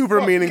like a super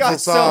meaningful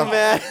Got so song.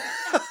 mad.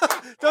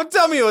 Don't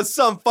tell me it was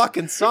some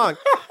fucking song.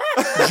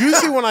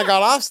 Juicy when I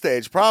got off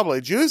stage,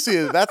 probably.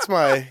 Juicy, that's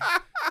my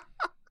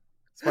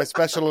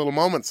special little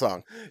moment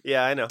song.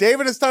 Yeah, I know.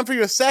 David, it's time for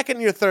your second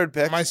and your third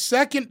pick. My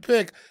second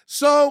pick.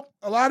 So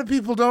a lot of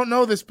people don't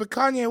know this, but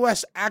Kanye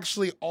West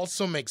actually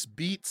also makes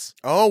beats.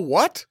 Oh,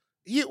 what?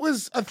 It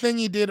was a thing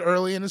he did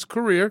early in his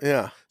career.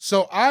 Yeah.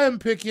 So I am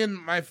picking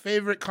my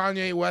favorite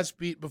Kanye West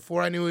beat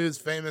before I knew he was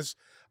famous.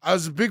 I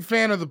was a big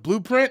fan of The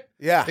Blueprint.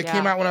 Yeah. It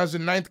came out when I was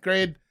in 9th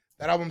grade.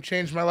 That album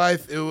changed my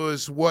life. It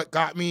was what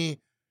got me.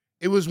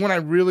 It was when I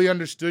really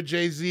understood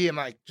Jay-Z and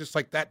like just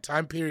like that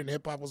time period in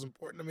hip hop was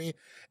important to me.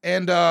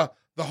 And the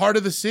Heart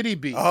of the City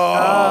beat.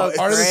 Oh, it's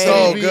Heart of the so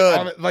City beat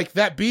good. like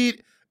that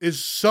beat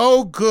is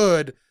so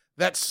good.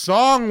 That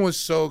song was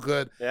so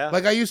good. Yeah.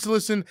 Like I used to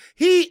listen.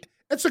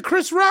 It's a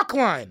Chris Rock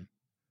line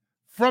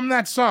from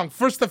that song.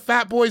 First the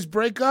Fat Boys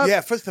break up.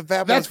 Yeah, first the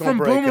Fat Boys That's gonna from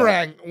break up.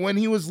 Boomerang when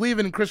he was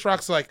leaving and Chris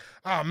Rock's like,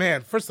 oh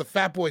man, first the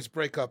Fat Boys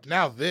break up,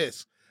 now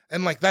this.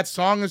 And like that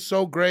song is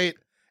so great.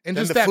 And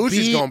Then just the that Fugees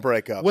beat gonna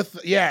break up. with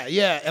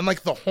and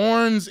like the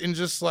horns and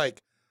just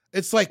like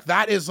it's like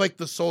that is like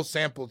the soul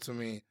sample to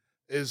me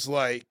is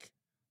like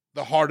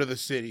the Heart of the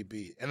City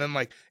beat. And then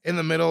like in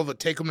the middle the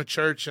Take 'Em to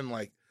Church and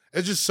like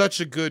it's just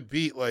such a good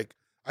beat. Like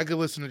I could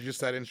listen to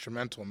just that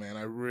instrumental, man.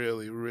 I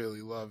really,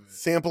 really love it.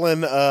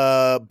 Sampling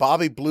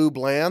Bobby Blue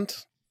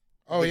Bland,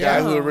 Oh the yeah.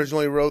 guy who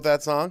originally wrote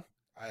that song.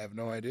 I have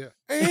no idea.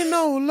 Ain't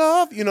no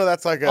love. You know,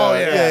 that's like a... Oh,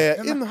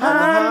 yeah. In the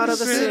Heart of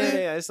the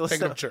City. I used to Take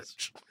listen. Em to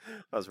Church.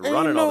 I was Ain't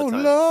running all the no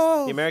time.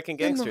 love The American in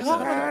Gangster the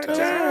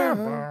soundtrack.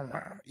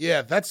 heart.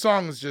 Yeah, that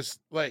song is just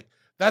like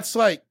that's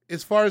like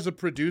as far as a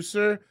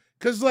producer,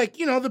 because like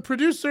you know the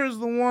producer is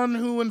the one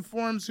who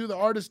informs who the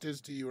artist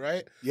is to you,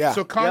 right? Yeah.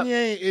 So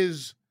Kanye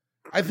is.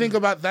 I think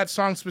about that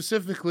song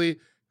specifically.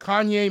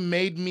 Kanye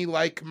made me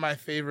like my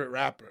favorite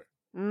rapper.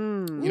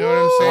 Mm. You know what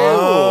I'm saying?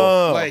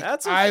 Oh. Like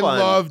That's I fun.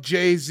 love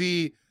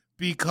Jay-Z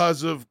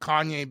because of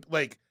Kanye.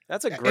 Like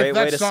That's a if great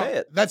that way to song- say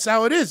it. That's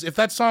how it is. If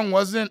that song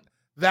wasn't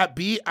that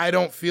beat, I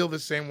don't feel the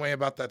same way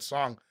about that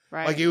song.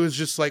 Right. Like it was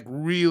just like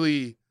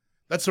really.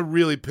 That's a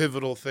really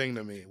pivotal thing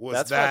to me. Was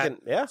That's that fucking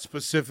yeah.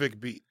 specific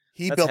beat?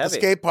 He That's built heavy. the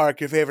skate park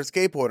your favorite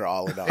skateboarder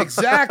all it on.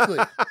 Exactly.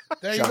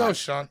 There you go,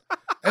 Sean.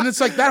 And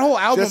it's like that whole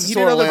album. Just He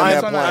sort did of other land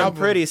beats that on the plane. I'm album.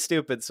 pretty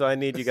stupid, so I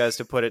need you guys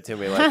to put it to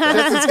me like that.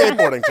 Just in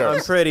skateboarding I'm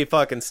terms. pretty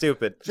fucking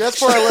stupid. Just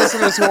for our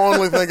listeners who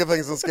only think of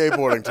things in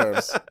skateboarding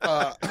terms.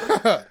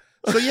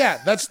 So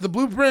yeah, that's the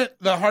Blueprint.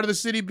 The Heart of the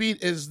City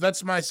beat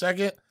that's my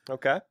second.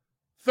 Okay.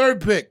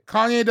 Third pick.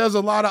 Kanye does a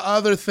lot of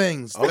other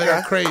things that Okay.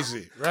 are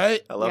crazy,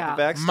 right? I love Yeah.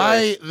 the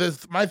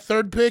backstory. My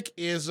third pick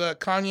is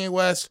Kanye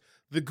West,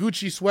 the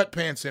Gucci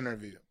sweatpants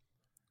interview.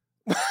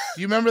 Do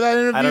you remember that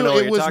interview? I don't know what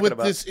it you're was talking with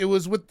about. this. It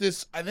was with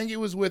this. I think it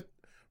was with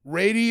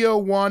Radio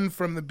 1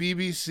 from the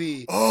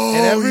BBC. Oh,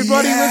 and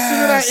everybody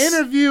listened to that yes.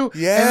 interview, and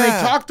Yeah.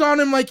 they talked on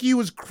him like he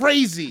was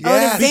crazy. Oh,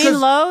 Yes. the Zane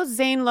Because- Lowe?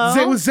 Zane Lowe?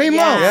 It was Zane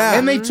Lowe, Yeah.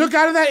 and they took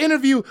out of that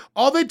interview.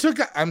 All they took.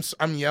 I'm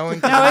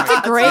yelling. No, it's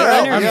a great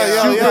Yeah, interview.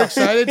 I'm super yeah.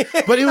 excited.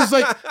 But it was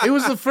like it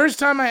was the first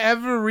time I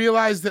ever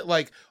realized that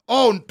like,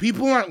 oh,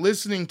 people aren't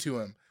listening to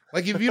him.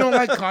 Like if you don't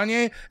like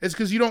Kanye, it's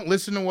because you don't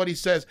listen to what he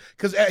says.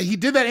 Because he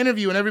did that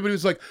interview and everybody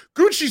was like,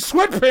 Gucci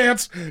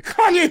sweatpants,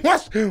 Kanye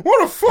West,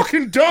 what a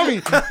fucking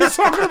dummy. He's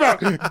talking about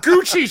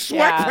Gucci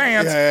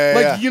sweatpants. Yeah,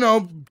 like yeah. you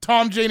know,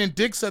 Tom, Jane, and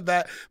Dick said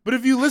that. But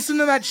if you listen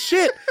to that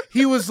shit,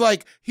 he was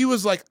like,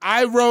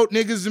 I wrote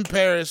niggas in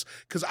Paris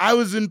because I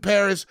was in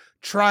Paris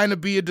trying to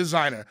be a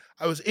designer.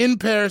 I was in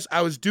Paris.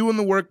 I was doing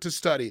the work to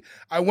study.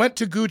 I went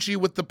to Gucci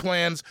with the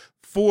plans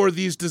for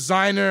these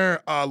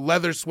designer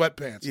leather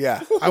sweatpants.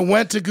 Yeah. I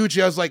went to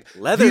Gucci. I was like,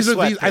 Leather I think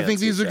sweatpants,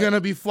 these he are said. going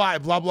to be fly,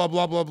 blah, blah,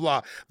 blah, blah,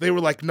 blah. They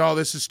were like, no,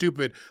 this is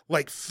stupid.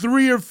 Like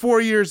 3 or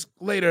 4 years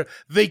later,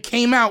 they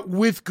came out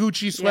with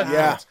Gucci sweatpants.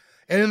 Yeah.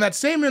 And in that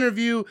same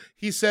interview,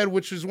 he said,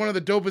 which was one of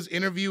the dopest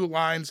interview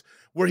lines,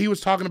 where he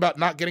was talking about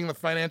not getting the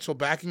financial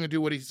backing to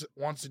do what he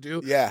wants to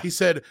do. Yeah. He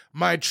said,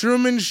 my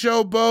Truman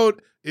Show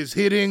boat is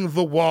hitting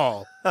the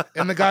wall.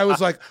 And the guy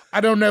was like,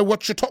 I don't know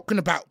what you're talking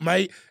about,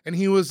 mate. And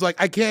he was like,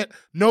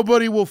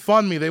 nobody will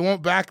fund me. They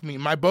won't back me.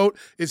 My boat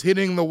is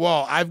hitting the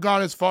wall. I've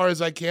gone as far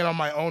as I can on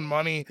my own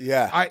money.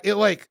 Yeah.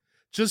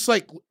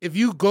 If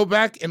you go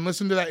back and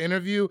listen to that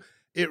interview,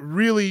 it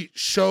really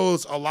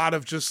shows a lot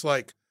of just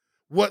like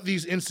what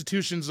these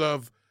institutions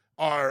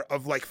are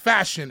of like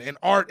fashion and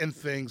art and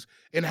things,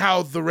 and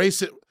how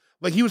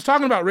like he was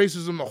talking about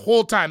racism the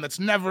whole time. That's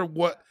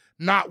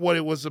not what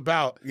it was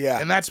about. Yeah.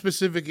 And that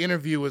specific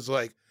interview was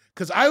like,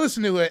 because I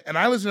listened to it and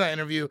I listened to that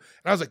interview and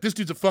I was like, this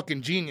dude's a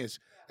fucking genius.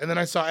 And then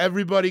I saw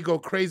everybody go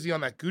crazy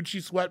on that Gucci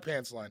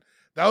sweatpants line.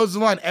 That was the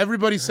line.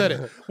 Everybody said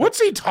it. What's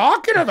he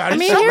talking about? I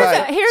mean, He's so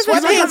here's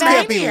the thing. Sweatpants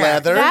can't be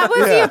leather. That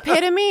was Yeah. the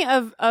epitome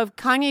of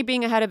Kanye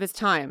being ahead of his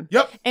time.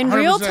 Yep. In 100%.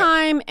 real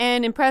time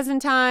and in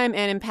present time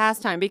and in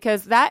past time,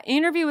 because that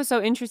interview was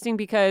so interesting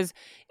because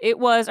it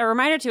was a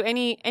reminder to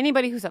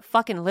anybody who's a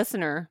fucking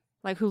listener,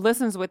 like who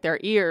listens with their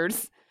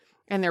ears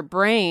and their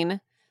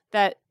brain,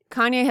 that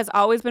Kanye has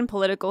always been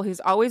political. He's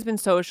always been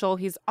social.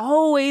 He's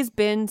always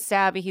been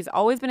savvy. He's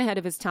always been ahead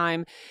of his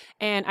time.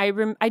 And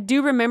I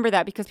do remember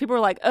that because people were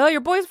like, oh, your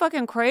boy's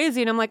fucking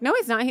crazy. And I'm like, no,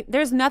 he's not.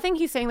 There's nothing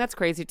he's saying that's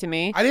crazy to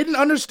me. I didn't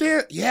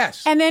understand.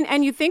 Yes.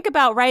 And you think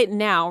about right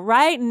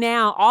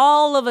now,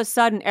 all of a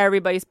sudden,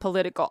 everybody's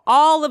political.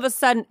 All of a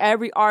sudden,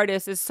 every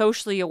artist is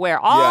socially aware.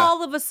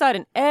 All of a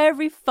sudden,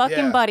 every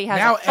fucking buddy has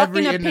Now a fucking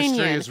every industry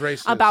opinion is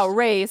racist. about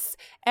race.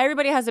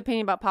 Everybody has an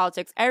opinion about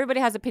politics. Everybody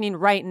has an opinion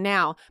right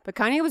now. But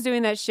Kanye was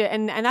doing that shit.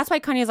 And that's why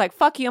Kanye's like,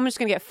 fuck you, I'm just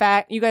going to get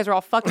fat. You guys are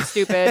all fucking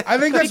stupid. I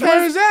think that's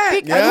where he's at.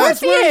 Of course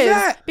he is.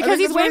 Because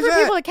he's that's waiting where for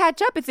he's people at. to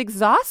catch up. It's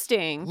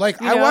exhausting.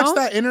 Like, you I know? watched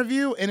that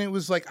interview, and it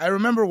was like, I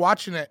remember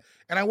watching it,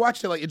 and I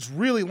watched it, like, it's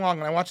really long,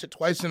 and I watched it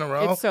twice in a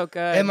row. It's so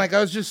good. And, like,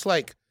 I was just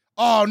like,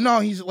 oh, no,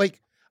 he's,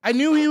 like, I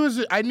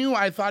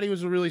thought he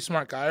was a really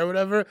smart guy or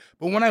whatever,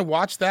 but when I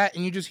watched that,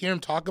 and you just hear him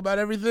talk about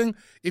everything,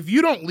 if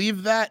you don't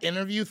leave that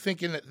interview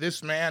thinking that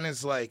this man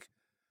is, like,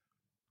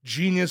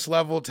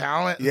 genius-level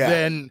talent,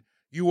 then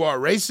you are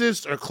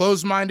racist or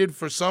closed-minded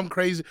for some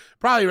crazy,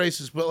 probably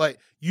racist, but, like,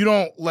 you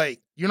don't,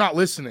 like, you're not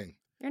listening.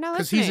 You're not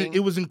Because listening. it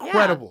was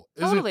incredible.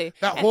 Yeah, totally.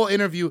 That whole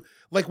interview,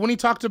 like when he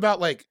talked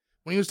about when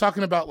he was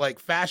talking about like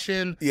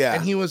fashion,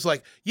 and he was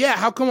like, yeah,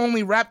 how come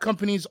only rap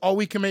companies, all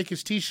we can make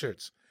is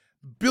t-shirts?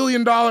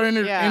 Billion-dollar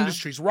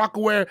industries.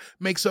 Rockaware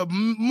makes a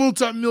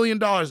multi-million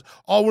dollars.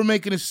 All we're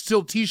making is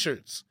still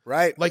t-shirts.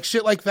 Right. Like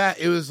shit like that.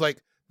 It was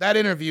like, that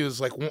interview is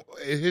like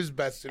his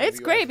best interview. It's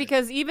great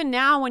because even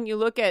now when you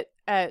look at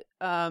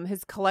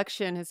his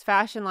collection, his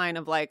fashion line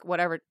of like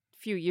whatever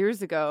few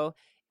years ago,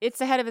 it's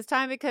ahead of his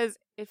time because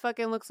it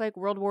fucking looks like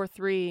World War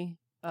III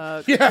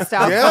style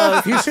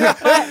clothes.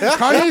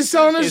 Kanye's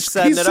selling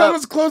setting he's it selling up.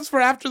 his clothes for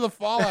after the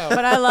fallout.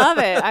 But I love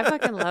it. I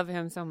fucking love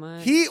him so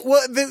much.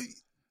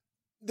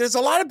 There's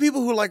a lot of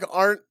people who like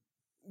aren't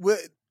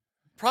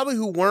probably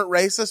who weren't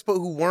racist, but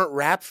who weren't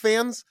rap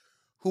fans,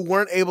 who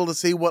weren't able to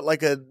see what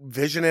like a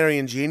visionary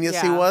and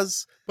genius he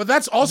was. But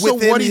that's also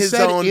within what he his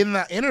said own- in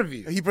that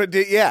interview.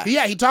 Yeah,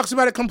 he talks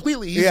about it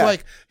completely.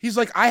 He's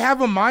like, I have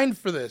a mind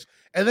for this.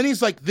 And then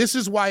he's like, this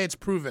is why it's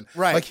proven.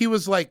 Right. Like he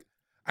was like,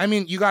 I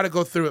mean, you got to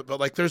go through it, but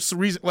like there's a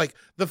reason, like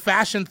the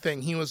fashion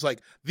thing, he was like,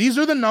 these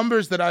are the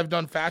numbers that I've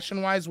done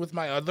fashion wise with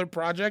my other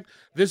project.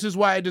 This is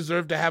why I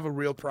deserve to have a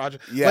real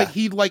project. Yeah. Like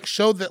he like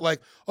showed that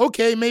like,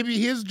 okay, maybe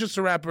he is just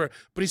a rapper,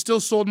 but he still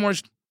sold more.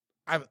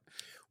 I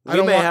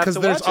don't want, because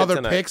there's other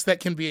picks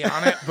that can be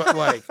on it, but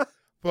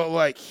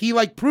like, he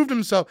like proved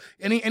himself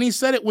and he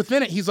said it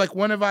within it. He's like,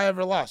 when have I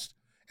ever lost?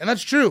 And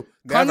that's true.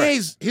 Never.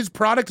 His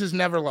product has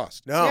never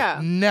lost. No. Yeah.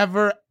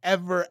 Never,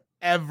 ever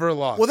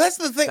lost. Well, that's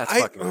the thing. That's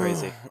fucking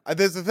crazy.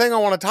 There's the thing I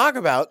want to talk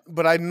about,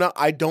 but I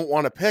don't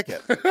want to pick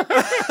it.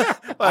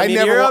 I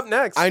mean, you're up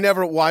next. I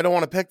don't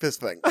want to pick this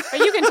thing. But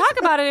you can talk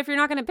about it if you're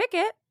not going to pick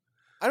it.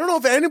 I don't know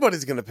if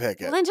anybody's going to pick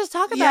it. Well, then just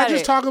talk about yeah, it.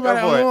 just talk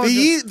about Go for it.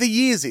 it. The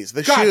Yeezys,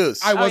 the God,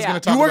 shoes. I was yeah. going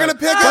to talk You were about going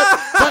to it. pick it?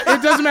 But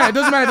it doesn't matter. It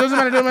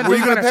doesn't matter. Were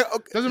you going to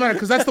pick? Doesn't matter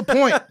because that's the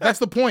point. That's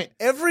the point.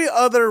 Every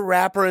other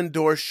rapper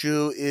endorsed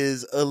shoe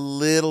is a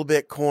little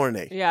bit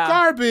corny. Yeah.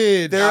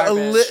 Garbage.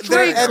 They're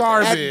Straight at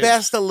garbage.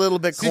 best a little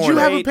bit corny. Did you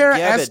have a pair of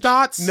Garbage. S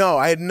dots? No,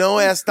 I had no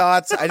S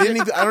dots. I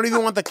don't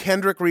even want the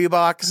Kendrick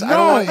Reeboks. I No,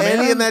 don't want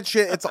any man. of that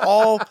shit. It's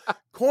all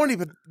corny.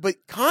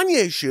 But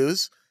Kanye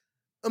shoes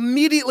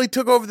immediately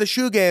took over the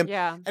shoe game.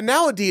 Yeah. And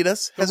now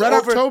Adidas The has Red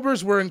over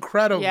Octobers were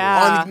incredible.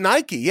 Yeah. on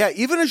Nike. Yeah,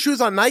 even his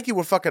shoes on Nike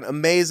were fucking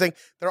amazing.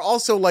 They're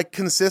also like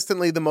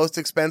consistently the most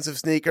expensive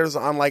sneakers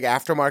on like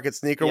aftermarket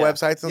sneaker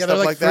websites and Yeah, they're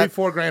stuff like that.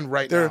 3-4 grand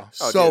right They're now.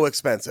 so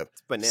expensive.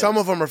 bananas. Some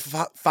of them are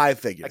five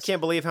figures. I can't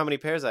believe how many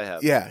pairs I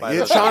have. Yeah, by yeah.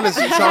 the way. Sean is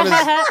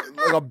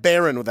like a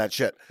baron with that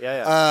shit.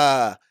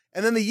 Yeah.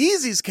 And then the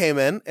Yeezys came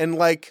in, and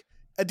like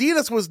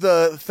Adidas was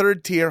the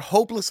third tier,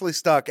 hopelessly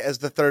stuck as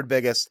the third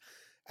biggest.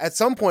 At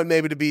some point,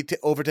 maybe to be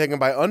overtaken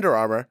by Under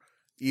Armour,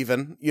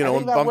 even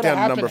and bumped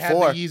down to number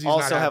 4.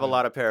 Also have a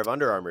lot of pair of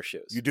Under Armour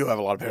shoes. You do have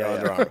a lot of pair of Yeah,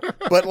 Under Armour,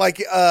 but like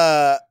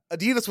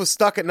Adidas was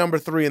stuck at number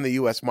 3 in the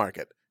U.S.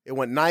 market. It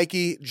went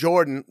Nike,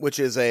 Jordan, which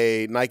is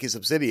a Nike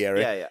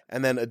subsidiary,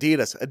 and then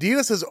Adidas.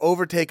 Adidas has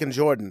overtaken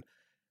Jordan,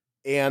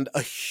 and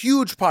a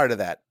huge part of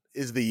that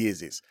is the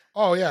Yeezys.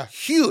 Oh, yeah.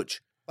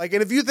 Huge. Like,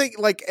 and if you think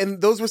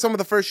and those were some of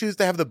the first shoes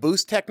to have the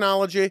Boost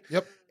technology.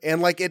 Yep. And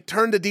like it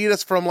turned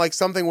Adidas from like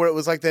something where it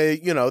was like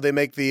they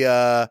make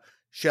the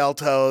shell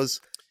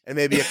toes and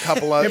maybe a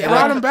couple of It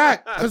brought them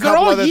back because they're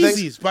all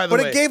Yeezys, by the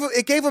way. But it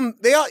gave them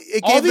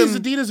all these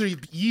Adidas are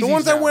Yeezys. the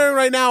ones now. I'm wearing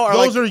right now are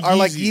Those like are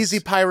like Yeezys.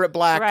 Yeezy Pirate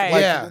Black, Right.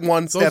 like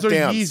one step Those are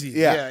down. Yeezys.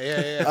 Yeah.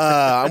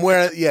 Yeah. I'm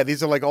wearing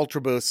these are like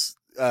Ultra Boosts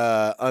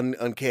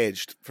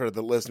uncaged for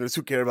the listeners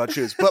who care about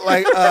shoes. But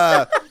like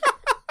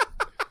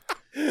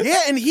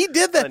Yeah, and he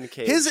did that.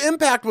 Uncaged. His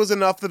impact was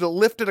enough that it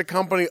lifted a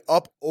company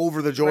up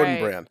over the Jordan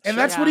Right. brand. And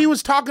that's what he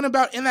was talking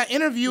about in that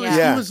interview. Is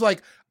Yeah. he was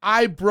like,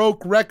 I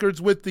broke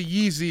records with the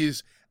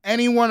Yeezys.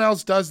 Anyone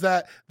else does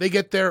that, they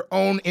get their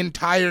own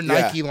entire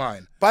Nike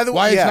line. By the way,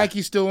 Why is yeah.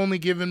 Nike still only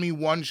giving me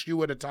one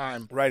shoe at a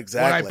time? Right, When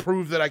exactly. I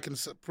prove that I can,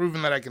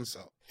 proven that I can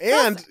sell.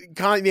 And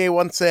Kanye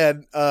once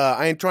said,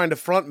 I ain't trying to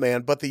front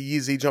man, but the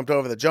Yeezy jumped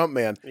over the jump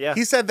man. Yeah.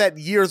 He said that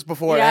years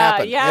before it Yeah,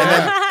 happened.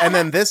 yeah. And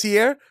then this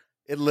year,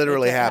 it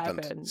literally It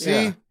happened. See? Yeah.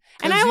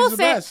 And 'Cause I will he's the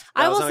say, best.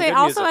 I That was will on say good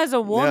also music. as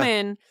a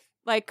woman,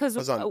 like, because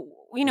Was on-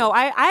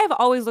 I have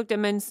always looked at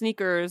men's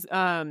sneakers.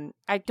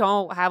 I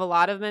don't have a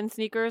lot of men's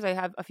sneakers. I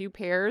have a few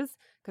pairs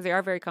because they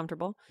are very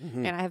comfortable,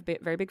 Mhm. and I have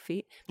very big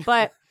feet.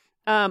 But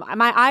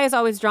my eye is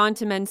always drawn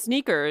to men's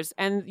sneakers,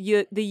 and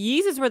the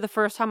Yeezys were the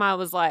first time I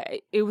was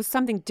like, it was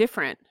something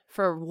different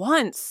for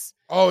once.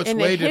 Oh, it's in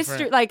way the history,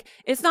 different. like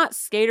it's not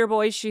skater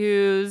boy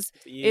shoes.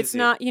 It's Easy.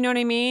 not, you know what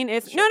I mean?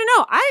 It's no.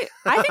 I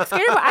think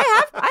skater boy.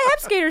 I have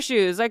skater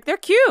shoes. Like they're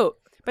cute,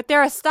 but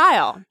they're a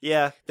style.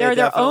 Yeah, They're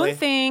their own definitely-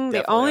 thing. They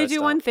definitely only are do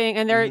style. one thing,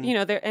 and they're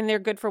Mhm. they're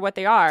good for what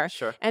they are.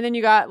 Sure. And then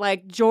you got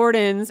like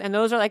Jordans, and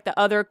those are like the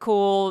other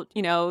cool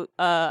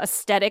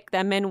aesthetic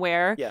that men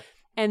wear. Yeah.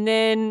 And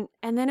then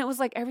it was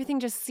like everything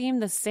just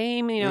seemed the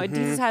same. Mm-hmm.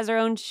 Adidas has their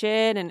own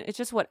shit, and it's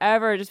just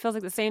whatever. It just feels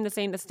like the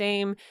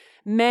same.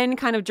 Men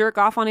kind of jerk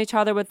off on each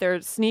other with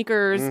their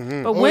sneakers,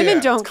 but Oh, women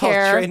yeah. don't It's called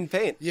care. trade and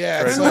paint. Yeah,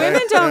 Right. it's And like,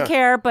 women don't Yeah.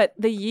 care, but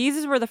the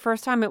Yeezys were the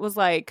first time it was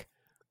like,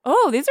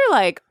 oh,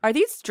 are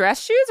these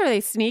dress shoes? Are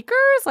they sneakers?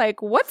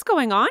 Like, what's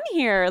going on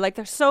here? Like,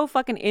 they're so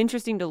fucking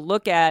interesting to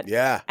look at.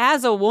 Yeah.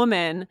 As a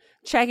woman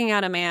checking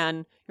out a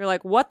man, you're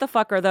like, what the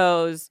fuck are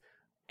those?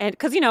 And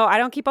because, I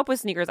don't keep up with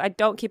sneakers. I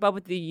don't keep up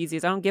with the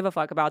Yeezys. I don't give a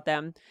fuck about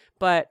them.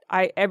 But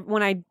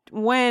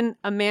when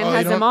a man Oh,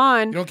 has you them don't-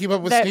 on, you don't keep up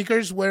with that-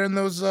 sneakers wearing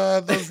those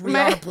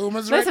Rihanna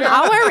Pumas right listen,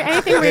 now? I'll wear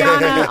anything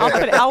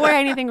Rihanna. I'll wear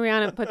anything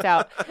Rihanna puts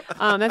out.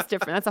 That's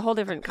different. That's a whole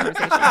different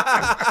conversation.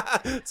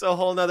 It's a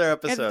whole nother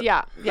It's- episode.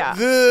 yeah.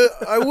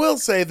 I will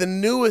say the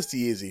newest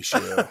Yeezy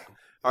shoe.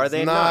 Are is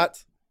they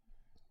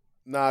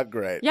not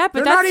great. Yeah, but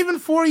They're that's not even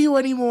for you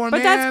anymore,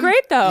 But man. that's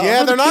great though.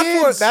 Yeah, for they're the not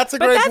for kids. that's a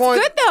But great that's point.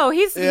 good though.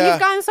 He's Yeah.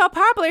 gotten so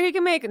popular. He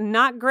can make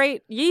not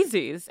great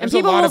Yeezys, and There's a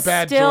people lot will of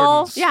bad still.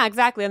 Jordans. Yeah,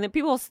 exactly. And then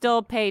people will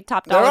still pay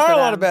top There dollar are for a them.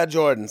 lot of bad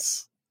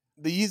Jordans.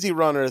 The Yeezy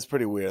Runner is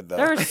pretty weird though.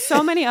 There are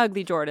so many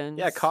ugly Jordans.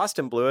 Yeah,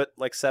 Costin blew it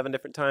like 7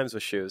 different times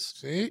with shoes.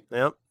 See?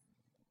 Yep.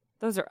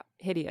 Those are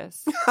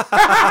hideous.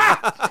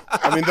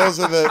 I mean, those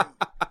are the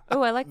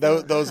Oh, I like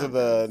those are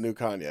the new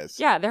Kanye's.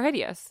 Yeah, they're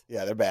hideous.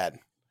 Yeah, they're bad.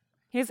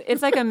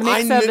 It's like a mix I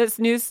of kn- this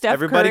new Steph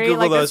Everybody Curry,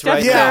 Google like the those Steph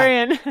right now. Curry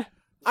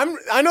and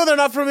I know they're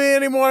not for me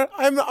anymore.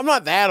 I'm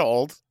not that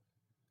old.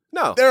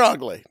 No. They're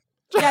ugly.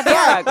 yeah, they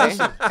are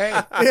ugly.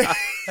 Hey,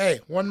 hey,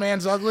 one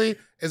man's ugly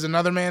is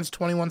another man's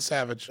 21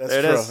 Savage. That's There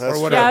it true. is. That's Or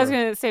true. whatever. Yeah, I was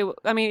gonna say.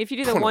 I mean, if you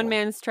do the 21. one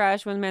man's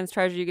trash, one man's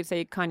treasure, you could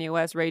say Kanye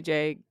West, Ray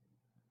J.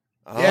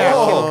 Yeah.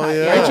 Oh,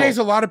 yeah. Ray J's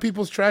a lot of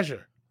people's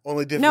treasure.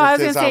 Only difference No, I was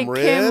gonna is say I'm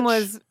rich. Kim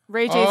was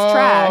Ray J's Oh,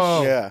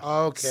 trash. Yeah.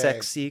 Okay.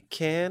 Sexy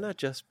can I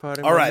just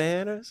pardon All my right.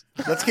 manners?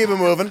 Let's keep it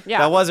moving. Yeah,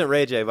 That wasn't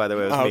Ray J, by the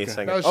way. It was Oh, me okay.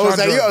 singing. That was Oh, is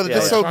that Sean you? Oh, Jordan.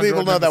 just so Sean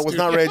people Jordan know, in the that was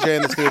not Ray J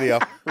in the studio.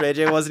 Ray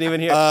J wasn't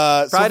even here. So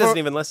Probably for doesn't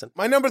even listen.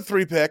 my number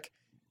 3 pick,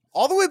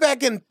 all the way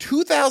back in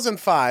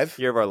 2005,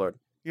 Year of our Lord.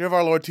 year of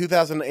our Lord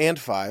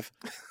 2005,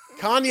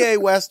 Kanye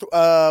West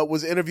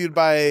was interviewed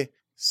by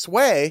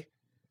Sway.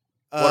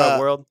 What up,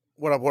 world?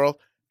 What up, world?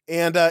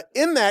 And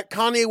in that,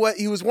 Kanye West,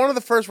 he was one of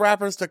the first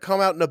rappers to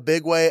come out in a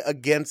big way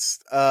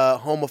against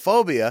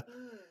homophobia.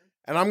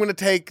 And I'm going to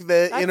take the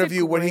That's a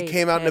interview where he great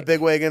came out in a pick.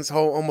 big way against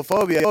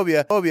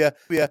homophobia.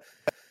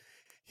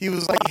 He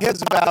was like,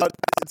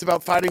 it's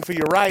about fighting for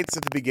your rights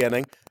at the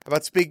beginning,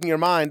 about speaking your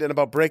mind, and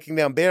about breaking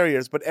down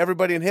barriers. But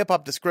everybody in hip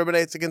hop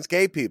discriminates against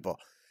gay people.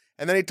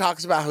 And then he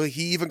talks about how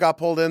he even got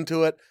pulled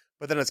into it,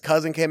 but then his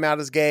cousin came out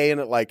as gay,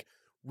 and it like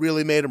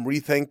really made him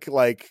rethink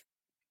like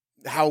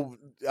how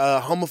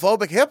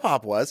homophobic hip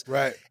hop was.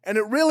 Right. And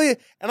it really,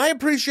 and I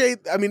appreciate,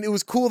 I mean, it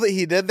was cool that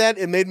he did that.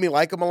 It made me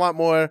like him a lot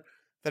more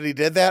that he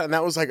did that. And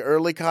that was like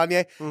early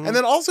Kanye. Mhm. And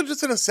then also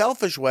just in a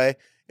selfish way,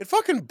 it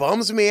fucking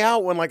bums me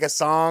out when like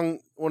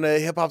when a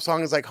hip hop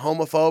song is like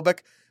homophobic.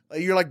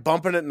 Like you're like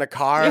bumping it in a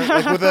car,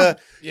 like with a,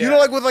 Yeah. you know,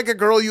 like with like a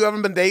girl you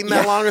haven't been dating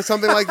that long or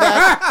something like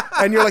that.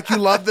 And you're like, you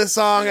love this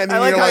song. And I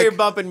then like you're how like, you're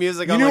bumping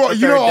music You on know, like the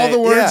you know third all the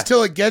date. words Yeah.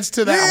 till it gets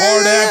to that Yeah,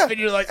 hard yeah, F, and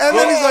you're like, and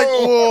then he's like,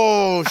 "Whoa."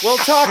 whoa, We'll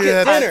talk at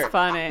shit. dinner. That's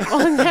funny.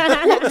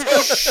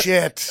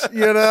 Shit,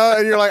 you know,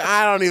 and you're like,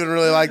 I don't even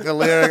really like the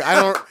lyric.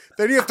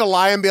 Then you have to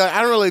lie and be like,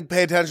 I don't really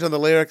pay attention to the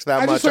lyrics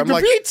that I much. just like I'm the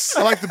like, beats.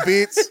 I like the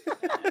beats.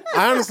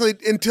 I honestly,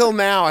 until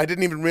now, I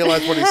didn't even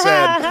realize what he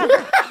said.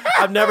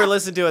 I've never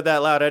listened to it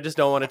that loud. I just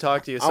don't want to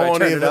talk to you, so I,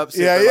 won't turned even- it up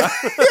super yeah, yeah.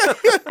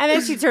 loud. And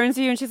then she turns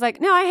to you and she's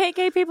like, "No, I hate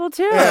gay people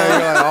too." Yeah,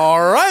 you're like,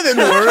 all right, then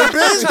we're in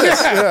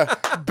business. Yeah.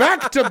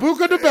 Back to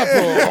Buca de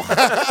Beppo.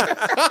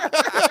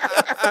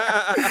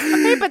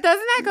 Hey, but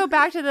doesn't that go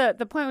back to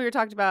the point we were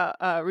talking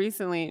about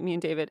recently, me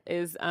and David,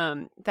 is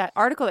that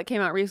article that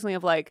came out recently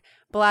of like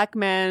black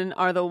men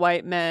are the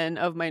white men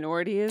of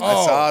minorities. I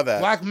saw that.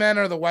 Black men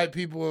are the white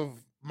people of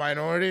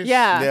minorities.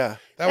 Yeah. Yeah.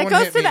 That That one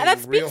goes hit to me that.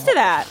 That real speaks to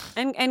hard.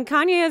 that. And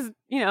Kanye is,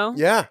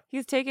 Yeah.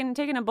 he's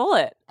taking a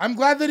bullet. I'm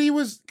glad that he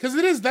was, because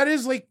it's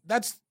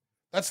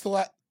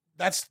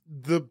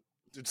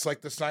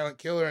like the silent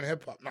killer in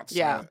hip hop. Not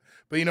silent,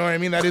 but you know what I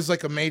mean? That is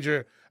like a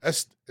major,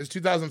 it's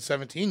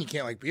 2017. You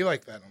can't like be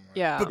like that anymore.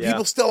 Yeah. But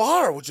people still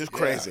are, which is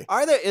crazy.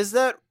 Does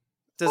that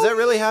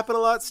really happen a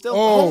lot still?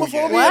 Oh,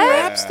 Homophobia in What?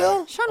 rap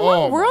still? Sean, Oh,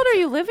 what my world are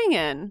you living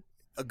in?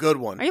 A good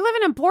one. Are you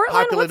living in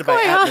Portland? Populated What's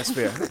by going on?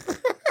 atmosphere.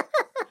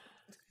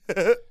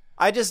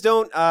 I just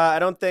don't. I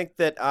don't think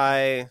that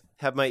I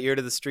have my ear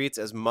to the streets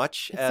as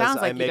much as sounds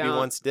I like you maybe don't.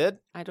 once did.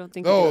 I don't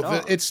think you do at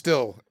all. it's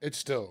still.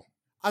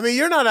 I mean,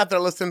 you're not out there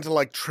listening to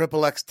like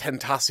XXX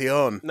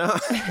Tentacion. No,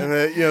 And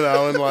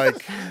and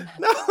like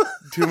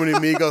too many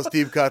Migos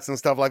deep cuts and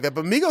stuff like that.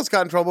 But Migos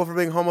got in trouble for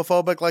being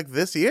homophobic like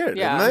this year,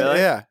 Yeah. didn't they? Really?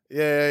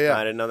 Yeah.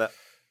 I didn't know that.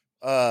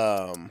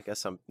 I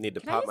guess I need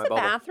to Can I pop use my the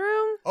bubble.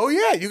 bathroom? Oh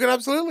yeah, you can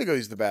absolutely go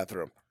use the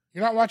bathroom.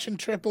 You're not watching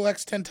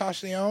XXX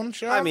Tentacion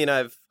show? I mean,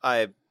 I've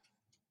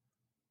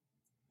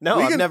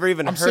can- never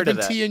even I'm heard sipping of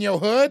that. tea in your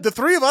hood. The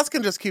three of us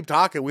can just keep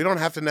talking. We don't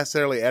have to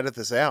necessarily edit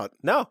this out.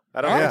 No,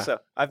 I don't Yeah. think so.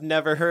 I've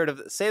never heard of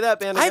it. Say that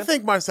band I again.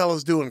 think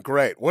Marcella's doing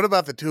great. What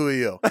about the two of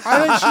you?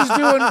 I think she's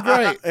doing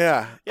great.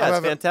 Yeah. yeah,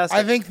 it's fantastic.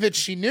 I think that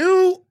she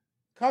knew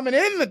coming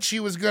in that she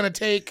was going to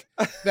take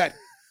that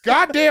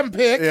goddamn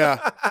pick. Yeah.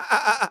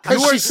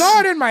 Because she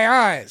saw it in my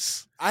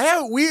eyes.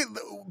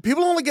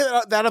 People only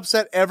get that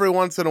upset every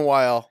once in a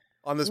while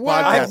on this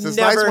Well, podcast. I've It's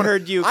never nice when-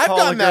 heard you I've call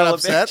gotten a that girl a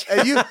upset.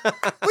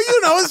 bitch.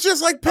 And it's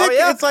just like pick. Oh,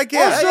 yeah. It's like,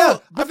 Also, yeah.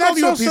 but I've that's called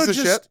you a also piece of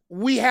just, shit.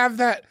 we have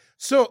that.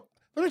 So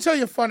let me tell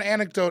you a fun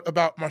anecdote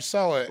about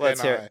Marcella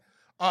Let's and hear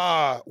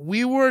I.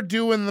 We were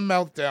doing the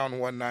meltdown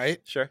one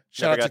night. Sure.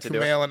 Shout Never out got to do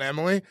it. Kumail and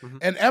Emily. Mhm.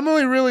 And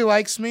Emily really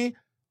likes me.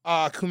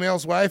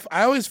 Kumail's wife.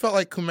 I always felt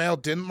like Kumail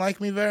didn't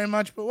like me very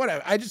much, but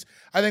whatever. I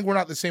think we're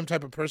not the same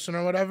type of person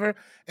or whatever.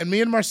 And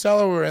me and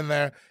Marcella were in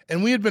there,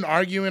 and we had been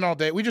arguing all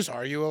day. We just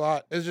argue a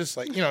lot. It's just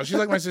like, she's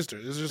like my sister.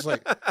 It's just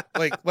like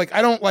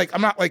I don't like. I'm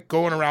not like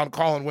going around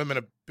calling women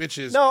a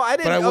bitches. No, I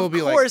didn't. But I will of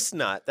be course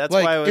not. That's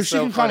like why I was if she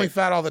so can call funny. me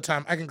fat all the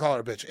time, I can call her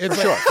a bitch. It's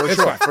For sure, for it's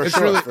sure, fine. for It's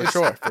sure, really, for it's,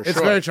 sure, for it's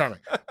sure. very charming.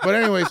 But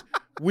anyways,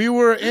 we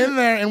were in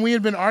there and we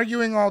had been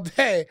arguing all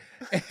day,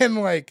 and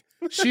like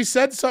she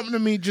said something to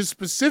me just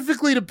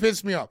specifically to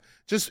piss me off.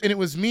 And it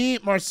was me,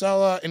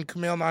 Marcella, and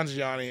Kumail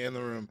Nanjiani in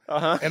the room.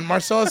 Uh-huh. And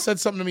Marcella said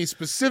something to me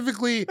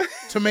specifically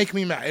to make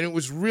me mad, and it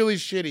was really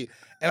shitty.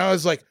 And I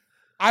was like,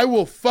 I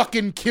will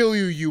fucking kill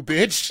you, you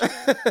bitch.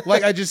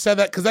 Like I just said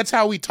that because that's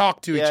how we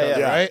talk to each other,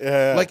 yeah. right?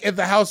 Yeah. Like at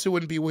the house, it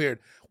wouldn't be weird.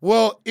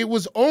 Well, it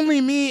was only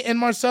me and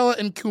Marcella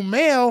and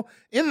Kumail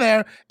in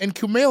there, and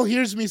Kumail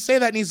hears me say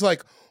that, and he's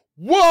like,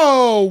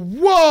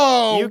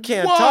 whoa, You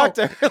can't whoa. talk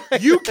to her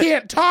like You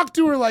can't talk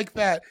to her like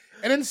that.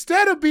 And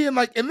instead of being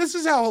like, and this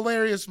is how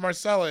hilarious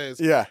Marcella is.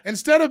 Yeah.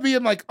 Instead of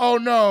being like, oh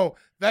no,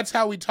 that's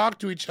how we talk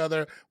to each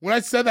other. When I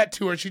said that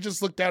to her, she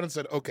just looked down and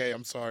said, okay,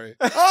 I'm sorry.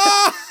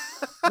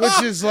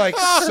 Which is like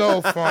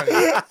so funny.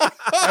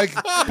 Like,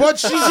 but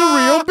she's a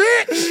real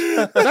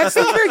bitch. That's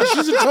the thing.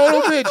 She's a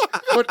total bitch.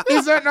 But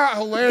is that not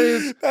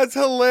hilarious? That's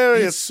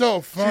hilarious. It's so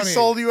funny. She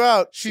sold you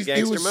out. She's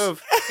Gangster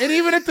move. And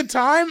even at the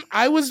time,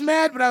 I was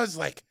mad, but I was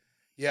like,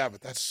 yeah,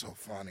 but that's so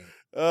funny.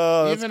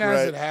 Oh, that's Even great.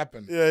 as it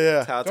happened. Yeah.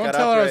 That's how it's Don't got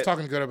tell her I was operate.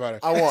 talking good about her.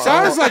 I won't. So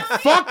I was like,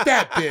 fuck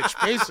that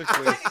bitch,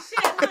 basically.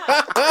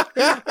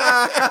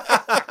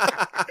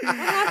 What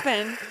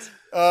happened?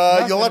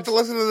 You'll have to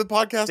listen to the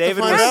podcast David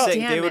to find was, out.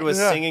 Damn David it. was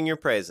Yeah. singing your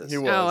praises. He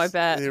was. Oh, I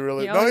bet. He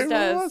really, He no, always he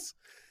really does. was.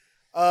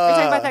 Are you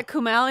talking about that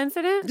Kumail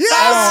incident?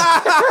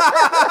 Yes!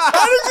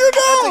 How did you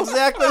know? That's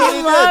exactly what he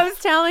He did. loves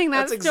telling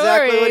that That's story.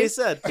 exactly what he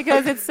said.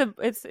 Because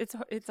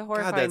it's a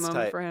horrifying that's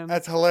moment tight. for him.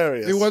 That's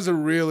hilarious. It was a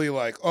really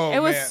like, oh, it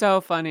was man.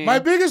 so funny. My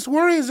biggest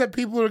worry is that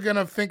people are going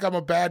to think I'm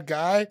a bad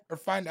guy or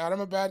find out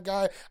I'm a bad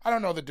guy. I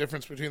don't know the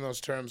difference between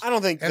those terms. I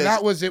don't think And there's-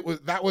 that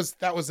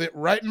was it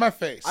right in my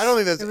face. I don't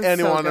think It there's was so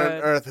anyone on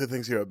good. earth who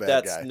thinks you're a bad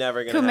That's guy.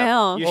 never gonna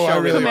Kumail. happen. You Oh, I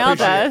show me really the Kumail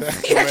appreciate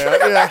does. that.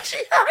 He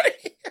actually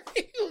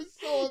He was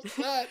so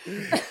upset.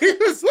 He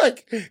was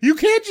like, you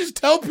can't just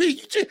tell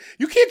people,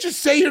 you can't just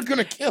say you're going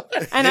to kill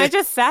her. And I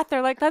just sat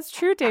there like, that's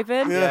true,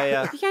 David.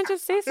 Yeah. You can't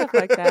just say stuff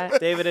like that.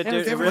 David, it It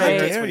was really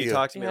great. hurts when you You.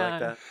 talk to me Yeah. like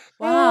that.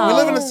 Wow. We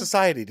live in a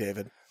society,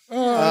 David. Where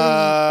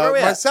are we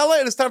at? Marcella,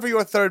 it is time for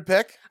your third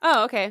pick.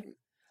 Oh, okay.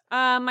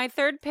 My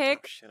third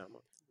pick. Shit,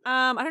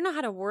 I'm I don't know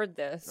how to word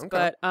this, Okay.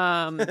 but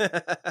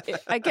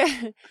I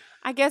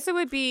guess it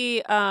would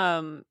be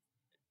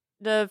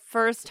the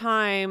first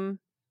time,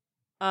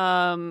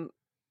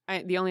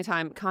 the only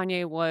time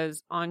Kanye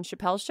was on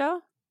Chappelle's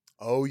show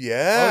Oh, Oh,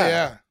 yeah.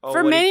 yeah. Oh, for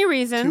what do many you-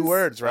 reasons. 2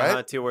 words, right?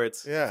 Uh-huh, 2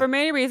 words. Yeah. For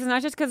many reasons,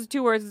 not just because of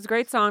 2 words. It's a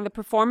great song. The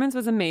performance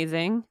was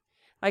amazing.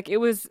 Like it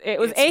was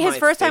It's his my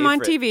first time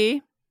on favorite.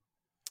 TV.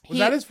 Was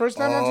that his first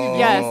time on TV?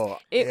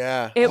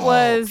 Yes. It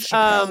was.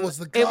 Chappelle was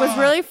the It was god.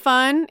 really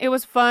fun. It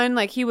was fun.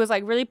 Like he was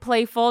like really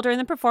playful during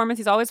the performance.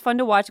 He's always fun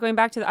to watch. Going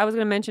back to, I was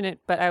going to mention it,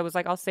 but I was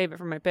like, I'll save it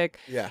for my pick.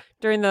 Yeah.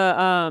 During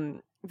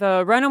the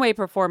Runaway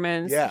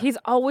performance, Yeah. he's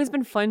always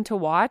been fun to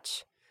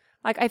watch.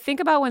 Like I think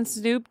about when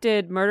Snoop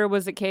did "Murder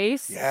Was the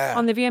Case"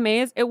 on the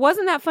VMAs. It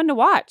wasn't that fun to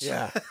watch.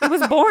 Yeah. It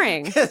was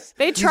boring.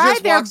 They He tried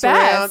just their walks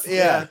best. around.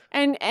 Yeah.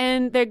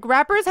 And the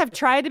rappers have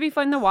tried to be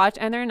fun to watch,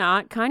 and they're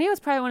not. Kanye was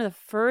probably one of the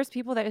first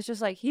people that is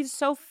just like, he's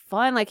so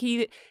fun. Like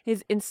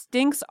his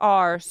instincts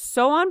are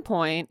so on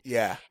point.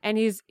 Yeah. And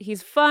he's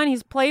fun.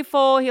 He's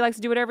playful. He likes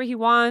to do whatever he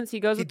wants.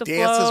 He goes with the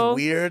dances flow.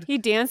 weird. He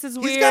dances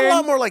weird. He's got a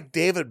lot more like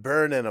David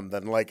Byrne in him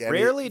than like any.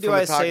 Rarely do from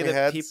the I say Talking that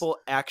Heads. people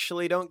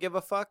actually don't give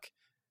a fuck.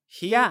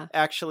 He Yeah.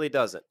 actually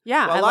doesn't.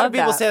 Yeah, Well, I a lot love of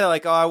people that. say that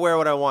like, oh, I wear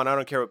what I want. I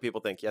don't care what people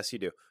think. Yes, you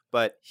do.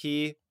 But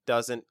he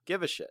doesn't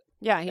give a shit.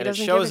 Yeah, he and it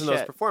doesn't shows give in a those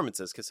shit.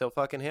 performances because he'll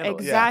fucking handle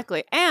it.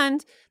 Exactly.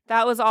 And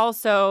that was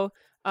also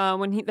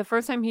when the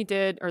first time he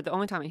did, or the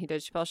only time he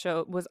did Chappelle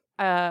Show was,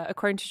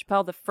 according to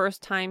Chappelle, the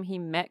first time he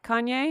met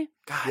Kanye.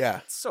 God, Yeah.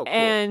 that's so cool.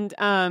 And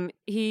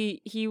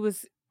he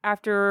was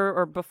after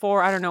or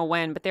before, I don't know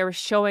when, but they were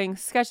showing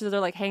sketches.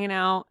 They're like hanging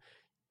out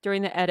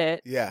during the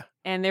edit. Yeah.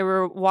 And they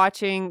were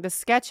watching the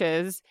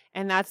sketches,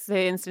 and that's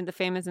the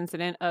famous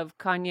incident of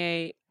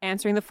Kanye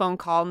answering the phone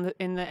call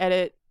in the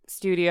edit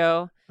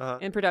studio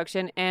in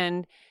production,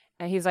 and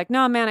he's like,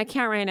 "No, man, I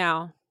can't right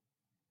now."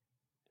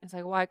 It's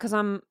like, why? Because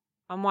I'm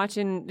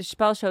watching the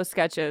Chappelle Show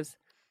sketches.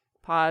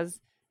 Pause,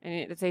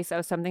 and they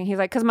say something. He's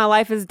like, "Because my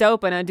life is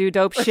dope, and I do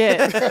dope shit."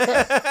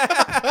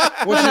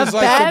 Which is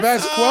like the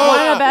best quote.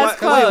 One of the best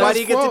quotes. Why do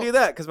you get to do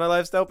that? Because my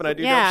life's dope and I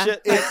do dope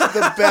shit. It's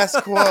the best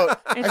quote.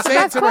 It's I the say it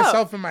best to quote.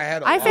 myself in my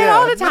head. I say it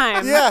all the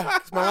time. Yeah.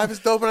 'Cause my life is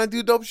dope and I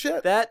do dope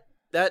shit.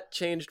 That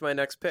changed my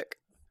next pick.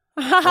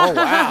 Oh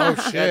wow!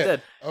 Oh shit! Yeah, it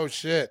did. Oh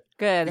shit!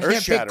 Good. I can't pick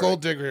Earth-shattering.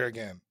 Gold Digger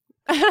again.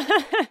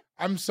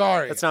 I'm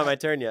sorry. That's not my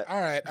turn yet. All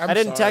right. I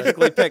didn't sorry.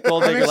 technically pick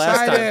Gold I'm Digger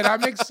last excited. time.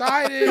 I'm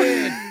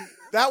excited.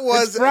 That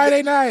was It's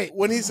Friday night.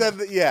 when he said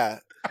that. Yeah,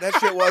 that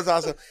shit was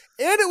awesome,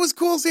 and it was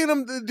cool seeing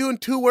him doing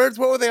 2 words.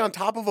 What were they on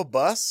top of a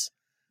bus?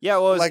 Yeah,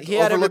 well, Like he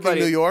had overlooking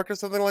everybody, New York or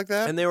something like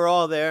that. and they were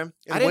all there. In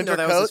I didn't know winter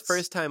that was his coats?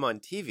 first time on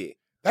TV.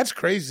 That's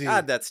crazy.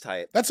 God, that's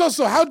tight. That's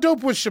also how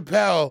dope was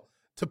Chappelle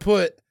to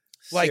put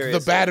like Seriously.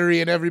 the battery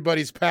in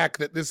everybody's pack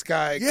that this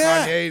guy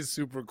Yeah. Kanye is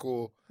super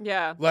cool.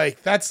 Yeah.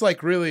 Like that's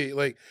like really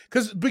like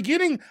because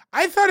beginning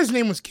I thought his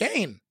name was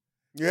Kane.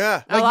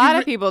 yeah, A Like, lot you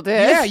of people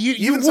did. Yeah, you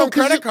even well, some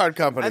 'cause credit you- card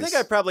companies. I think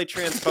I probably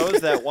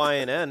transposed that Y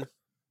and N.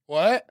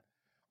 What?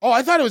 Oh,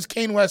 I thought it was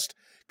Kane West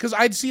because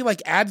I'd see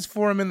like ads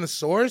for him in the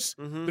source,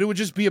 Mhm. but it would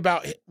just be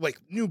about like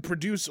new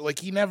producer. Like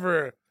he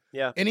never.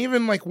 Yeah. And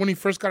even like when he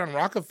first got on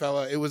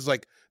Rockefeller, it was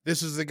like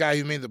this is the guy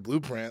who made the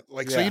blueprint.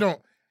 Like so Yeah. you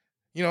don't.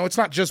 You know, it's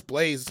not just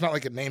Blaze. It's not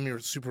like a name you're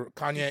super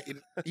Kanye.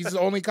 He's the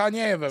only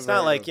Kanye I've ever. It's not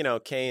heard like, of. you know,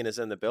 Kane is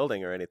in the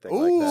building or anything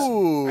like that.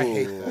 Ooh, I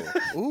hate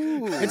that.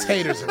 Ooh, It's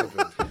haters in the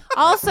building.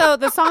 Also,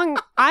 the song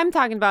I'm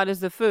talking about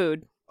is The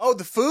Food. Oh,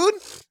 the food?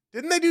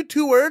 Didn't they do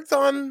 2 words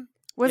on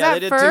Was Yeah, that they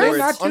did two first? words.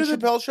 Not on do the-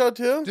 Chappelle's show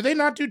too? Did they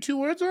not do 2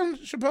 words on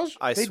Chappelle's?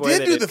 I They swear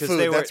did do the 'cause food.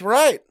 They, were, That's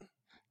right.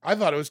 I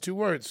thought it was 2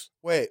 words.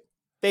 Wait,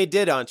 they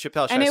did on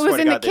Chappelle's show. And I it swear was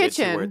to in the God, they did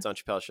 2 kitchen. words on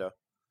Chappelle's show.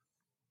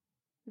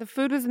 The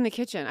food was in the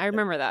kitchen. I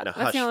remember that. And a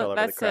That's hush the only, fell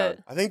over the that's crowd.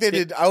 it. I think they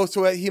did. Oh,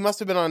 so he must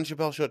have been on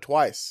Chappelle's show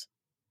twice.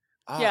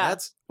 Oh, Yeah.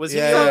 Was he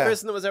Yeah, the only yeah.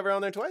 person that was ever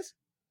on there twice?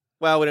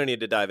 Well, we don't need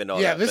to dive into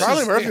all Yeah, that. this but-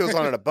 Charlie is- Murphy was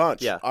on it a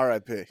bunch. Yeah.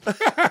 R.I.P.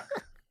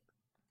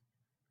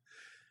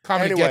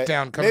 Comedy Anyway, Get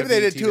Down. maybe they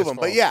did 2 of them,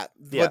 but yeah,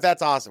 Yeah. but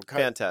that's awesome.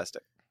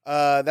 fantastic.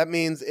 That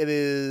means it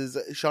is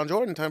Sean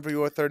Jordan. Time for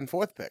your 3rd and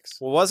 4th picks.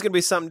 Well, it was going to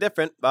be something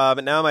different,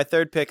 but now my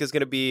 3rd pick is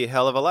going to be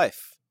Hell of a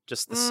Life.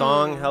 Just the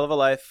song Hell of a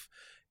Life,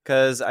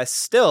 because I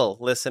still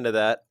listen to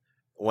that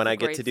when It's a I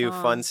get great to do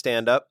song. fun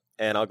stand-up,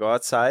 and I'll go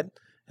outside,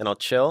 and I'll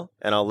chill,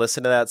 and I'll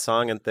listen to that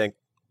song and think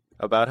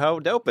about how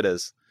dope it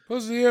is.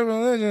 Pussy of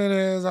religion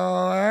is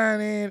all I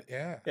need.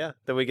 Yeah. Yeah,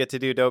 that we get to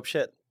do dope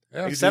shit.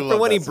 Yeah. You Except do for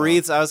love when he that song.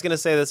 breathes. I was going to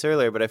say this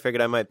earlier, but I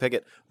figured I might pick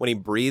it. When he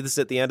breathes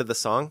at the end of the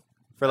song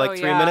for like Oh,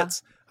 3 yeah.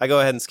 minutes, I go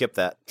ahead and skip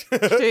that. Do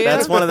you?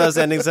 That's one of those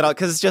endings that I'll,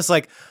 because it's just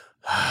like,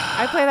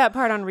 I play that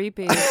part on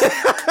repeat.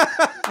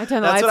 I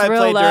turn the that's lights what I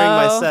real played low. during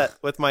my set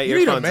with my You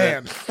need a earphones in.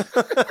 man.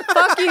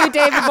 Fuck you,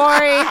 David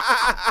Gborie.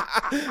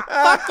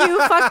 Fuck you.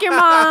 Fuck your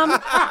mom.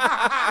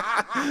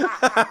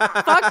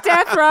 Fuck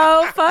Death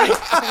Row. Fuck.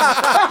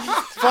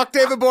 Fuck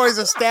David Boy's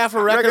a staff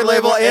of record Record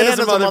label label and and as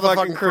a a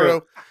motherfucking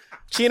crew.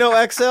 Chino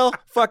XL,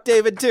 fuck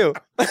David too.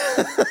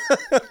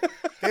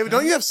 David,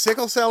 don't you have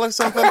sickle cell or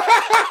something?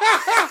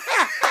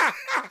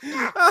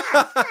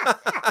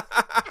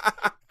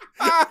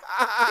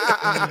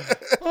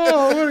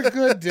 Oh, what a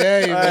good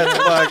day, man. That's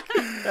fuck.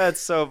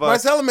 That's so fuck.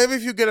 Marcella, maybe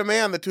if you get a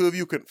man, the 2 of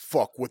you can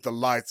fuck with the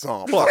lights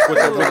on. Fuck with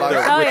the,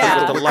 Oh, yeah.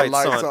 with the lights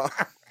on.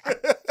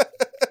 That'd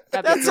be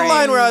That's a great.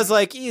 line where I was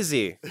like,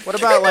 easy. What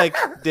about like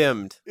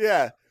dimmed?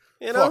 Yeah.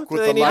 You know, Fuck do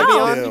with they the need to lights be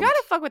No, on. on? you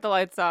gotta fuck with the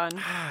lights on.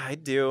 I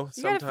do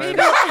You gotta sometimes. feed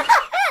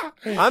it.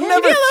 I'm You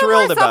never need a little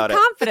thrilled more about it.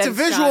 self-confidence, It's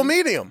a visual John.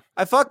 medium.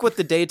 I fuck with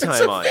the daytime It's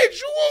a on it.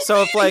 visual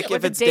So if like medium.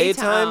 if With it's the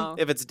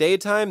daytime,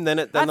 daytime. then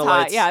That's the hot.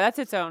 lights. Yeah, that's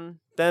its own.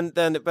 Then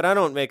but I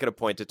don't make it a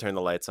point to turn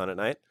the lights on at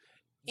night.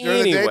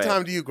 During Anyway, the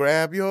daytime, do you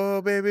grab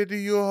your baby? Do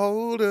you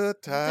hold her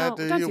tight?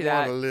 Don't you do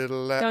that. want a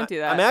little lap? Don't do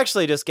that. I'm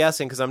actually just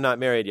guessing because I'm not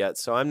married yet,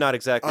 so I'm not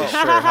exactly Oh.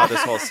 sure how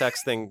this whole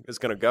sex thing is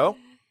going to go.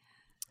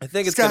 I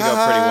think it's going to go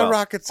pretty Sky well.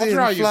 rockets I'll in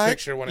draw you a flight.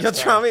 picture when You'll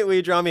it's draw time. me? Will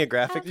you draw me a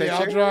graphic Yeah,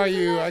 picture? I'll draw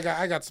you. I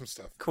got some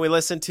stuff. Can we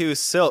listen to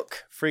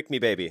Silk, Freak Me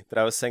Baby, that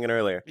I was singing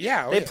earlier?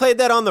 Yeah, They played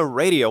that on the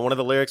radio. One of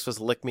the lyrics was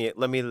let me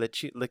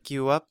lick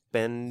you up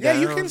and Yeah,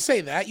 down. you can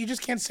say that. You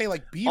just can't say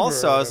like Beaver.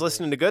 Also, or I was whatever.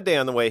 listening to Good Day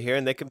on the way here,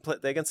 and they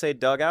can say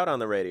Dug Out on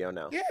the radio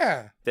now.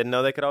 Yeah, Didn't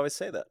know they could always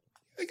say that.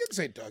 they can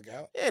say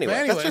dugout. Anyway, But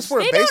That's anyways, just where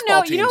a They don't baseball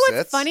know. team You know what's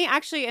sits. funny,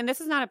 actually, and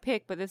this is not a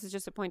pick, but this is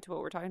just a point to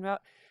what we're talking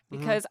about. Mm-hmm.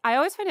 Because I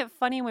always find it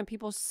funny when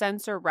people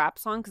censor rap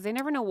songs because they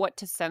never know what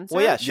to censor.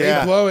 Well, yeah, they sure.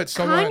 Yeah. blow it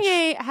so much.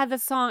 Kanye had the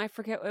song. I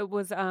forget. It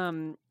was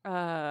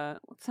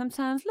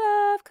sometimes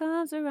love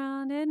comes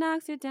around and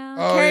knocks you down.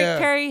 Oh, yeah.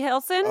 Carrie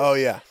Hilson. Oh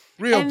yeah.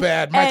 Real And-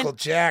 bad, Michael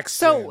Jackson.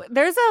 So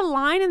there's a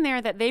line in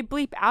there that they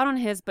bleep out on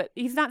his, but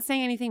he's not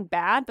saying anything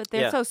bad. But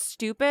they're Yeah. so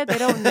stupid they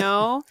don't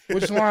know.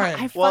 Which line?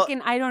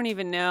 I don't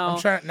even know. I'm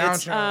trying now. I'm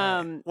It's,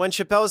 trying. When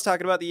Chappelle was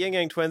talking about the Yin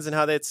Yang Twins and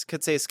how they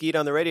could say skeet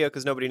on the radio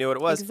because nobody knew what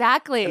it was.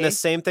 Exactly. And the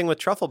same thing with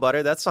Truffle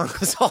Butter. That song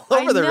was all I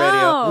over the radio.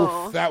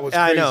 know. Oof, that was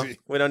Yeah, I crazy. know.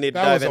 We don't need to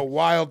That dive was a in.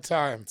 wild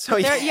time. So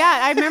Yeah,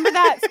 I remember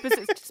that.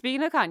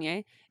 Speaking of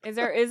Kanye,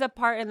 there is a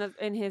part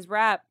in his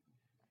rap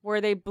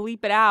where they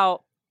bleep it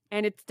out,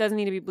 and it doesn't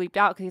need to be bleeped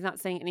out because he's not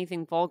saying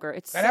anything vulgar.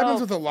 It's That so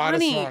happens with a lot of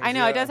funny. songs, I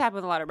know yeah. it does happen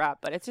with a lot of rap,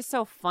 but it's just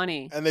so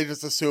funny. And they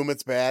just assume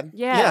it's bad.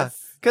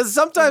 Yes. because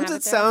sometimes have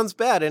it it there? sounds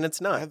bad and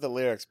it's I not. have the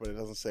lyrics, but it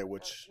doesn't say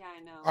which. Yeah, I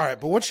know. All right,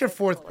 but what's your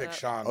fourth pick,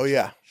 Sean? Oh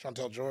yeah.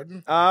 Chantel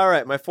Jordan. All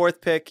right, my fourth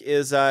pick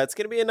is it's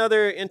going to be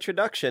another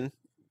introduction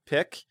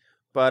pick,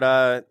 but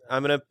I'm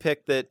going to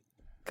pick that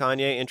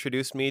Kanye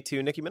introduced me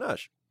to Nicki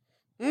Minaj.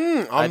 On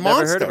I'd never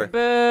Monster. heard of her.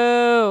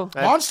 Boo.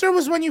 Monster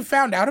was when you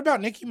found out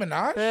about Nicki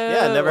Minaj? Boo.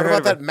 Yeah, never What heard about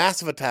of her. that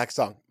Massive Attack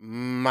song?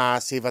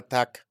 Massive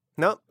Attack.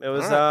 No, it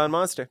was All right. on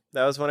Monster.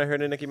 That was when I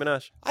heard of Nicki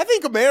Minaj. I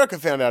think America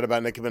found out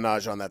about Nicki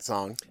Minaj on that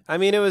song. I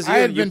mean, it was you. I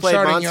had You been played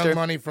charting Monster. Young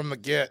Money from the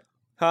get.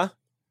 Huh?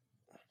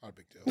 Not a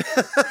big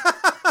deal.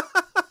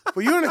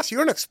 Well,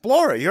 you're an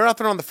explorer. You're out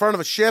there on the front of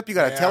a ship. You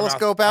got a Yeah,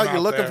 telescope I'm out.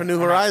 You're looking there. for new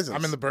I'm out- horizons.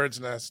 I'm in the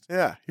bird's nest.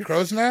 Yeah.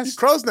 Crow's nest?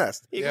 Crow's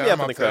nest. You Yeah, can be up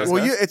I'm in the up there. crow's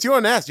Well, nest. it's your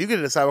nest. You get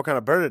to decide what kind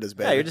of bird it is,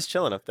 baby. Yeah, you're just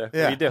chilling up there.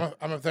 Yeah. What do you do?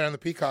 I'm up there in the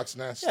peacock's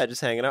nest. Yeah,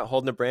 just hanging out,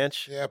 holding a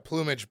branch. Yeah,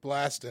 plumage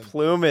blasting.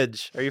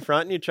 Plumage. Are you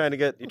fronting? You trying to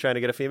get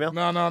a female?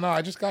 No,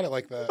 I just got it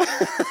like that.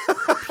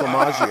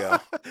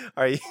 Plumagio.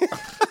 Are you?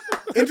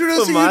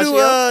 Introducing you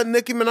to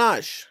Nicki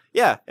Minaj.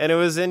 Yeah, and it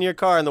was in your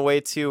car on the way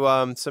to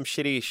some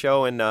shitty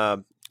show in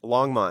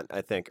Longmont,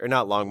 I think, or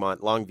not Longmont,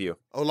 Longview,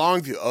 Oh,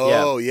 Longview.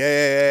 Oh,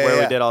 yeah. where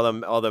yeah. we did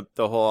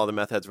all the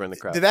meth heads were in the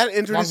crowd. Did that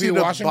introduce Longview, you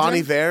to Washington? Bon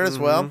Iver as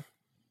well?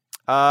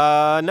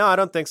 No, I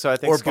don't think so. I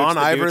think Or Scooch Bon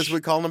the Iver, Dooch- as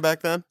we called him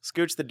back then?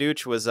 Scooch the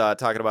Dooch was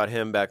talking about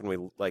him back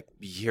when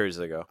years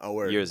ago. Oh,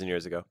 word. Years and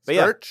years ago. But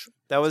yeah, Scourge?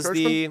 that was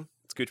the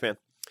Scooch man.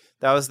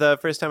 That was the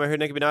first time I heard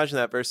Nicki Minaj, and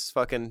that verse is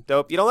fucking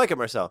dope. You don't like it,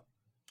 Marcel?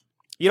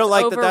 You don't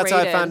like that? That's how I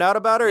Overrated. found out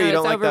about her. Or No, you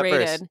don't it's like that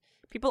overrated. verse?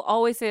 People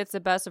always say it's the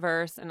best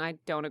verse, and I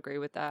don't agree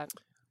with that.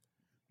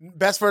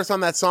 Best verse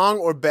on that song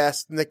or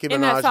best Nicki Minaj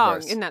In that song,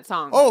 verse? in that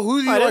song. Oh, who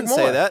do you I like didn't more?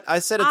 say that. I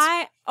said it's.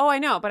 I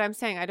know, but I'm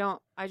saying I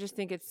don't. I just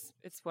think it's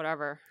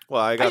whatever.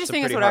 Well, I I got just some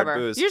think it's pretty hard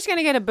whatever. booze. You're just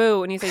gonna get a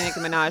boo when you say Nicki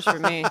Minaj for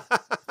me.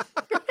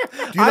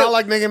 Do you not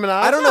like Nicki Minaj?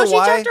 I don't No, know she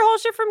why. took her whole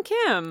shit from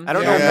Kim. I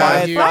don't Yeah, know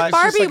why I you- thought. it's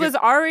just Barbie like was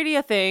already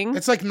a thing.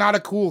 It's like not a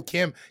cool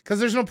Kim because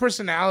there's no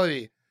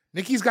personality.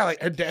 Nicki's got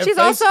like her She's face-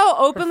 also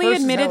openly face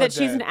is admitted hella that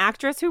she's an dead.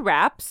 actress who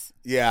raps.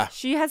 Yeah.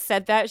 She has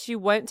said that she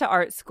went to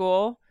art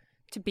school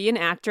to be an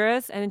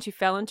actress, and then she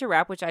fell into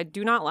rap, which I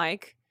do not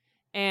like.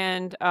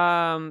 And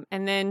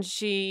then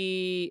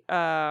she,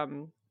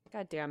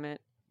 God damn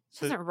it,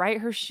 she doesn't write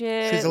her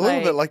shit. She's a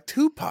little bit like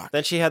Tupac.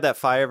 Then she had that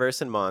fire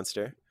verse in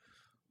Monster.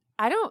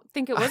 I don't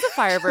think it was a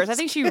fire verse. I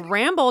think she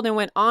rambled and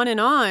went on and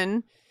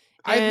on.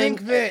 I think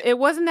and that- it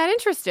wasn't that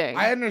interesting.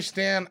 I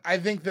understand. I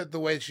think that the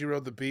way she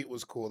wrote the beat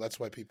was cool. That's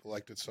why people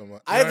liked it so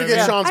much. I have to get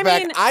mean? Sean's I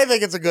back. mean- I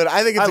think it's a good.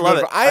 I think it's I a love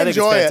good. it. I think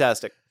enjoy it's it.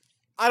 fantastic.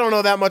 I don't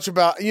know that much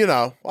about.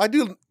 I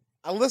do.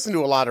 I listen to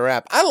a lot of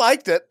rap. I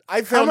liked it. I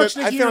How found much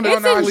it. I Nicki found Minaj it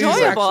It's do you pleasing.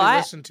 enjoyable. actually I-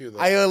 listen to though?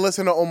 I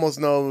listen to almost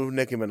no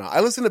Nicki Minaj. I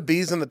listen to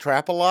Bees in the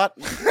Trap a lot.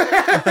 You know,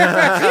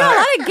 a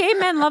lot of gay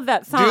men love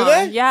that song. Do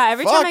they? Yeah,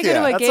 every Fuck time I go yeah.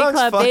 to a That gay song's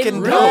club, they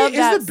fucking love dope. really?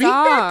 that Is the beat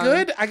that song.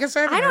 good? I guess I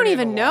haven't I heard don't it in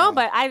a even know, while.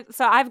 but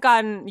I've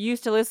gotten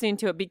used to listening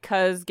to it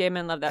because gay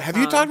men love that Have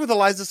song. you talked with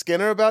Eliza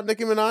Skinner about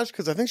Nicki Minaj?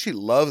 Because I think she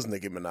loves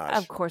Nicki Minaj.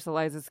 Of course,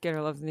 Eliza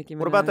Skinner loves Nicki Minaj.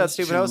 What about that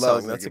stupid She hoe loves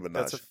song? That's Nicki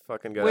that's a Minaj.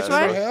 fucking good. Which ass What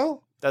one? the song.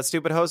 hell? That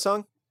stupid hoe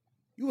song?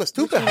 You a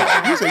stupid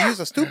hoe. You's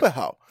a stupid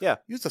hoe. Yeah.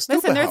 You's a stupid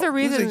Listen, there's hoe. a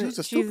reason You's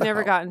a she's stupid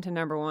never hoe. gotten to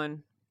number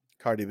one.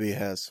 Cardi B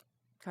has.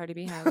 Cardi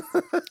B has.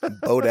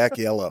 Bodak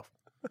Yellow.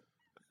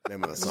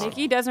 Name of the song.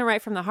 Nicki doesn't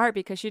write from the heart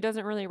because she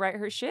doesn't really write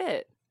her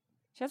shit.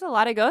 She has a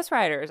lot of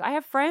ghostwriters. I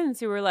have friends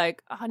who were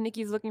like, "Oh,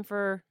 Nikki's looking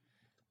for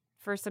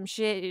some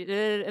shit,"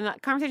 and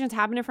that conversation's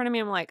happened in front of me.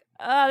 I'm like,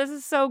 "Oh, this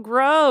is so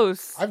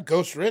gross." I've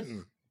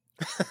ghostwritten.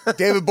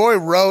 David Gborie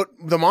wrote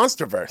the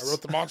Monsterverse. I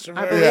wrote the Monsterverse.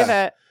 I believe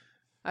it.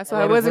 That's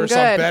why it wasn't verse on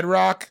good.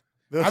 Bedrock.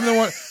 I'm the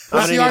one.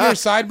 Pussy on your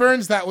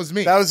sideburns. That was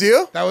me. That was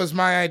you? That was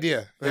my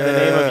idea. And the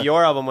name of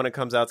your album when it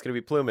comes out is going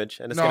to be Plumage,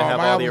 and it's No, going to have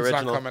my all the album's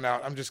original. not coming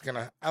out. I'm just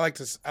gonna. I like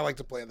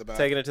to play in the back.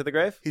 Taking it to the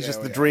grave. He's just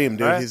Yeah, the yeah. dream,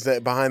 dude. All right. He's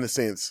behind the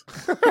scenes.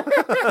 But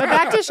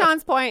back to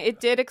Sean's point, it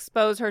did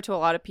expose her to a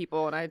lot of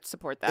people, and I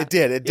support that. It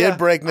did. It Yeah. did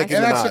break Nicki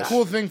And Minaj. that's a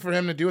cool thing for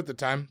him to do at the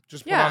time.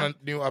 Just put Yeah. on a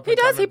new up. He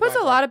does. He puts a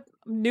lot of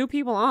new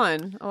people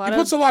on. He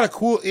puts a lot of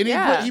cool. And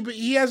Yeah.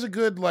 he has a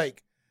good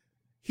like.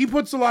 He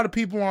puts a lot of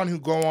people on who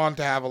go on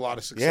to have a lot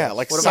of success. Yeah,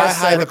 like What about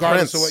Sci-Hi the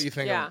regardless Prince. of what you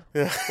think Yeah. of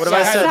him. What have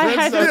I Sci-Hi said? the I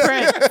had the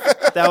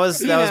print. That was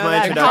You my know,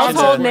 that introduction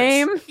household to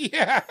name.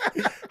 Yeah.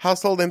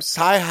 Household name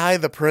Sci-Hi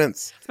the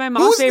Prince. It's my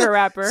mom's favorite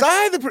rapper.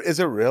 Sci-Hi the Prince. Is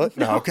it really?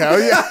 No, okay. Oh,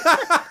 yeah.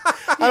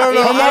 I don't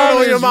know. Your I don't know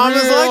what your is mom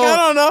is like. I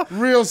don't know.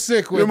 Real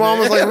sick with Your mom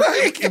was it.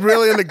 like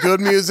really into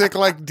good music,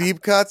 like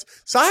deep cuts.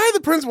 Sci-Hi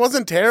the Prince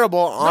wasn't terrible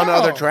on No.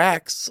 other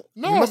tracks.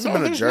 No, he must have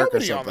been a there's jerk or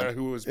nobody on something. there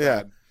who was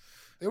Yeah. bad.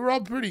 They were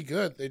all pretty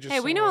good. They just Hey,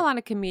 we know a lot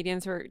of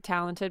comedians who are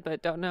talented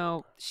but don't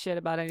know shit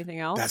about anything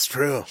else. That's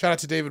true. Shout out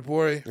to David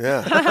Gborie.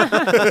 Yeah.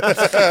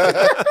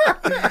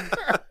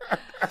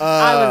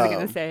 I wasn't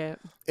going to say it.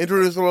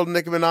 Introduce the world to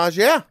Nicki Minaj.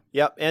 Yeah.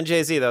 Yep, and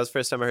Jay-Z. That was the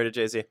first time I heard of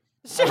Jay-Z.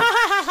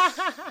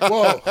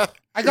 Whoa.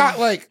 I got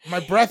like my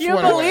breath You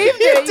went away. believed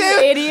it,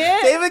 you idiot.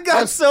 David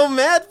got so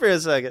mad for a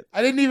second.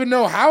 I didn't even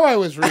know how I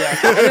was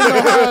reacting. I didn't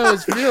know how I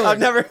was feeling. I've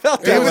never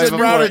felt that David way just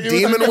brought before. a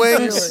demon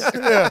wings.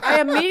 I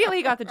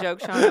immediately got the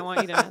joke, Sean. I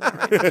want you to know that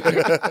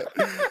right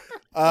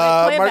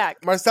now. Play it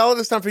back. Marcella,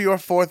 it's time for your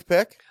fourth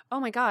pick. Oh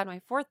my God,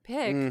 my fourth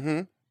pick.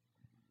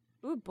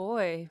 Mm-hmm. Ooh,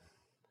 boy.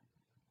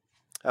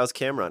 That was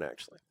Cameron,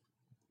 actually.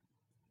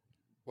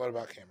 What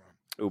about Cameron?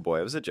 Oh boy,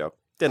 it was a joke.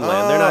 Didn't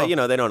land. They're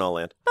not. They don't all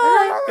land. Boy.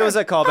 It was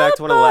a callback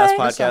to one of the last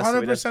That's podcasts.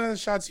 that we 100% did. of the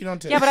shots you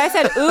don't take. Yeah, but I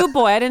said ooh,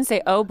 boy. I didn't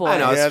say oh, boy. I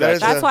know. Yeah, It's there's stretched.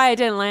 That's why I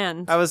didn't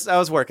land. I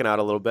was working out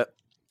a little bit.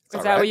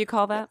 Is that what you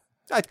call that?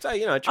 I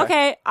tried.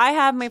 Okay, I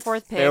have my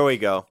fourth pick. There we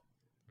go.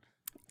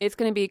 It's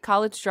going to be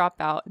College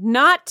Dropout.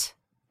 Not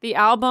the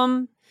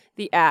album,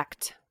 the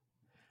act.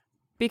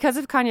 Because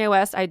of Kanye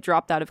West, I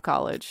dropped out of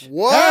college.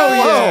 Whoa. Hell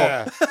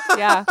yeah.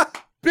 Yeah.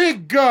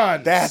 Big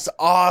gun. That's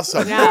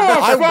awesome. Yeah.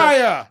 More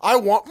fire. I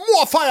want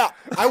more fire.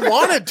 I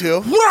wanted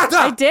to.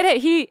 I did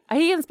it.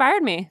 He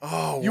inspired me.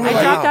 Oh, You were I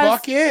like, dropped out.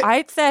 fuck it.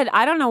 I said,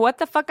 I don't know what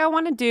the fuck I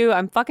want to do.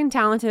 I'm fucking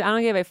talented. I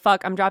don't give a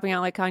fuck. I'm dropping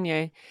out like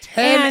Kanye.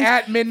 10 And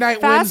at midnight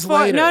Fast wins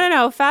forward. later.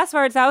 No. Fast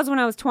forward. That was when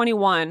I was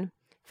 21.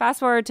 Fast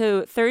forward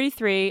to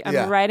 33. I'm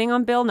Yeah. writing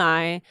on Bill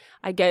Nye.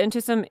 I get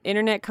into some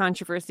internet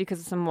controversy because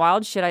of some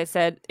wild shit I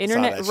said. that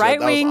Internet shit. right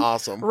That was wing,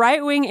 awesome.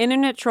 right wing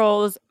internet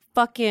trolls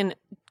fucking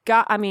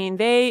got. I mean,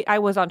 I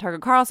was on Tucker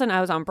Carlson.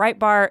 I was on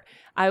Breitbart.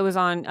 I was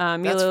on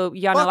Milo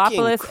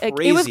Yiannopoulos. fucking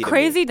It was crazy to me.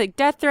 crazy, like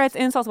death threats,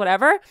 insults,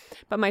 whatever.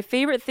 But my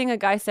favorite thing a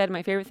guy said,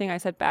 my favorite thing I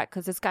said back,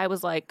 because this guy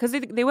was like, because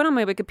they went on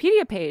my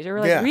Wikipedia page. They were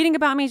like Yeah. reading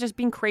about me, just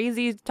being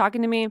crazy,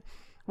 talking to me.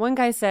 One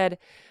guy said,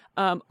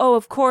 oh,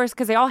 of course,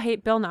 because they all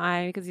hate Bill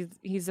Nye because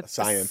he's a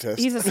scientist.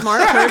 He's a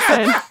smart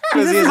person. he's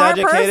Because a he's smart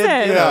educated,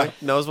 person.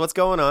 knows what's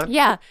going on.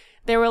 Yeah.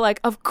 They were like,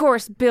 of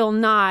course, Bill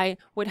Nye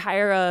would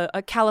hire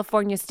a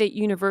California State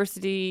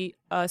University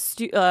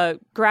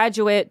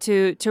graduate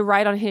to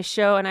write on his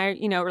show. And I,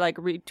 like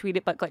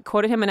retweeted, but like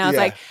quoted him. And I was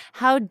Yeah. like,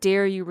 how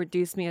dare you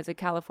reduce me as a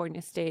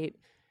California State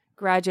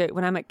graduate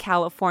when I'm a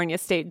California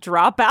State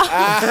dropout?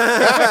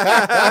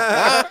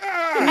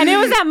 And it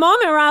was that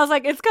moment where I was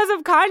like, it's because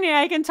of Kanye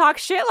I can talk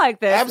shit like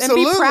this and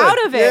Absolutely. be proud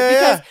of it.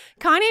 Yeah, Because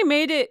Kanye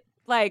made it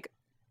like,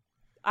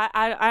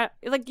 I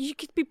like you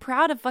could be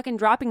proud of fucking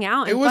dropping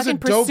out It and was a fucking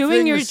dope pursuing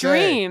thing your to say.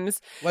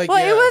 dreams. Like, Well,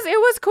 yeah. it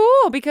was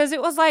cool because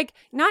it was like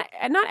not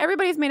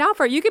everybody's made out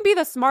for it. You could be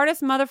the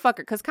smartest motherfucker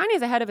because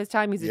Kanye's ahead of his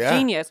time. He's a Yeah,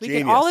 genius. We can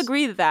genius. all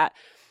agree to that.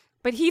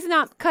 But he's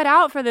not cut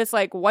out for this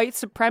like white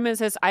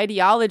supremacist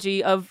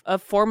ideology of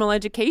formal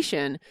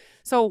education.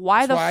 So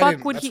why That's why I the fuck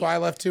didn't. would That's he? why I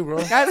left too, bro.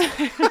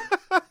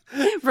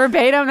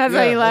 Verbatim, that's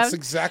why he left. That's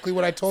exactly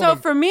what I told So him.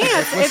 for me,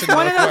 it's Listen,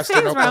 one of those Northwestern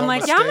things where I'm Oklahoma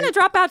like, yeah, I'm State. gonna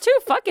drop out too.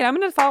 Fuck it, I'm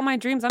gonna follow my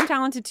dreams. I'm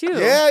talented too.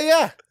 Yeah. And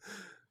it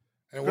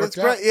That's worked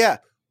out. great. Yeah.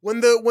 When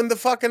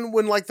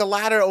the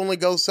ladder only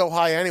goes so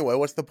high anyway,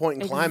 what's the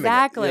point in climbing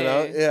Exactly. it?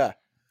 You know?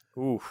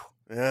 Yeah. Oof.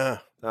 Yeah.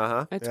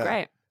 Uh-huh. It's Yeah.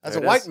 great. As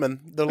There a it white is.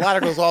 man, the ladder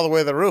goes all the way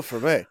to the roof for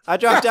me. I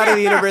dropped out of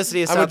the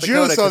University of I'm a South Jew,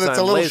 Dakota so because it's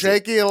I'm a little lazy.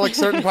 shaky in like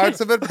certain parts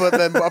of it, but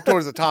then up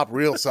towards the top,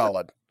 real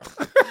solid.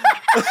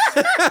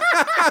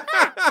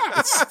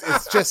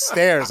 It's just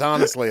stairs,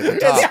 honestly, at the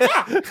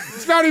top.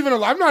 It's not even.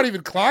 I'm not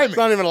even climbing. It's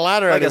not even a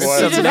ladder Like a anymore.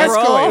 You It's an just roll.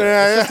 escalator.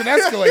 Yeah, It's just an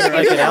escalator.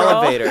 Like an Roll.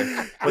 elevator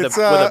with It's,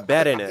 with a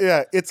bed in it.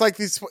 Yeah, it's like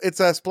it's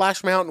a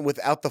splash mountain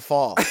without the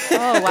fall. Oh It's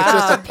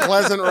just a wow.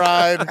 pleasant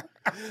ride.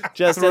 and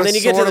through then a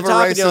you get to sort the of a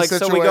top and you're like, racist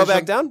so we go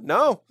back situation. down?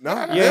 No.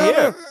 No, You're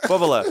here.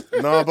 Bubble.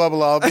 No,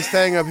 Bubble, I'll be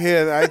staying up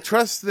here. I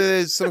trust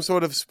there's some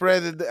sort of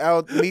spread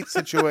out meat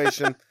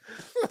situation.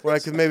 where I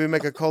could maybe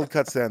make a cold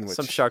cut sandwich.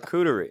 Some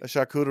charcuterie. A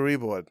charcuterie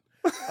board.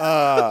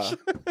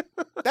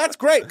 That's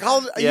great.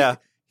 College, Yeah.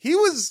 he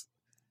was.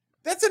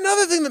 That's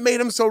another thing that made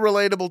him so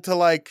relatable to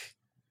like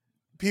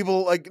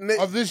people like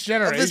Of this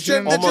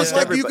generation. that Almost just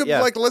like you everybody, could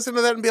yeah. like listen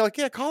to that and be like,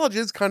 yeah, college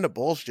is kind of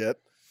bullshit.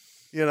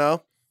 You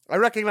know, I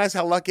recognize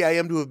how lucky I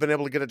am to have been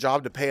able to get a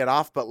job to pay it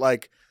off, but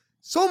like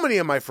so many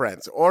of my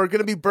friends are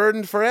going to be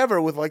burdened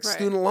forever with like Right.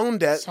 student loan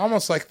debt. It's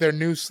almost like they're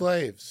new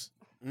slaves.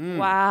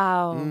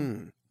 Wow.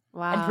 Mm.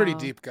 Wow. I'm pretty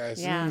deep,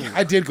 guys. Yeah.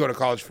 I did go to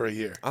college for a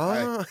year.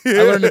 Ah. I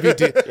learned to be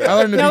deep. I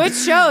learned to No, be it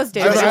shows,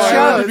 David. I It learned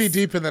to shows. be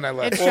deep, and then I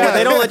left. It Well, they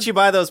shows. don't let you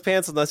buy those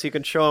pants unless you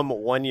can show them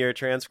 1 year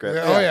transcript.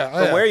 Yeah, oh, yeah. Oh,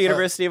 From yeah. where?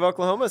 University of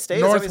Oklahoma State?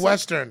 Is that what you said?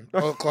 Northwestern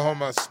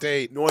Oklahoma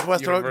State.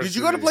 Northwestern. Did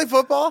you go to University. play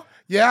football?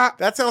 Yeah.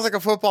 That sounds like a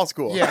football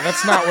school. Yeah,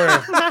 that's not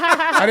where.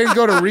 I didn't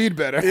go to read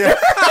better. Yeah.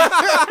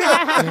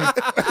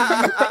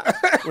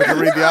 We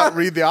can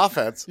read the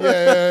offense.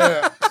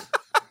 Yeah.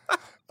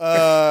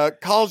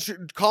 College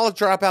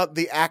dropout,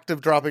 the act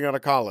of dropping out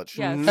of college.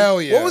 Yes. Hell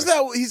yeah. What was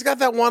that? He's got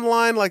that one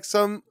line like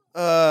some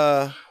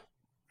My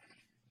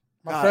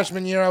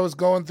freshman year, I was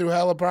going through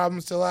hella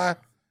problems till I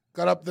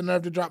got up the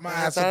nerve to drop my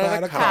ass up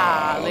out of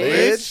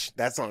college.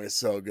 That song is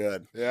so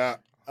good. Yeah.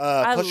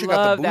 Plus you got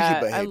love the bougie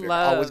that. I behavior.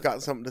 love- Always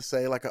got something to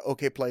say, like a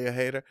okay player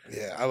hater.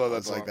 Yeah, I love that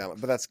It's song. like that one,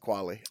 but that's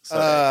quality.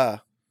 So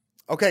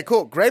Okay,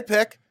 cool. Great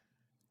pick.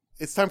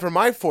 It's time for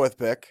my fourth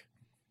pick.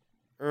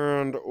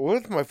 And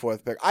with my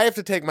fourth pick, I have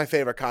to take my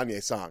favorite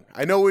Kanye song.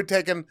 I know we're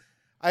taking.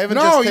 I haven't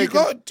No, just you taken.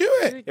 go do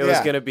it. It was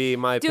Yeah. going to be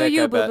my Do pick,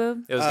 you, I bet.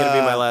 boo-boo? It was going to be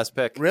my last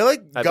pick. Really?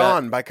 I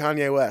Gone by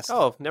Kanye West.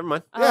 Oh, never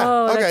mind. Yeah,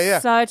 Oh, okay, that's yeah.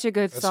 such a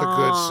good That's song. a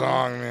good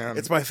song, man.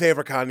 It's my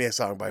favorite Kanye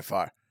song by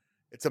far.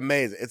 It's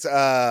amazing. It's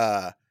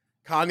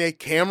Kanye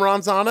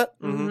Cameron's on it.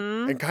 Mhm.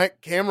 And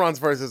Cameron's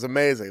verse is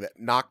amazing. That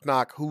knock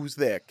knock, who's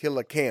there?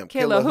 Killer Cam.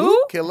 Killer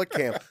who? Killer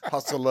Cam.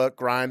 Hustler,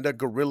 grinder,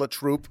 gorilla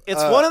troop.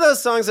 It's one of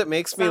those songs that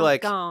makes me Sounds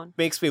like gone.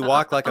 makes me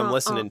walk like I'm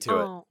listening to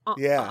it.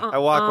 Yeah. I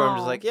walk where I'm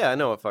just like, yeah, I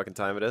know what fucking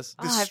time it is.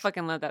 Oh, I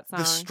fucking love that song.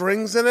 The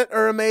strings in it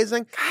are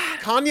amazing.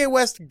 Kanye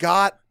West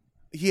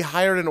he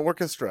hired an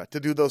orchestra to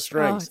do those Oh,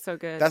 strings. it's so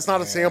good. That's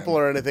not a sample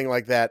or anything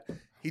like that.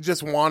 He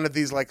just wanted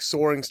these like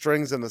soaring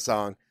strings in the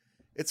song.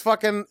 It's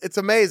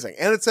amazing.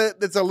 And it's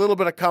a little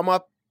bit of come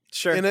up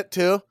Sure. in it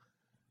too.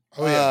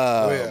 Oh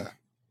yeah. Oh yeah.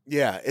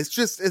 Yeah, it's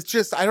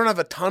just I don't have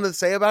a ton to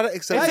say about it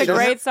except it's a it's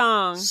great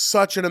song.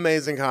 such an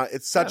amazing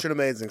it's such an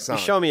amazing song.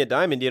 You show me a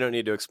diamond, you don't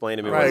need to explain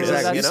to me right, what it is.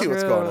 exactly. You That's see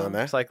what's true. going on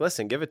there. It's like,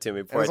 listen, give it to me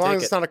And before as I long take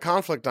as it. it's not a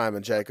conflict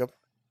diamond, Jacob.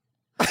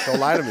 Don't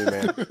lie to me,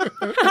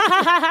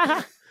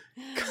 man.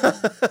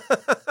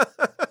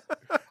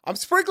 I'm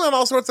sprinkling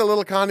all sorts of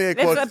little Kanye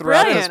It's quotes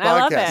throughout this brilliant. I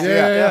love podcast.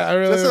 it. Yeah, I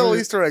really Just little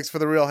really- Easter eggs for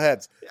the real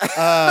heads.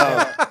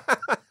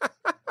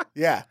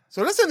 Yeah.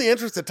 So just in the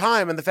interest of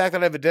time and the fact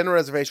that I have a dinner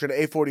reservation at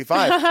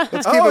 8:45,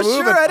 let's keep Oh, it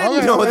moving. sure, I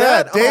didn't know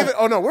that. David,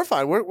 oh no, we're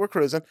fine. We're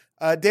cruising.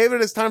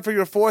 David, it's time for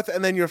your fourth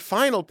and then your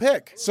final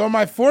pick. So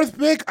my fourth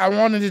pick, I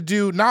wanted to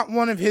do not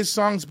one of his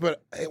songs,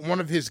 but one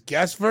of his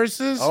guest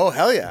verses. Oh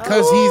hell yeah!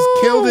 Because he's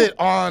killed it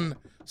on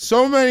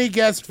so many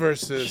guest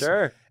verses.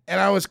 Sure. And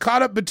I was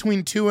caught up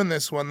between two in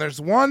this one. There's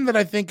one that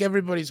I think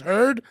everybody's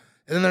heard,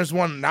 and then there's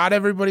one not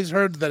everybody's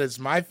heard that is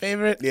my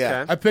favorite.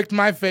 Yeah. Okay. I picked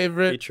my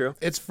favorite. Be true.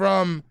 It's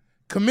from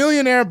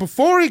Chameleonaire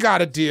before he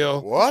got a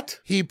deal. What?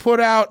 He put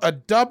out a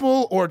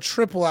double or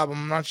triple album,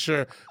 I'm not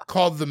sure,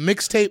 called The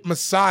Mixtape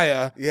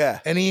Messiah. Yeah.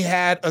 And he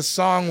had a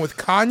song with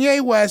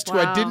Kanye West, who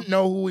I Wow. didn't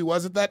know who he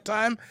was at that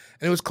time,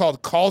 and it was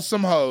called Call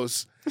Some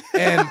Hoes.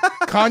 And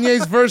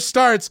Kanye's verse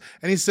starts,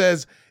 and he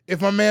says, if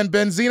my man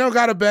Benzino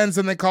got a Benz,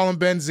 then they call him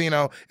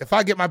Benzino. If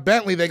I get my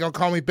Bentley, they gonna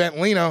call me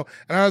Bentlino.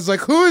 And I was like,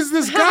 who is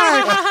this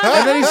guy?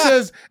 and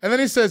then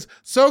he says,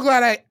 so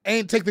glad I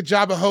ain't take the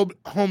job at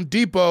Home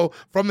Depot.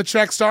 From the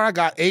check star, I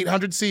got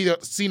 800 C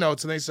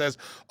notes. And then he says,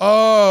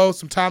 oh,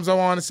 sometimes I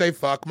want to say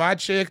fuck my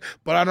chick,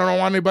 but I don't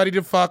want anybody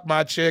to fuck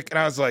my chick. And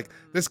I was like,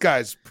 this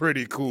guy's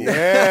pretty cool.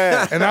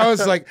 Yeah. And that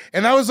was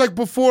like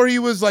before he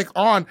was like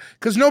on,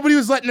 because nobody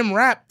was letting him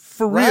rap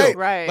for real. Right.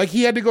 Right. Like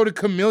he had to go to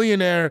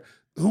Chameleonaire,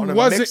 who On a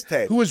wasn't,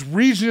 mixtape. who was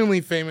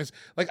regionally famous.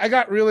 Like I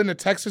got real into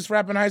Texas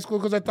rap in high school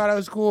because I thought I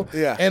was cool.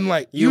 Yeah. And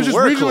like he You was just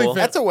were regionally cool. famous.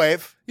 That's a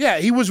wave. Yeah,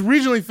 he was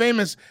regionally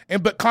famous,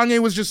 but Kanye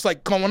was just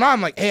like going on,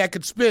 like, hey, I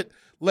could spit,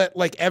 let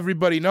like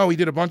everybody know. He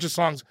did a bunch of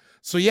songs.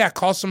 So yeah,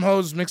 Call Some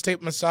Hoes,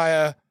 Mixtape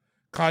Messiah,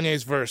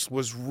 Kanye's verse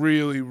was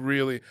really,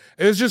 really.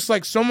 It was just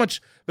like so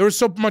much. There was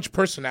so much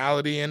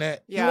personality in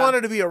it, Yeah. He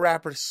wanted to be a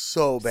rapper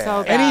so bad.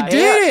 So and he bad.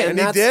 did it. And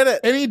he did it.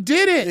 And he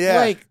did it. Yeah.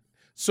 Like,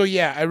 so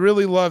yeah, I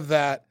really love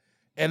that.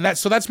 And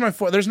that's my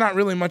four. There's not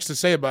really much to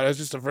say about it. It's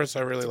just a verse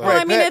I really like. Well,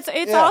 I Great mean, pick.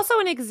 it's Yeah. also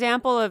an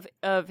example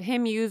of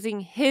him using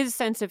his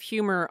sense of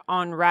humor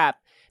on rap,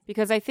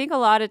 because I think a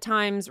lot of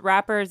times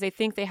rappers, they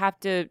think they have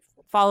to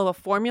follow a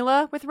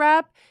formula with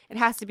rap. It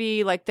has to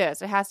be like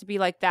this. It has to be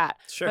like that.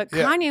 Sure. But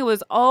Yeah. Kanye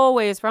was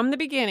always, from the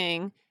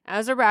beginning,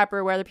 as a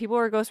rapper, whether people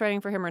were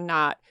ghostwriting for him or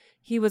not,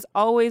 he was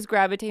always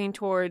gravitating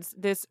towards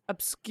this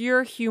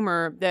obscure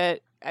humor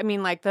that, I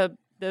mean, like the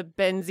the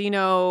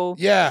Benzino,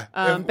 Yeah.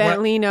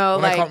 Bentlino.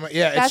 when I Like, call it-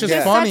 yeah, it's that's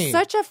just funny.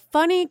 That's such a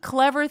funny,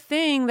 clever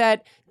thing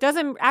that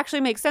doesn't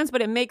actually make sense,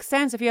 but it makes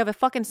sense if you have a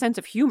fucking sense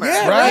of humor.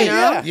 Yeah, Right. You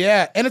know?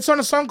 Yeah. And it's on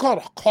a song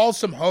called Call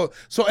Some Hoes.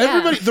 So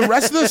everybody, the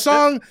rest of the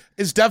song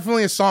is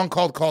definitely a song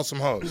called Call Some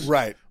Hoes.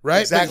 Right.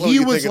 Right. Exactly But he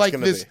what you was think like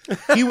it's this.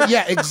 gonna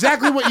Yeah,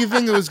 exactly what you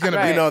think it was going to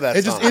be. Right. You know that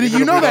It song. just, Even you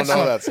if know we that don't know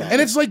song. that song.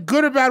 And it's like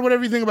good or bad, what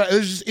everything about it.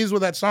 It just is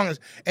what that song is.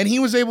 And he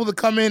was able to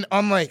come in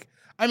on like,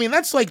 I mean,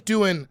 that's like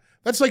doing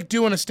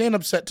a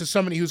stand-up set to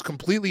somebody who's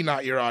completely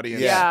not your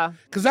audience. Yeah.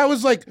 Because that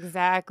was like,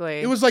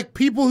 Exactly. it was like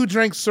people who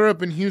drank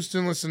syrup in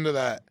Houston listened to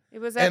that. It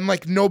was And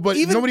like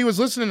nobody was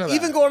listening to that.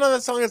 Even going on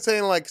that song and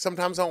saying like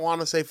sometimes I want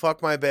to say fuck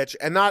my bitch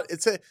and not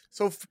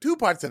two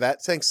parts of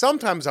that saying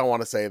sometimes I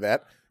want to say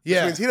that. Which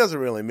Yeah. means he doesn't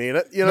really mean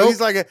it. You know, Nope. he's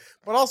like,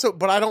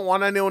 but I don't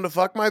want anyone to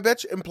fuck my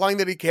bitch, implying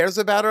that he cares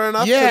about her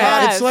enough. Yeah, to not,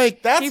 Yes. it's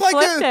like that's He like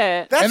flipped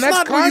it. That's And that's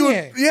not what you would,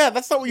 Kanye.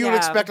 that's not what you would Yeah.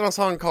 expect on a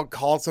song called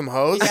 "Call Some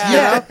Hoes."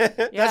 Yeah. You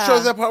know? Yeah. That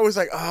shows that part where it's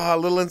like, a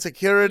little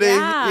insecurity.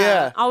 Yeah.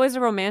 Yeah. Always a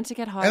romantic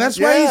at heart. And that's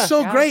why Yeah. he's so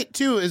Yeah. great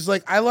too. Is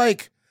like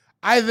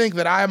I think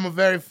that I am a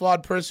very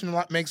flawed person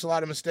who makes a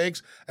lot of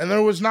mistakes, and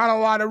there was not a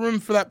lot of room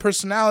for that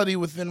personality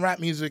within rap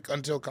music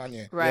until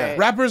Kanye. Right.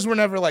 Rappers were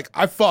never like,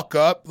 I fuck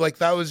up. Like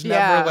that was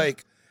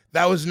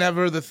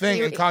never the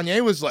thing. And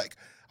Kanye was like,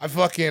 I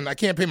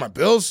can't pay my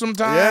bills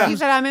sometimes. Yeah. He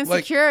said, I'm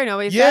insecure.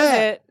 Nobody yeah. says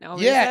it.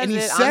 Nobody Yeah, says and he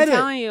it. said I'm it.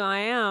 telling you, I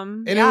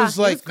am. And Yeah, it was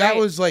he like that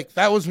great.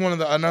 was one of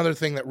another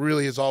thing that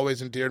really has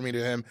always endeared me to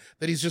him.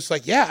 That he's just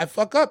like, yeah, I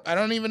fuck up. I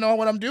don't even know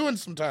what I'm doing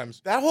sometimes.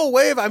 That whole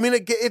wave. I mean,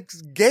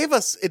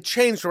 it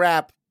changed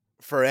rap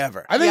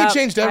forever. I think Yep, it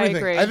changed I everything.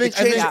 agree. I think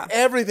It changed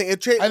everything. It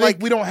changed. I think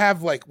like we don't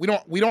have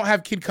we don't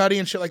have Kid Cudi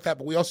and shit like that,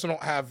 but we also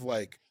don't have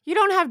You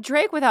don't have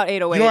Drake without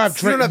 808s. you don't have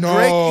you Drake. don't have No,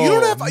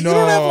 Drake. You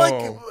don't have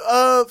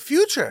no.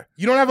 Future.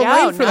 You don't have a No,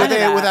 lane for none that. of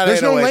that. Without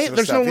There's no 808s lane. and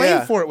There's no stuff, lane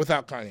yeah. for it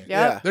without Kanye. Yep.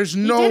 Yeah. There's He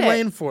no did it.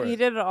 lane for it. He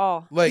did it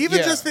all. Like Even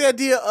yeah. just the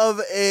idea of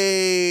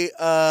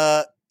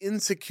a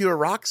insecure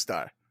rock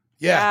star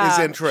yeah. is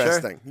Yeah,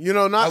 interesting. You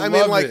know, not. I I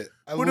mean, love like, it.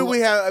 who do we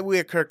have? We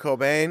had Kurt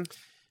Cobain,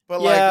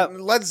 but Yeah. like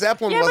Led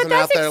Zeppelin Yeah, but wasn't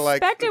that's out there like.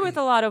 expected with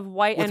a lot of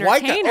white With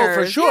white guy- entertainers.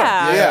 oh, for sure.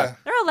 Yeah. Yeah.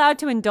 They're allowed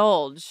to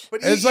indulge.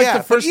 But It's like the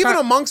but first even time-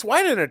 amongst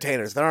white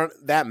entertainers, there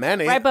aren't that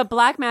many. Right, but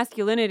black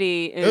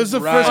masculinity is It was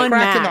the Right. first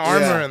crack in the unmatched.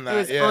 armor Yeah. in that. It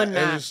was yeah. It was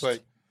unmatched. just like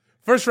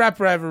first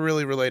rapper I ever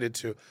really related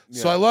to.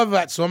 So Yeah. I love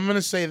that. So I'm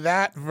gonna say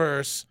that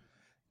verse,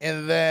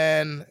 and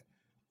then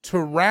to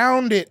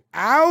round it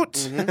out,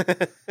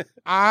 Mm-hmm.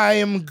 I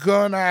am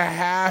gonna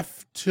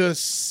have to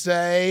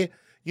say,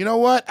 you know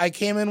what? I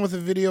came in with a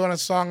video and a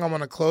song. I'm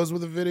gonna close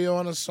with a video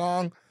and a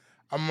song.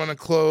 I'm gonna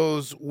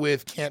close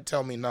with "Can't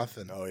Tell Me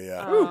Nothing." Oh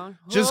yeah. Oh.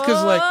 Just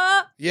 'cause, like,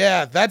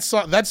 yeah, that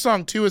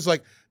song too is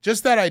like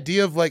just that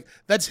idea of like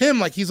that's him.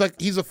 Like he's like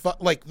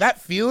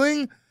that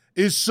feeling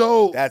is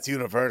so. That's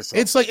universal.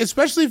 It's like,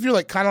 especially if you're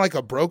like kind of like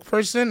a broke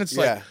person, it's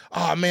Yeah. like,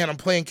 oh man, I'm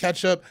playing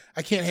catch up.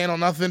 I can't handle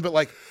nothing. But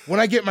like when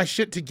I get my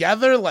shit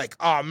together, like,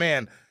 oh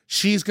man,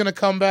 she's gonna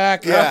come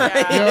back.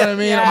 Yeah. You know what I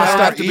mean? Yeah. I'm I gonna don't start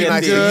have to be eating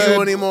nice good. to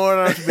you anymore. I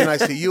don't have to be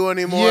nice to you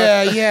anymore.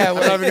 Yeah. I'm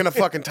not even gonna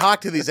fucking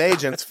talk to these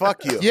agents.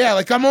 Fuck you. Yeah,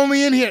 like I'm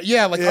only in here.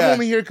 Yeah, like Yeah. I'm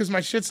only here because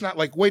my shit's not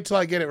like. Wait till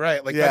I get it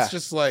right. Like Yeah. that's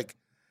just like,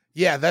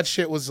 yeah, that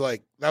shit was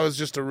like that was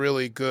just a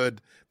really good.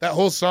 That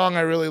whole song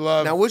I really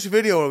love. Now, which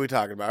video are we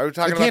talking about? Are we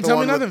talking The about Can't the Tell Me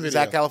one Nothing with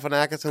video. Zach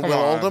Galifianakis and Come Will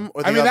on. Oldham?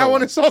 Or the I mean, other that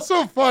one is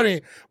also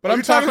funny, but Are I'm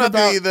you talking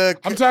about the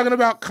I'm talking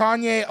about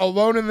Kanye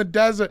alone in the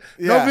desert.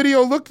 No Yeah.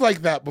 video looked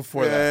like that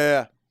before that.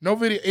 yeah. No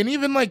video, and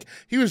even like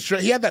he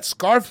had that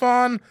scarf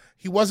on.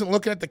 He wasn't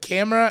looking at the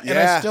camera, and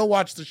I Yeah. still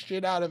watch the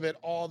shit out of it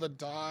all the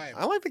time.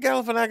 I like the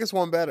Galifianakis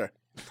one better.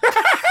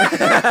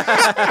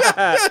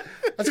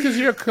 That's because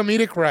you're a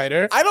comedic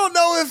writer. I don't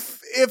know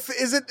if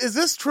is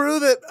this true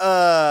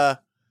that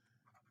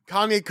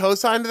Kanye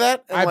co-signed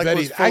that and I like bet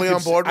was he. fully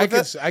on board with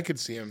it? I could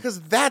see him.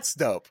 Because that's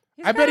dope.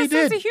 He's I got bet a he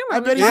sense did. of humor. I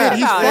bet he We did. talked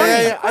He's about funny.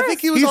 it. Yeah, I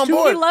think he was He's on too-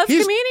 board. He loves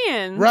He's-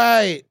 comedians.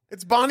 Right.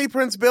 It's Bonnie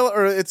Prince Billy,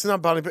 or it's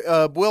not Bonnie.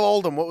 Will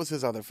Oldham. What was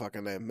his other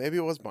fucking name? Maybe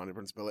it was Bonnie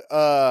Prince Billy.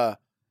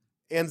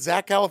 And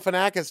Zach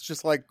Galifianakis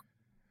just like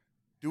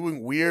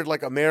doing weird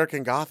like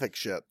American Gothic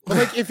shit. But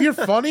like, if you're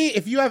funny,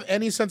 if you have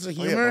any sense of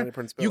Oh, yeah, humor, Bonnie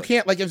Prince you Billy.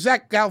 can't like if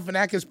Zach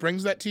Galifianakis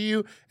brings that to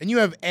you, and you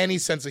have any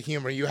sense of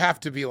humor, you have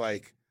to be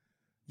like,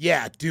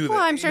 yeah, do that.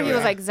 Well, I'm sure You he know?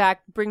 was like,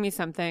 Zach, bring me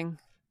something.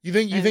 You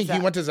think and he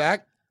Zach- went to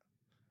Zach?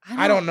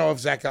 I don't know if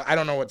Zach. I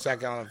don't know what Zach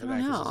Galifianakis. I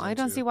don't know. is I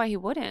don't into. see why he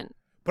wouldn't.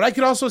 But I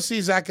could also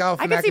see Zach could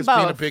see Galifianakis being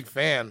a both. big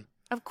fan.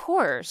 Of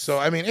course. So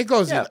I mean, it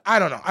goes. Yeah. I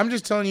don't know. I'm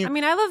just telling you. I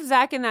mean, I love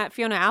Zach in that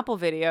Fiona Apple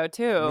video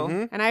too,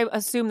 Mhm. and I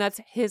assume that's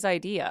his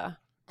idea.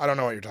 I don't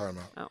know what you're talking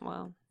about. Oh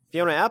well,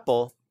 Fiona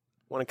Apple,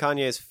 one of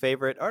Kanye's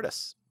favorite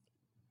artists.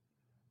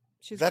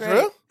 she's Is that great.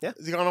 true? Yeah.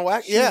 Is he going to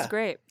whack? She's Yeah.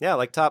 great. Yeah,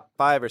 like top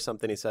 5 or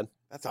something, he said.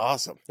 That's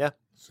awesome.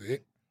 See,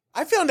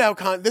 I found out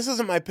this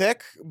isn't my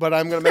pick, but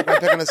I'm going to make my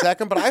pick in a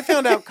second. But I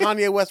found out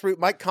Kanye West,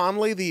 Mike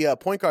Conley, the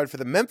point guard for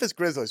the Memphis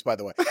Grizzlies, by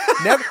the way,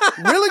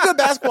 really good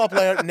basketball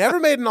player, never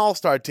made an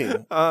All-Star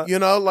team. You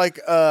know, like,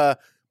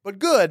 but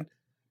good.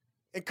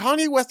 And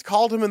Kanye West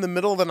called him in the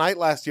middle of the night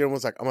last year and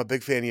was like, I'm a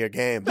big fan of your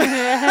game. You're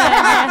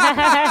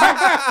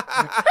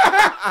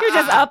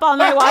just up all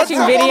night watching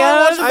That's all I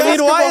videos. watch. I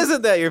mean, why Basketball.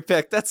 isn't that your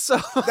pick? That's so.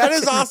 That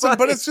is fucking awesome, but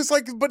funny. it's just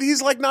like, but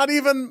he's like not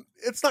even,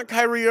 it's not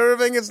Kyrie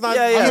Irving, it's not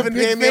Yeah, yeah. even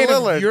Big Damian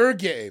fan Lillard. of your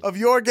game. Of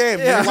your game.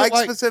 Yeah. He likes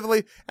Like-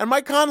 specifically. And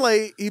Mike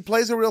Conley, he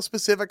plays a real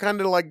specific kind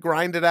of like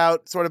grind it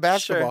out sort of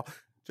basketball.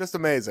 Just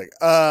amazing.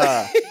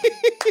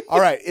 All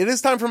right. It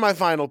is time for my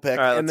final pick.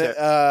 All right, and let's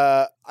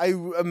I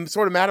am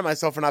sort of mad at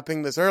myself for not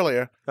picking this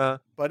earlier, Uh-huh.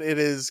 but it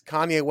is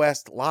Kanye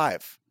West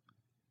live.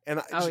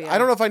 And Oh, yeah. I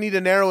don't know if I need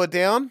to narrow it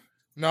down.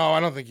 No, I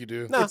don't think you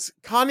do. No. It's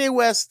Kanye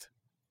West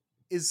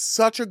is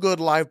such a good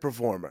live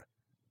performer.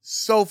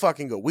 So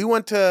fucking good. We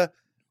went to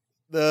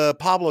the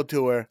Pablo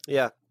tour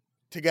Yeah.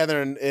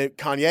 together in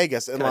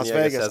Kanye in Las Kanye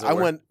Vegas. as it I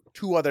were. went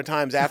 2 other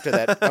times after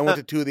that. I went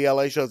to 2 of the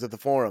LA shows at the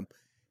Forum.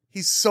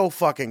 He's so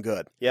fucking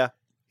good. Yeah.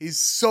 He's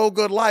so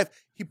good live.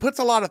 He puts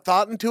a lot of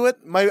thought into it.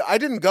 I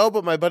didn't go,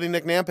 but my buddy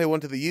Nick Nampe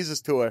went to the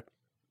Yeezus tour.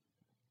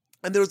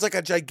 And there was like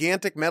a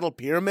gigantic metal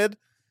pyramid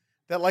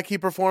that like he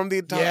performed the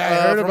entire Yeah, I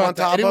heard from on about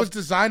that. top And it of. was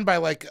designed by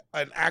like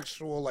an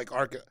actual like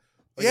architect.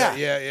 Yeah.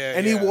 yeah.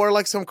 And he wore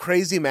like some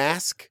crazy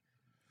mask,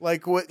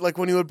 like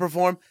when he would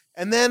perform.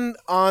 And then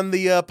on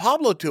the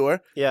Pablo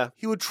tour, Yeah.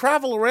 he would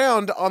travel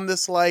around on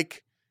this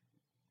like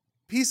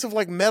piece of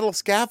like metal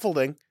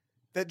scaffolding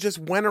that just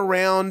went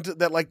around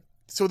that like,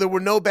 so there were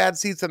no bad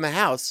seats in the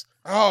house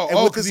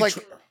And with this, like,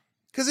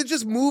 because it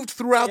just moved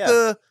throughout Yeah.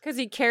 the. Because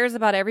he cares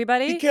about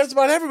everybody. He cares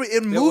about everybody.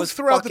 It was moves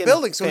throughout the fucking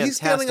building, so he's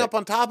standing fantastic. up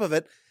on top of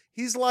it.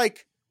 He's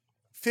like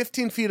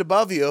 15 feet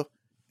above you.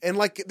 And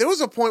like there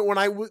was a point when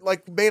I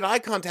like made eye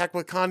contact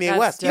with Kanye That's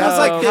West. dope. He was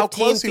like how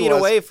 15 close he feet was.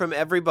 away from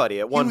everybody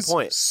at He one was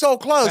point. so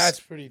close. That's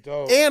pretty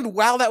dope. And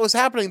while that was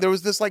happening, there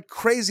was this like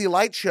crazy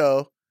light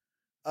show.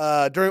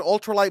 During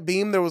ultralight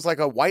beam, there was like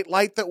a white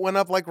light that went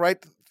up like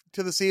right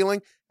to the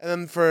ceiling. And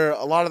then for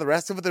a lot of the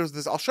rest of it, there was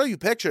this, I'll show you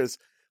pictures,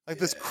 like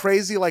this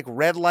crazy like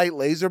red light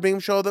laser beam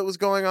show that was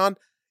going on.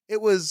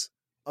 It was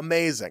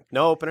amazing.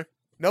 No opener.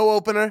 No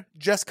opener,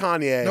 just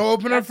Kanye. No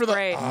opener That's for the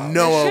great.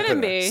 No There shouldn't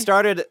opener. be.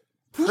 Started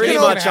pretty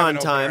can much have on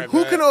an time.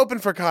 opener? Who can open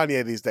for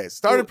Kanye these days?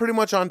 Started pretty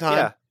much on time.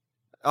 Yeah.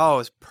 Oh, it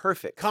was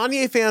perfect.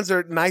 Kanye fans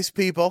are nice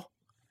people.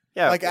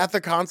 Yeah. Like at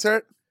the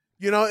concert,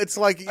 you know, it's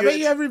like I bet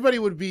you everybody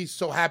would be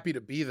so happy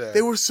to be there.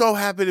 they were so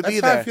happy to That's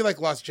be how I there. feel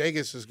like Las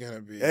Vegas is gonna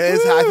be. It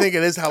is, I think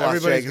it is how Las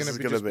Everybody's Vegas is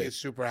gonna going to be, be. just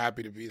super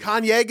happy to be there.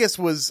 Kanyegus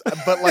was,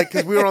 but like,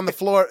 because we were on the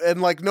floor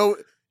and like, no,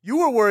 you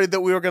were worried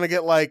that we were going to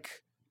get like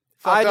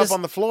fucked up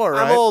on the floor,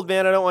 right? I'm old,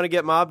 man. I don't want to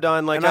get mobbed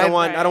on. Like And I don't I-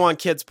 want. I don't want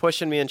kids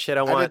pushing me and shit.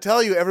 I I had to want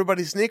tell you,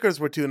 everybody's sneakers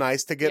were too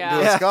nice to get Yeah.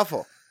 into a Yeah.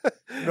 scuffle.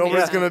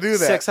 Nobody's Yeah. going to do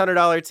that.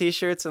 $600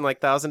 t-shirts and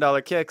like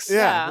 $1,000 kicks.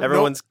 Yeah. Yeah.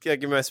 Everyone's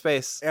give me my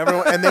space.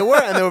 Everyone, and they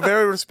were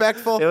very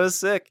respectful. It was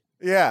sick.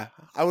 Yeah,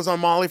 I was on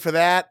Molly for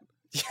that.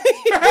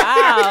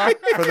 Wow.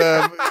 For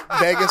the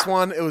Vegas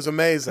one, it was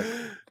amazing.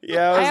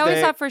 Yeah, it was I always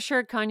dank. thought for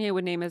sure Kanye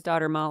would name his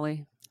daughter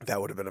Molly. That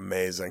would have been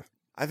amazing.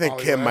 I think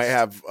Molly Kim might West.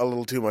 have a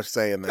little too much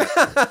say in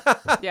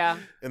that, Yeah.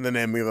 in the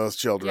naming of those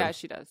children. Yeah,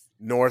 she does.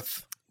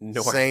 North,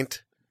 North.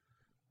 Saint.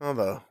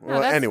 Although, No,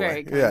 well, that's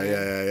anyway, very yeah,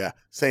 Kanye. yeah.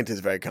 Saint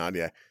is very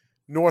Kanye.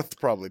 North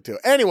probably too.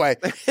 Anyway,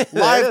 It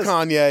live is.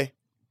 Kanye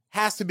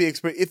has to be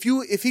experience.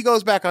 If he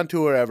goes back on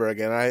tour ever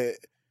again,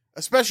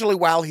 especially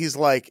while he's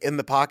like in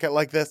the pocket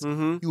like this,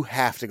 Mm-hmm. you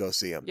have to go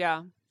see him.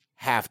 Yeah.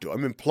 Have to.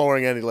 I'm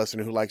imploring any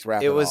listener who likes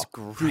rap. It at was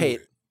all.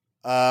 great.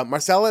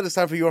 Marcella, it is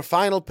time for your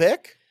final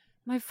pick.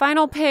 My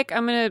final pick,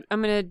 I'm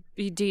gonna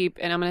be deep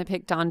and I'm gonna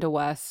pick Donda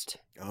West.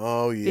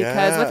 Oh yeah,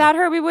 Because without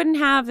her, we wouldn't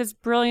have this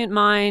brilliant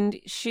mind.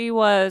 She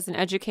was an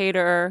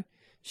educator.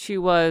 She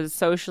was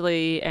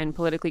socially and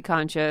politically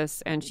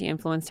conscious, and she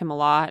influenced him a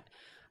lot.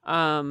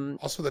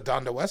 Also, the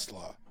Donda West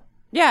law.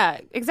 Yeah,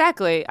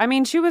 exactly. I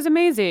mean, she was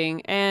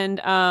amazing. And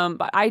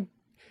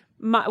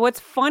but what's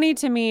funny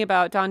to me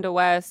about Donda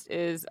West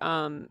is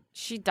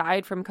she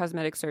died from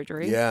cosmetic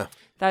surgery. yeah,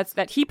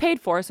 That he paid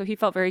for, so he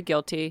felt very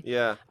guilty.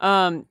 Yeah.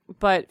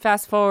 But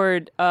fast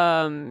forward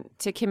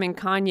to Kim and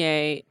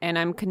Kanye, and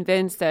I'm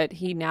convinced that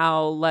he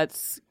now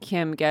lets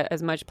Kim get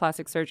as much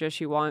plastic surgery as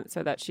she wants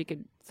so that she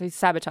could. So he's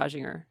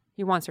sabotaging her.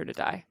 He wants her to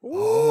die.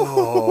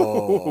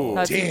 oh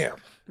That's, Damn.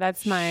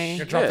 That's my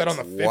You drop that on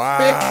the fifth wow,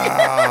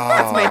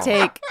 that's my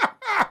take.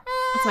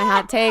 That's my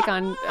hot take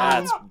on.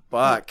 That's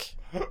Buck.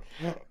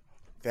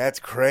 That's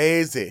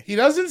crazy. He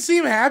doesn't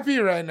seem happy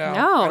right now.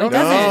 No, I don't he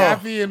think he's doesn't.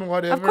 happy in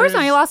whatever. Of course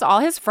not. He is- lost all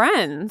his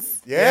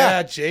friends.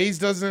 Yeah, Jay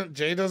doesn't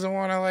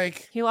want to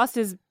like. He lost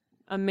his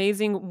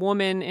amazing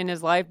woman in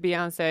his life,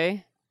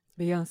 Beyonce.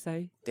 Damn,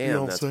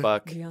 that's Beyonce.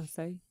 Buck.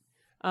 Beyonce.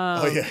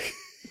 oh yeah.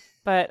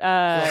 But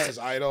Lost his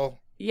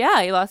idol.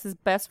 yeah, he lost his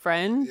best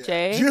friend,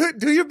 Jay.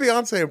 Do your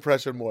Beyonce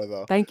impression more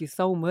though. Thank you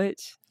so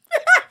much.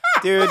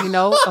 Dude, You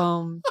know,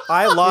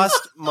 I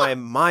lost my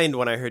mind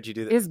when I heard you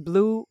do that. it's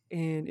blue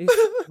and it's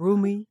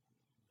roomy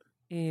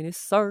and it's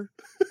Sir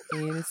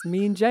and it's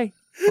me and Jay.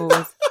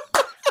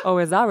 Or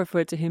as I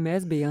refer to him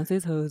as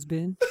Beyonce's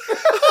husband.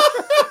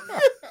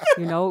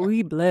 You know,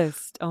 we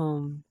blessed.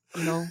 You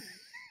know,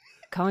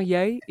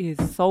 Kanye is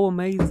so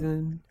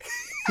amazing.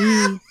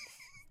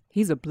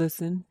 He's a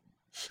blessing.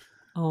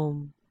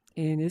 And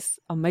it's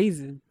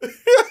amazing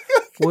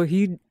what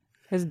he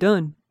has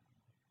done.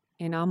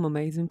 And I'm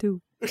amazing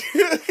too.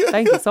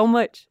 Thank you so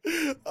much.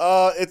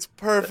 It's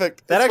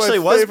perfect. That It's actually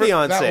my was favorite.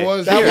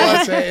 Beyonce.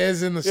 That Beyonce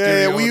is in the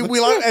studio. Yeah, we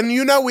like, and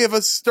you know, we have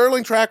a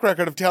sterling track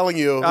record of telling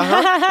you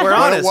Uh-huh. We're When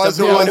it honest. was,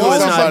 of it who was was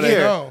not somebody.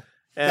 here. No.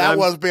 And that I'm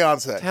was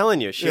Beyonce.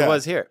 telling you, she Yeah.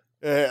 was here.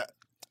 Yeah,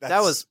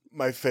 That was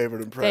my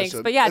favorite impression.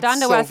 Thanks. But yeah, It's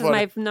Donda so West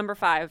funny. is my number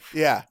 5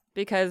 Yeah,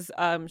 because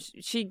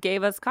she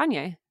gave us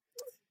Kanye.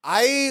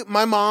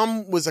 my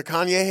mom was a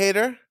Kanye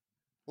hater.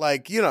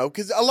 Like, you know,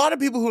 because a lot of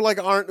people who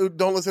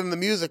don't listen to the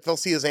music, they'll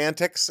see his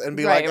antics and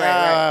be Right, like,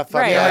 right.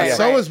 fuck Right, yeah, Yeah, yeah.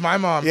 so is my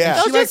mom. Yeah. And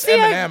They'll she likes just see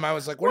Eminem. I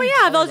was like, what Well, are you yeah,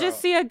 talking they'll about?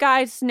 just see a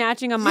guy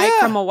snatching a mic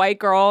Yeah. from a white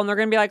girl, and they're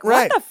gonna be like, "What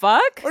Right. the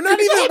fuck?" Or not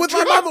even with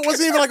my mom. It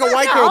wasn't even like a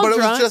white Yeah, girl, all but it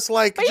was drunk. just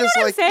like, But you know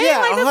what I'm saying? yeah,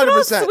 Like this 100%.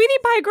 little sweetie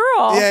pie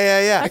girl.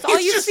 Yeah. That's all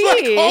It's you just see.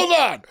 like,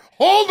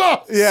 hold on.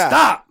 Yeah.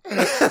 Stop.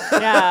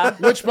 Yeah.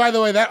 Which, by the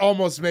way, that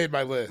almost made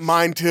my list.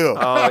 Mine too.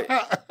 Oh,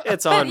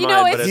 it's But on you mine,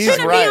 know, but it it's He's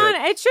shouldn't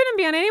right. it shouldn't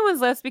be on anyone's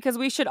list because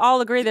we should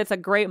all agree that it's a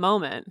great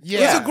moment.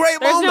 Yeah. It's a great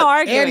There's moment. no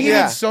arguing. And he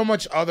Yeah. did so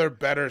much other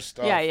better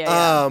stuff.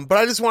 Yeah. But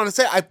I just want to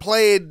say, I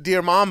played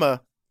 "Dear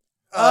Mama."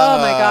 Oh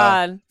my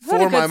god,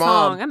 what for a good my mom.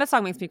 song! And that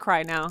song makes me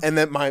cry now. And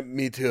then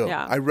me too.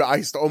 Yeah. I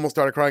used to almost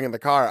started crying in the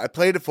car. I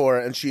played it for her,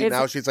 and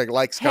she's like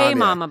likes Hey Kanye.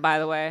 Mama, by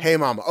the way. Hey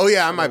Mama. Oh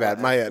yeah, my bad.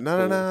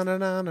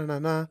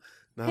 No.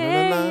 No.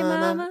 Hey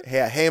Mama.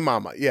 Yeah, Hey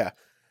Mama. Yeah.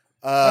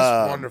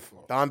 That's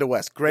wonderful. Donda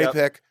West, great Yep.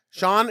 pick.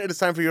 Sean, it is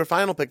time for your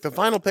final pick. The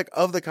final pick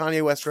of the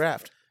Kanye West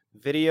draft.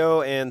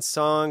 video and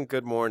song.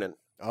 Good morning.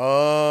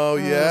 Oh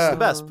It's yeah. the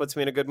best. Puts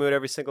me in a good mood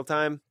every single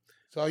time.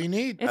 That's all you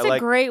need. It's I a like-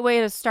 great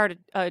way to start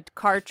a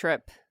car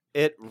trip.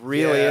 It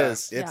really Yeah,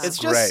 is. it's It's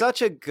great. just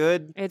such a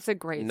good, It's a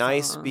great,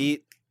 nice song.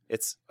 beat.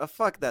 It's a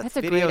fuck that That's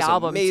a video's great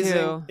album, amazing.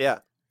 too. Yeah,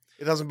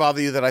 It doesn't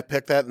bother you that I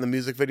picked that in the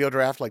music video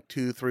draft like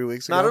 2-3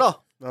 weeks ago? not at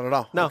all. Not at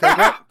all. No, Okay,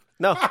 great.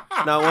 no,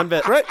 not one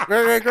bit. Great.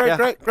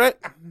 Yeah. Great.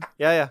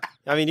 Yeah.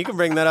 I mean, you can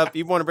bring that up.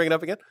 You want to bring it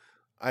up again?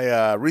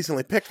 I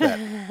recently picked that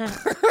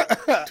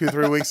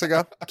 2-3 weeks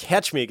ago.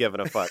 Catch me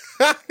giving a fuck.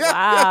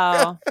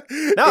 Wow.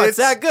 No, it's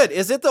that good.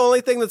 Is it the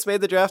only thing that's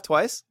made the draft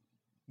twice?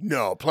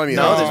 No, plenty of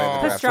No, those there's made the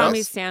draft. Pastrami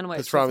Yes. sandwich.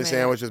 Pastrami was made.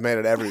 sandwich is made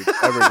at every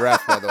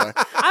draft, by the way.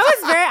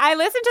 I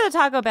listened to the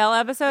Taco Bell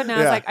episode and I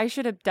was Yeah. like, I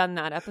should have done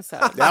that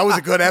episode. That was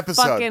a good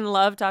episode. Fucking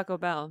love Taco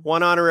Bell.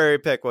 One honorary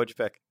pick. What'd you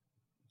pick?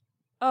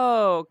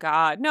 Oh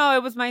God, no!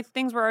 It was my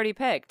things were already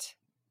picked.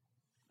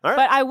 All right.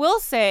 But I will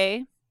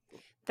say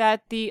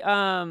that the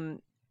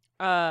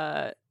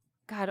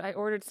God, I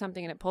ordered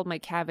something and it pulled my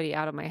cavity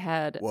out of my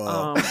head.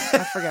 Whoa. I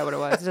forget what it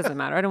was. It doesn't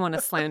matter. I don't want to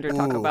slander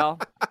Taco Ooh. Bell.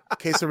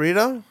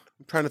 Quesarito?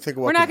 I'm trying to think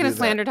of what We're not going to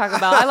slander Taco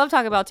Bell. I love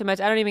Taco Bell too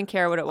much. I don't even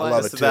care what it was. I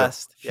love It's it the too.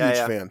 best. Huge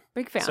Yeah. fan.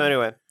 Big fan. So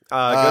anyway,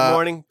 good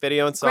morning.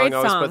 Video and song Great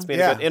always song. puts me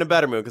Yeah. in a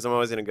better mood because I'm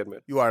always in a good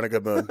mood. You are in a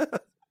good mood.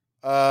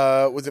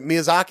 Was it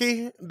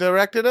Miyazaki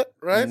directed it,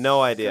 right?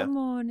 No idea. Good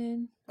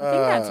morning. I think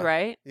that's Uh,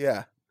 right.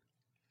 Yeah.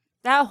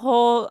 That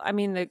whole, I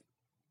mean,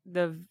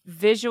 the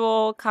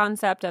visual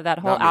concept of that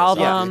whole Not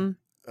Miyazaki. album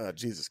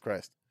Jesus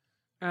Christ.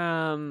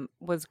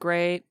 was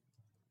great.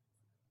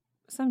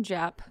 Some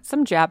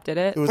Jap did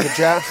it. It was a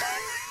Jap.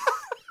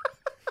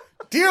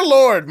 Dear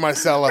Lord,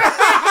 Marcella.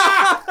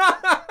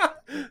 That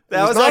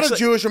It was not a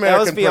Jewish that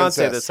was American Beyonce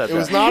princess. that said It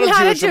was that. not a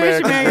Not Jewish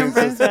American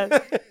princess.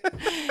 princess.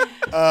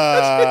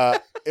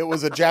 It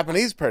was a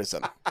Japanese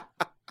person. It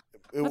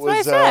That's was what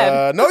I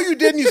said. no, you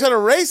didn't. You said a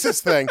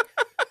racist thing.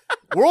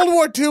 World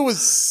War II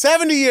was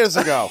 70 years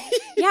ago.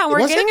 Yeah, we're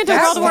Was getting it into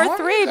that World War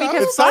long III ago?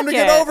 because It's time to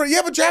fuck get it. over it.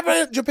 Yeah, but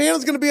Japan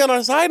is going to be on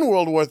our side in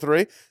World War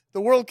III.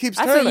 The world keeps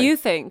That's turning. what you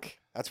think.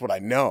 That's what I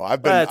know.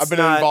 I've That's been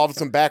not- involved in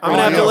some I'm background.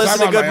 gonna have to Oh, news. listen I'm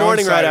to on Good my own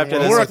Morning right side. after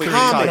this. We're a if we keep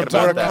talking about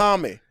that.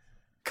 Murakami.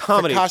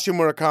 Takashi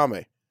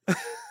Murakami.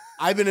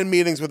 I've been in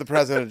meetings with the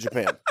president of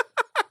Japan.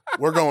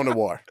 We're going to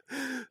war.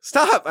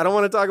 Stop! I don't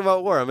want to talk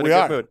about war. I'm in We a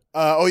are. good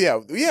mood. We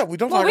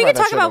don't Well, talk we about can that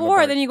talk shit about on the war,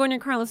 party. then you go in your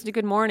car and listen to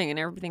Good Morning, and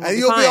everything will And be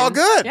you'll fine. be all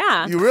good.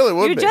 Yeah, You really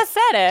would You be. just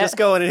said it. Just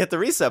go in and hit the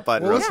reset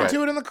button. We'll real listen quick.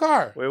 to it in the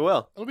car. We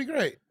will. It'll be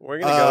great. We're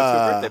gonna go to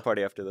a birthday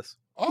party after this.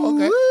 Oh,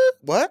 okay.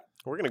 What?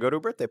 We're gonna go to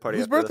a birthday party.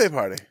 Whose after birthday this.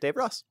 party? Dave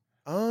Ross.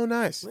 Oh,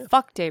 nice.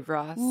 Fuck Dave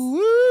Ross. All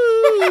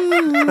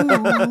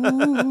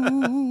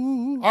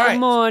Good right.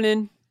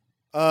 morning.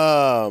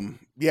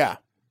 Yeah.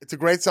 It's a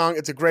great song.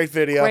 It's a great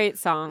video. Great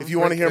song. If you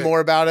want to Great hear pick.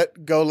 more about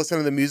it, go listen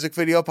to the music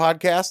video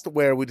podcast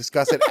where we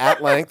discuss it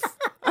at length,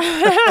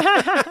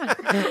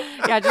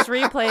 Yeah, just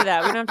replay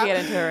that. We don't have to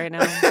get into it right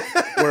now.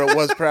 where it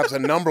was perhaps a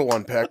number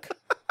one pick.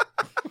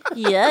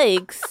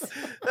 Yikes.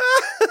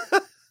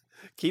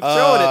 Keep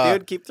throwing it,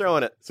 dude. Keep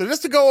throwing it. So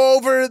just to go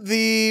over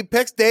the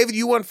picks, David,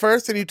 you went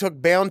first and you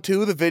took Bound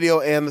 2, the video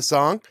and the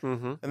song.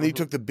 Mm-hmm. And then you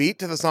took the beat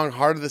to the song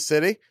Heart of the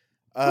City.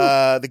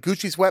 The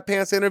Gucci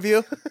Sweatpants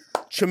interview.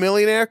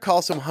 Chamillionaire,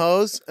 Call Some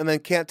Hoes. And then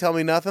Can't Tell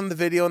Me Nothing, the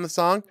video and the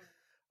song.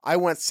 I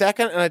went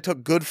second and I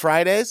took Good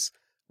Fridays.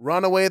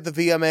 Runaway at the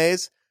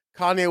VMAs.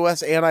 Kanye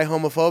West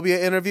anti-homophobia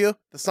interview.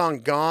 The song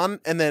Gone.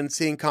 And then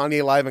seeing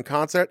Kanye live in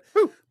concert.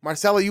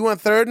 Marcella, you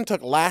went third and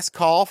took Last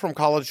Call from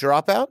College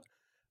Dropout.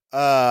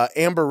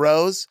 Amber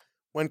Rose,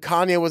 When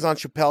Kanye Was on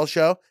Chappelle's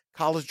Show,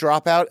 College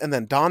Dropout, and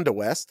then Donda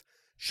West.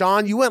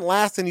 Sean, you went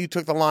last and you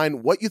took the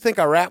line, What You Think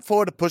I Rap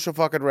For to Push a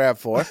Fucking Rap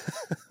For.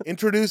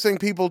 Introducing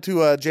people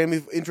to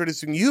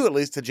introducing you at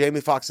least to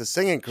Jamie Foxx's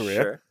singing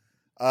career.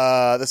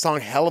 Sure. The song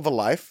Hell of a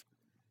Life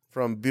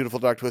from Beautiful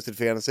Dark Twisted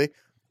Fantasy.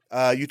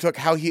 You took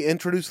How He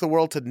Introduced the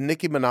World to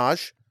Nicki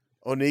Minaj,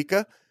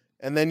 Onika.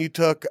 And then you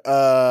took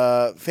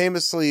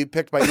famously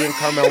picked by Ian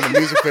Carmel in the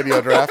music video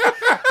draft,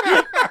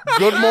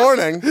 Good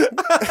Morning.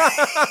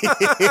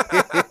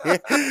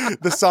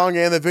 The song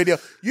and the video.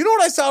 You know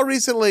what I saw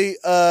recently?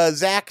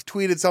 Zach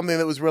tweeted something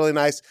that was really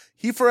nice.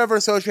 He forever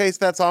associates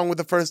that song with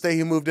the first day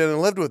he moved in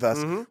and lived with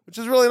us, which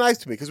is really nice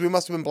to me because we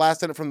must have been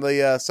blasting it from the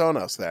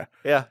Sonos there.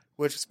 Yeah.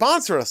 Which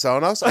sponsor us,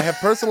 Sonos. I have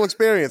personal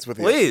experience with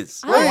you.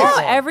 Please. I love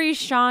how every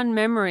Sean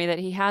memory that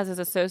he has is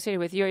associated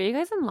with you. Are you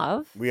guys in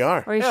love? We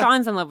are. Or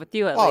Sean's in love with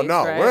you at least,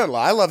 no, right? we're in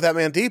love. I love that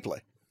man deeply.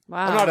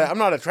 Wow. I'm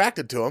not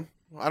attracted to him.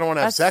 I don't want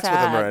to have That's sex with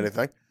him or sad.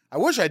 anything. I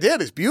wish I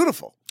did. He's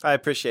beautiful. I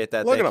appreciate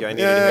that. Look Thank at you. him. I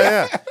needed to hear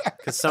Yeah.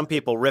 because some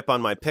people rip on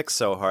my picks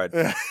so hard.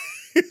 What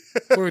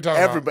are we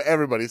talking about?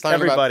 Everybody. He's talking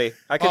Everybody.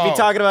 I could be Oh.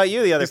 talking about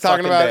you the other He's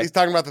talking fucking about. day. He's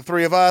talking about the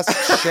three of us: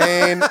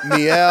 Shane,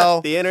 Miel,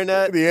 The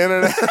internet. the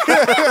internet,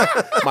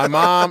 my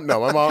mom.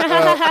 No, my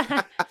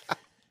mom.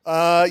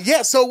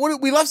 Yeah. So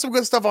we left some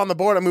good stuff on the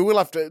board. I mean, we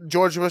left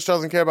George Bush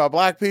doesn't care about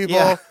black people.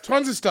 Yeah.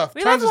 Tons of stuff.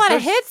 We Tons left a lot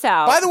of stuff. hits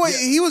out. By the way,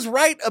 he was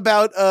right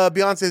about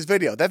Beyonce's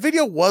video. That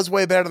video was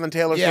way better than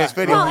Taylor Yeah. Swift's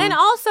video. well, and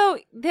also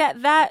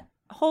that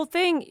whole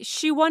thing,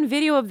 she won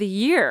Video of the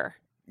Year.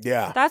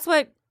 yeah. That's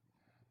what.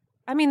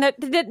 I mean, it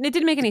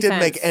didn't make any It sense. didn't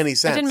make any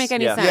sense. It didn't make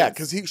any Yeah. sense. Yeah,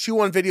 because she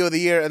won Video of the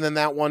Year, and then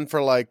that one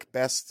for like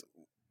best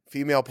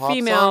female pop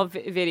female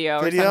song.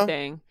 video Video? or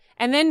something.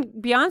 And then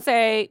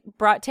Beyonce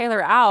brought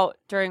Taylor out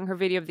during her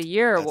Video of the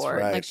Year That's award.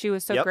 right. Like, she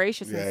was so Yep.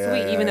 gracious Yeah, and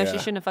sweet, even though yeah. she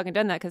shouldn't have fucking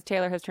done that because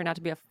Taylor has turned out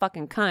to be a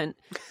fucking cunt.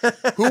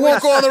 Who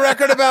won't go on the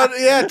record about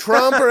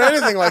Trump or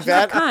anything like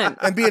that, cunt.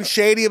 and being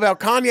shady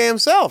about Kanye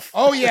himself?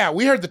 Oh yeah,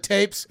 we heard the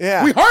tapes.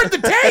 Yeah. We heard the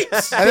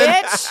tapes. And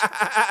then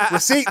Bitch!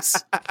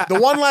 receipts.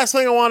 The one last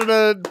thing I wanted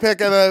to pick,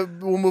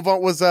 and we'll move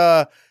on, was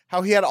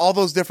how he had all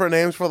those different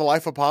names for the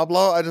life of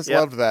Pablo. I just Yep.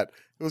 loved that.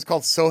 It was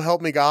called So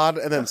Help Me God,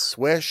 and then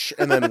Swish,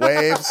 and then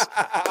Waves.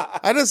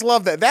 I just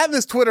love that. That and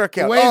this Twitter The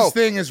account. Waves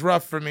thing is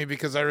rough for me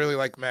because I really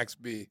like Max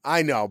B.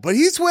 I know, but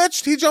he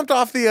switched. He jumped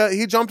off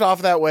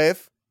that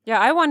wave. Yeah,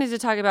 I wanted to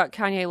talk about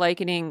Kanye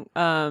likening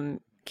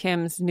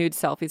Kim's nude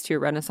selfies to a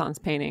Renaissance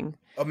painting.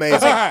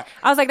 Amazing. I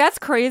was like, that's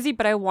crazy,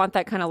 but I want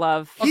that kind of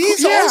love.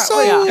 He's Yeah,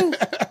 also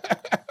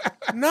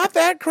not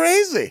that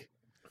crazy.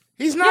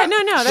 He's Yeah, not.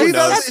 no, She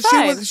that's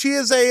fine. She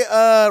is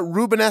a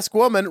Rubenesque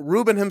woman.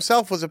 Ruben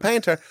himself was a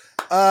painter.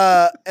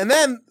 And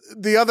then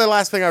the other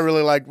last thing I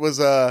really liked was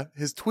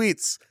his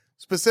tweets.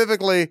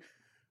 Specifically,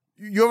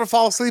 you ever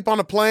fall asleep on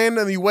a plane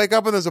and you wake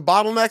up and there's a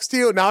bottle next to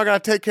you? Now I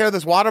got to take care of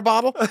this water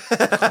bottle. That's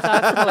It's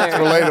hilarious.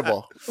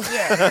 relatable.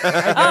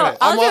 Yeah,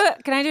 Oh,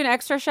 can I do an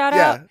extra shout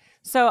Yeah. out?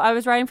 So I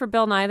was writing for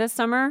Bill Nye this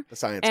summer. The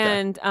science guy.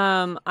 And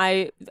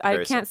I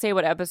Very can't say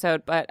what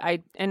episode, but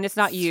and it's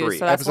not you, 3.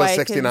 so that's Episode why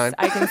 69.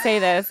 I can say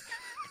this.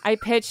 I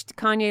pitched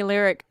Kanye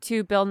lyric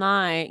to Bill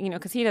Nye,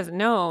 because he doesn't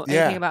know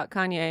anything Yeah. about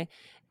Kanye,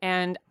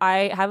 and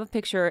I have a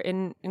picture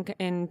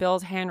in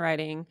Bill's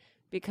handwriting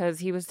because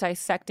he was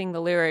dissecting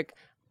the lyric.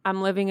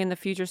 I'm living in the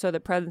future, so the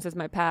present is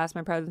my past.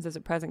 My present is the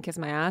present. Kiss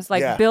my ass.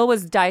 Like Yeah. Bill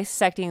was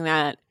dissecting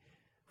that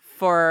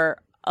for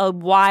a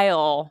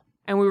while.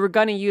 And we were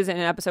going to use it in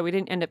an episode. We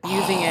didn't end up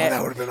using it.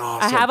 That would have been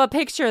awesome. I have a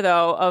picture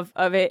though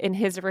of it in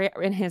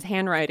his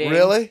handwriting.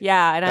 Really?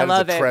 Yeah, and That I is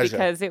love a it treasure.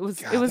 because it was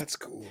that's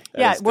cool.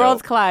 yeah, is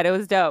worlds dope. collide. It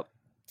was dope.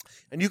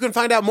 And you can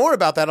find out more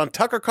about that on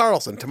Tucker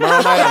Carlson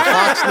tomorrow night on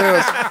Fox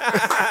News.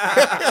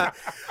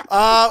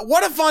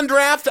 What a fun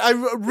draft. I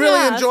really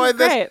Yeah, enjoyed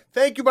this this. was great.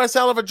 Thank you,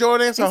 Marcella, for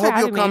joining us. Thanks I for hope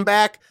you'll having come me.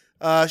 back.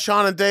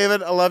 Sean and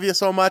David, I love you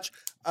so much.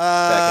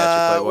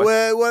 at you,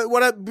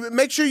 Playboy.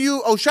 Make sure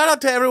you... shout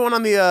out to everyone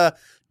on the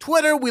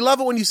Twitter. We love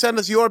it when you send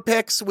us your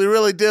picks. We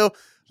really do.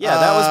 Yeah,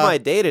 that was my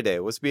day today.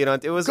 Was being on.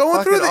 It was Going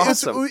fucking through the,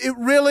 awesome. it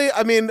really,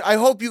 I mean, I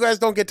hope you guys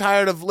don't get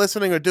tired of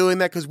listening or doing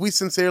that because we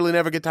sincerely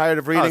never get tired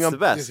of Oh, reading it's them. the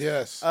best.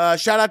 Yes.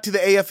 Shout out to the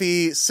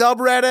AFE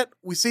subreddit.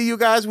 We see you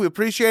guys. We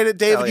appreciate it.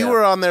 David, Hell you yeah.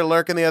 were on there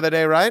lurking the other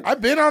day, right?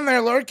 I've been on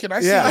there lurking. I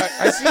see. Yeah.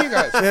 I see you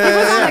guys. He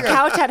was on the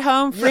couch at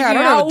home freaking I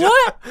don't out. know.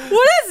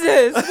 What is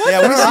this? What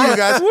Yeah, we see you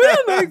guys.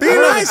 What am I Be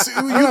doing? nice.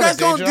 You guys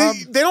day don't. job.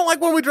 They don't like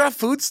when we draft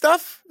food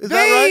stuff. Is that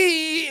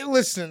right? They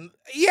listen.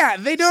 Yeah,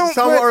 they don't.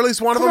 Some, but or at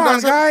least one of come them on,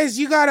 doesn't? guys.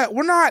 You gotta.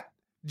 We're not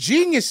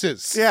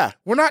geniuses. Yeah.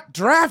 We're not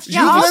draft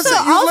Yeah, geniuses.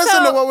 You've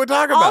listened to what we're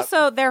talking about.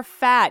 Also, they're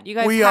fat. You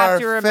guys We have are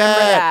to remember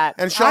fat. that.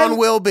 And Sean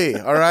will be.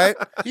 All right.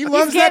 He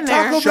loves getting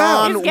that Taco there. Bell.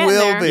 Sean He's getting will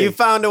there. be. You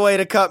found a way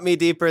to cut me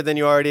deeper than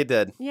you already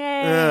did. Yay.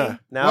 Yeah.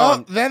 Now,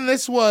 Well, then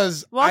this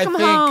was Welcome I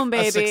think, home, a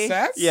baby.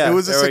 success. Yeah. It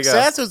was a there we go.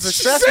 success. It was a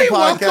successful Say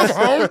podcast.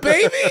 welcome home,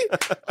 baby.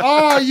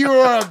 Oh, you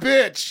are a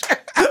bitch.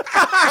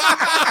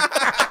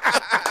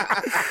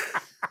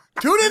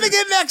 Tune in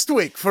again next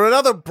week for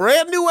another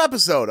brand new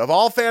episode of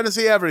All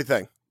Fantasy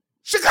Everything.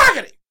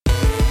 Chicago!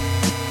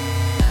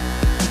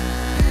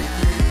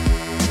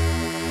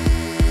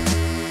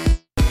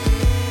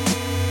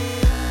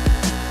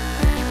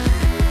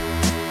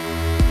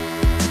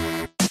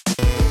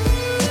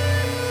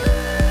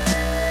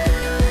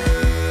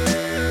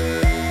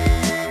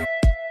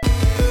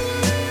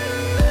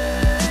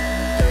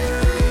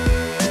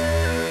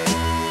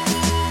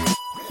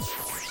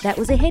 That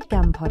was a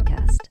HeadGum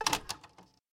podcast.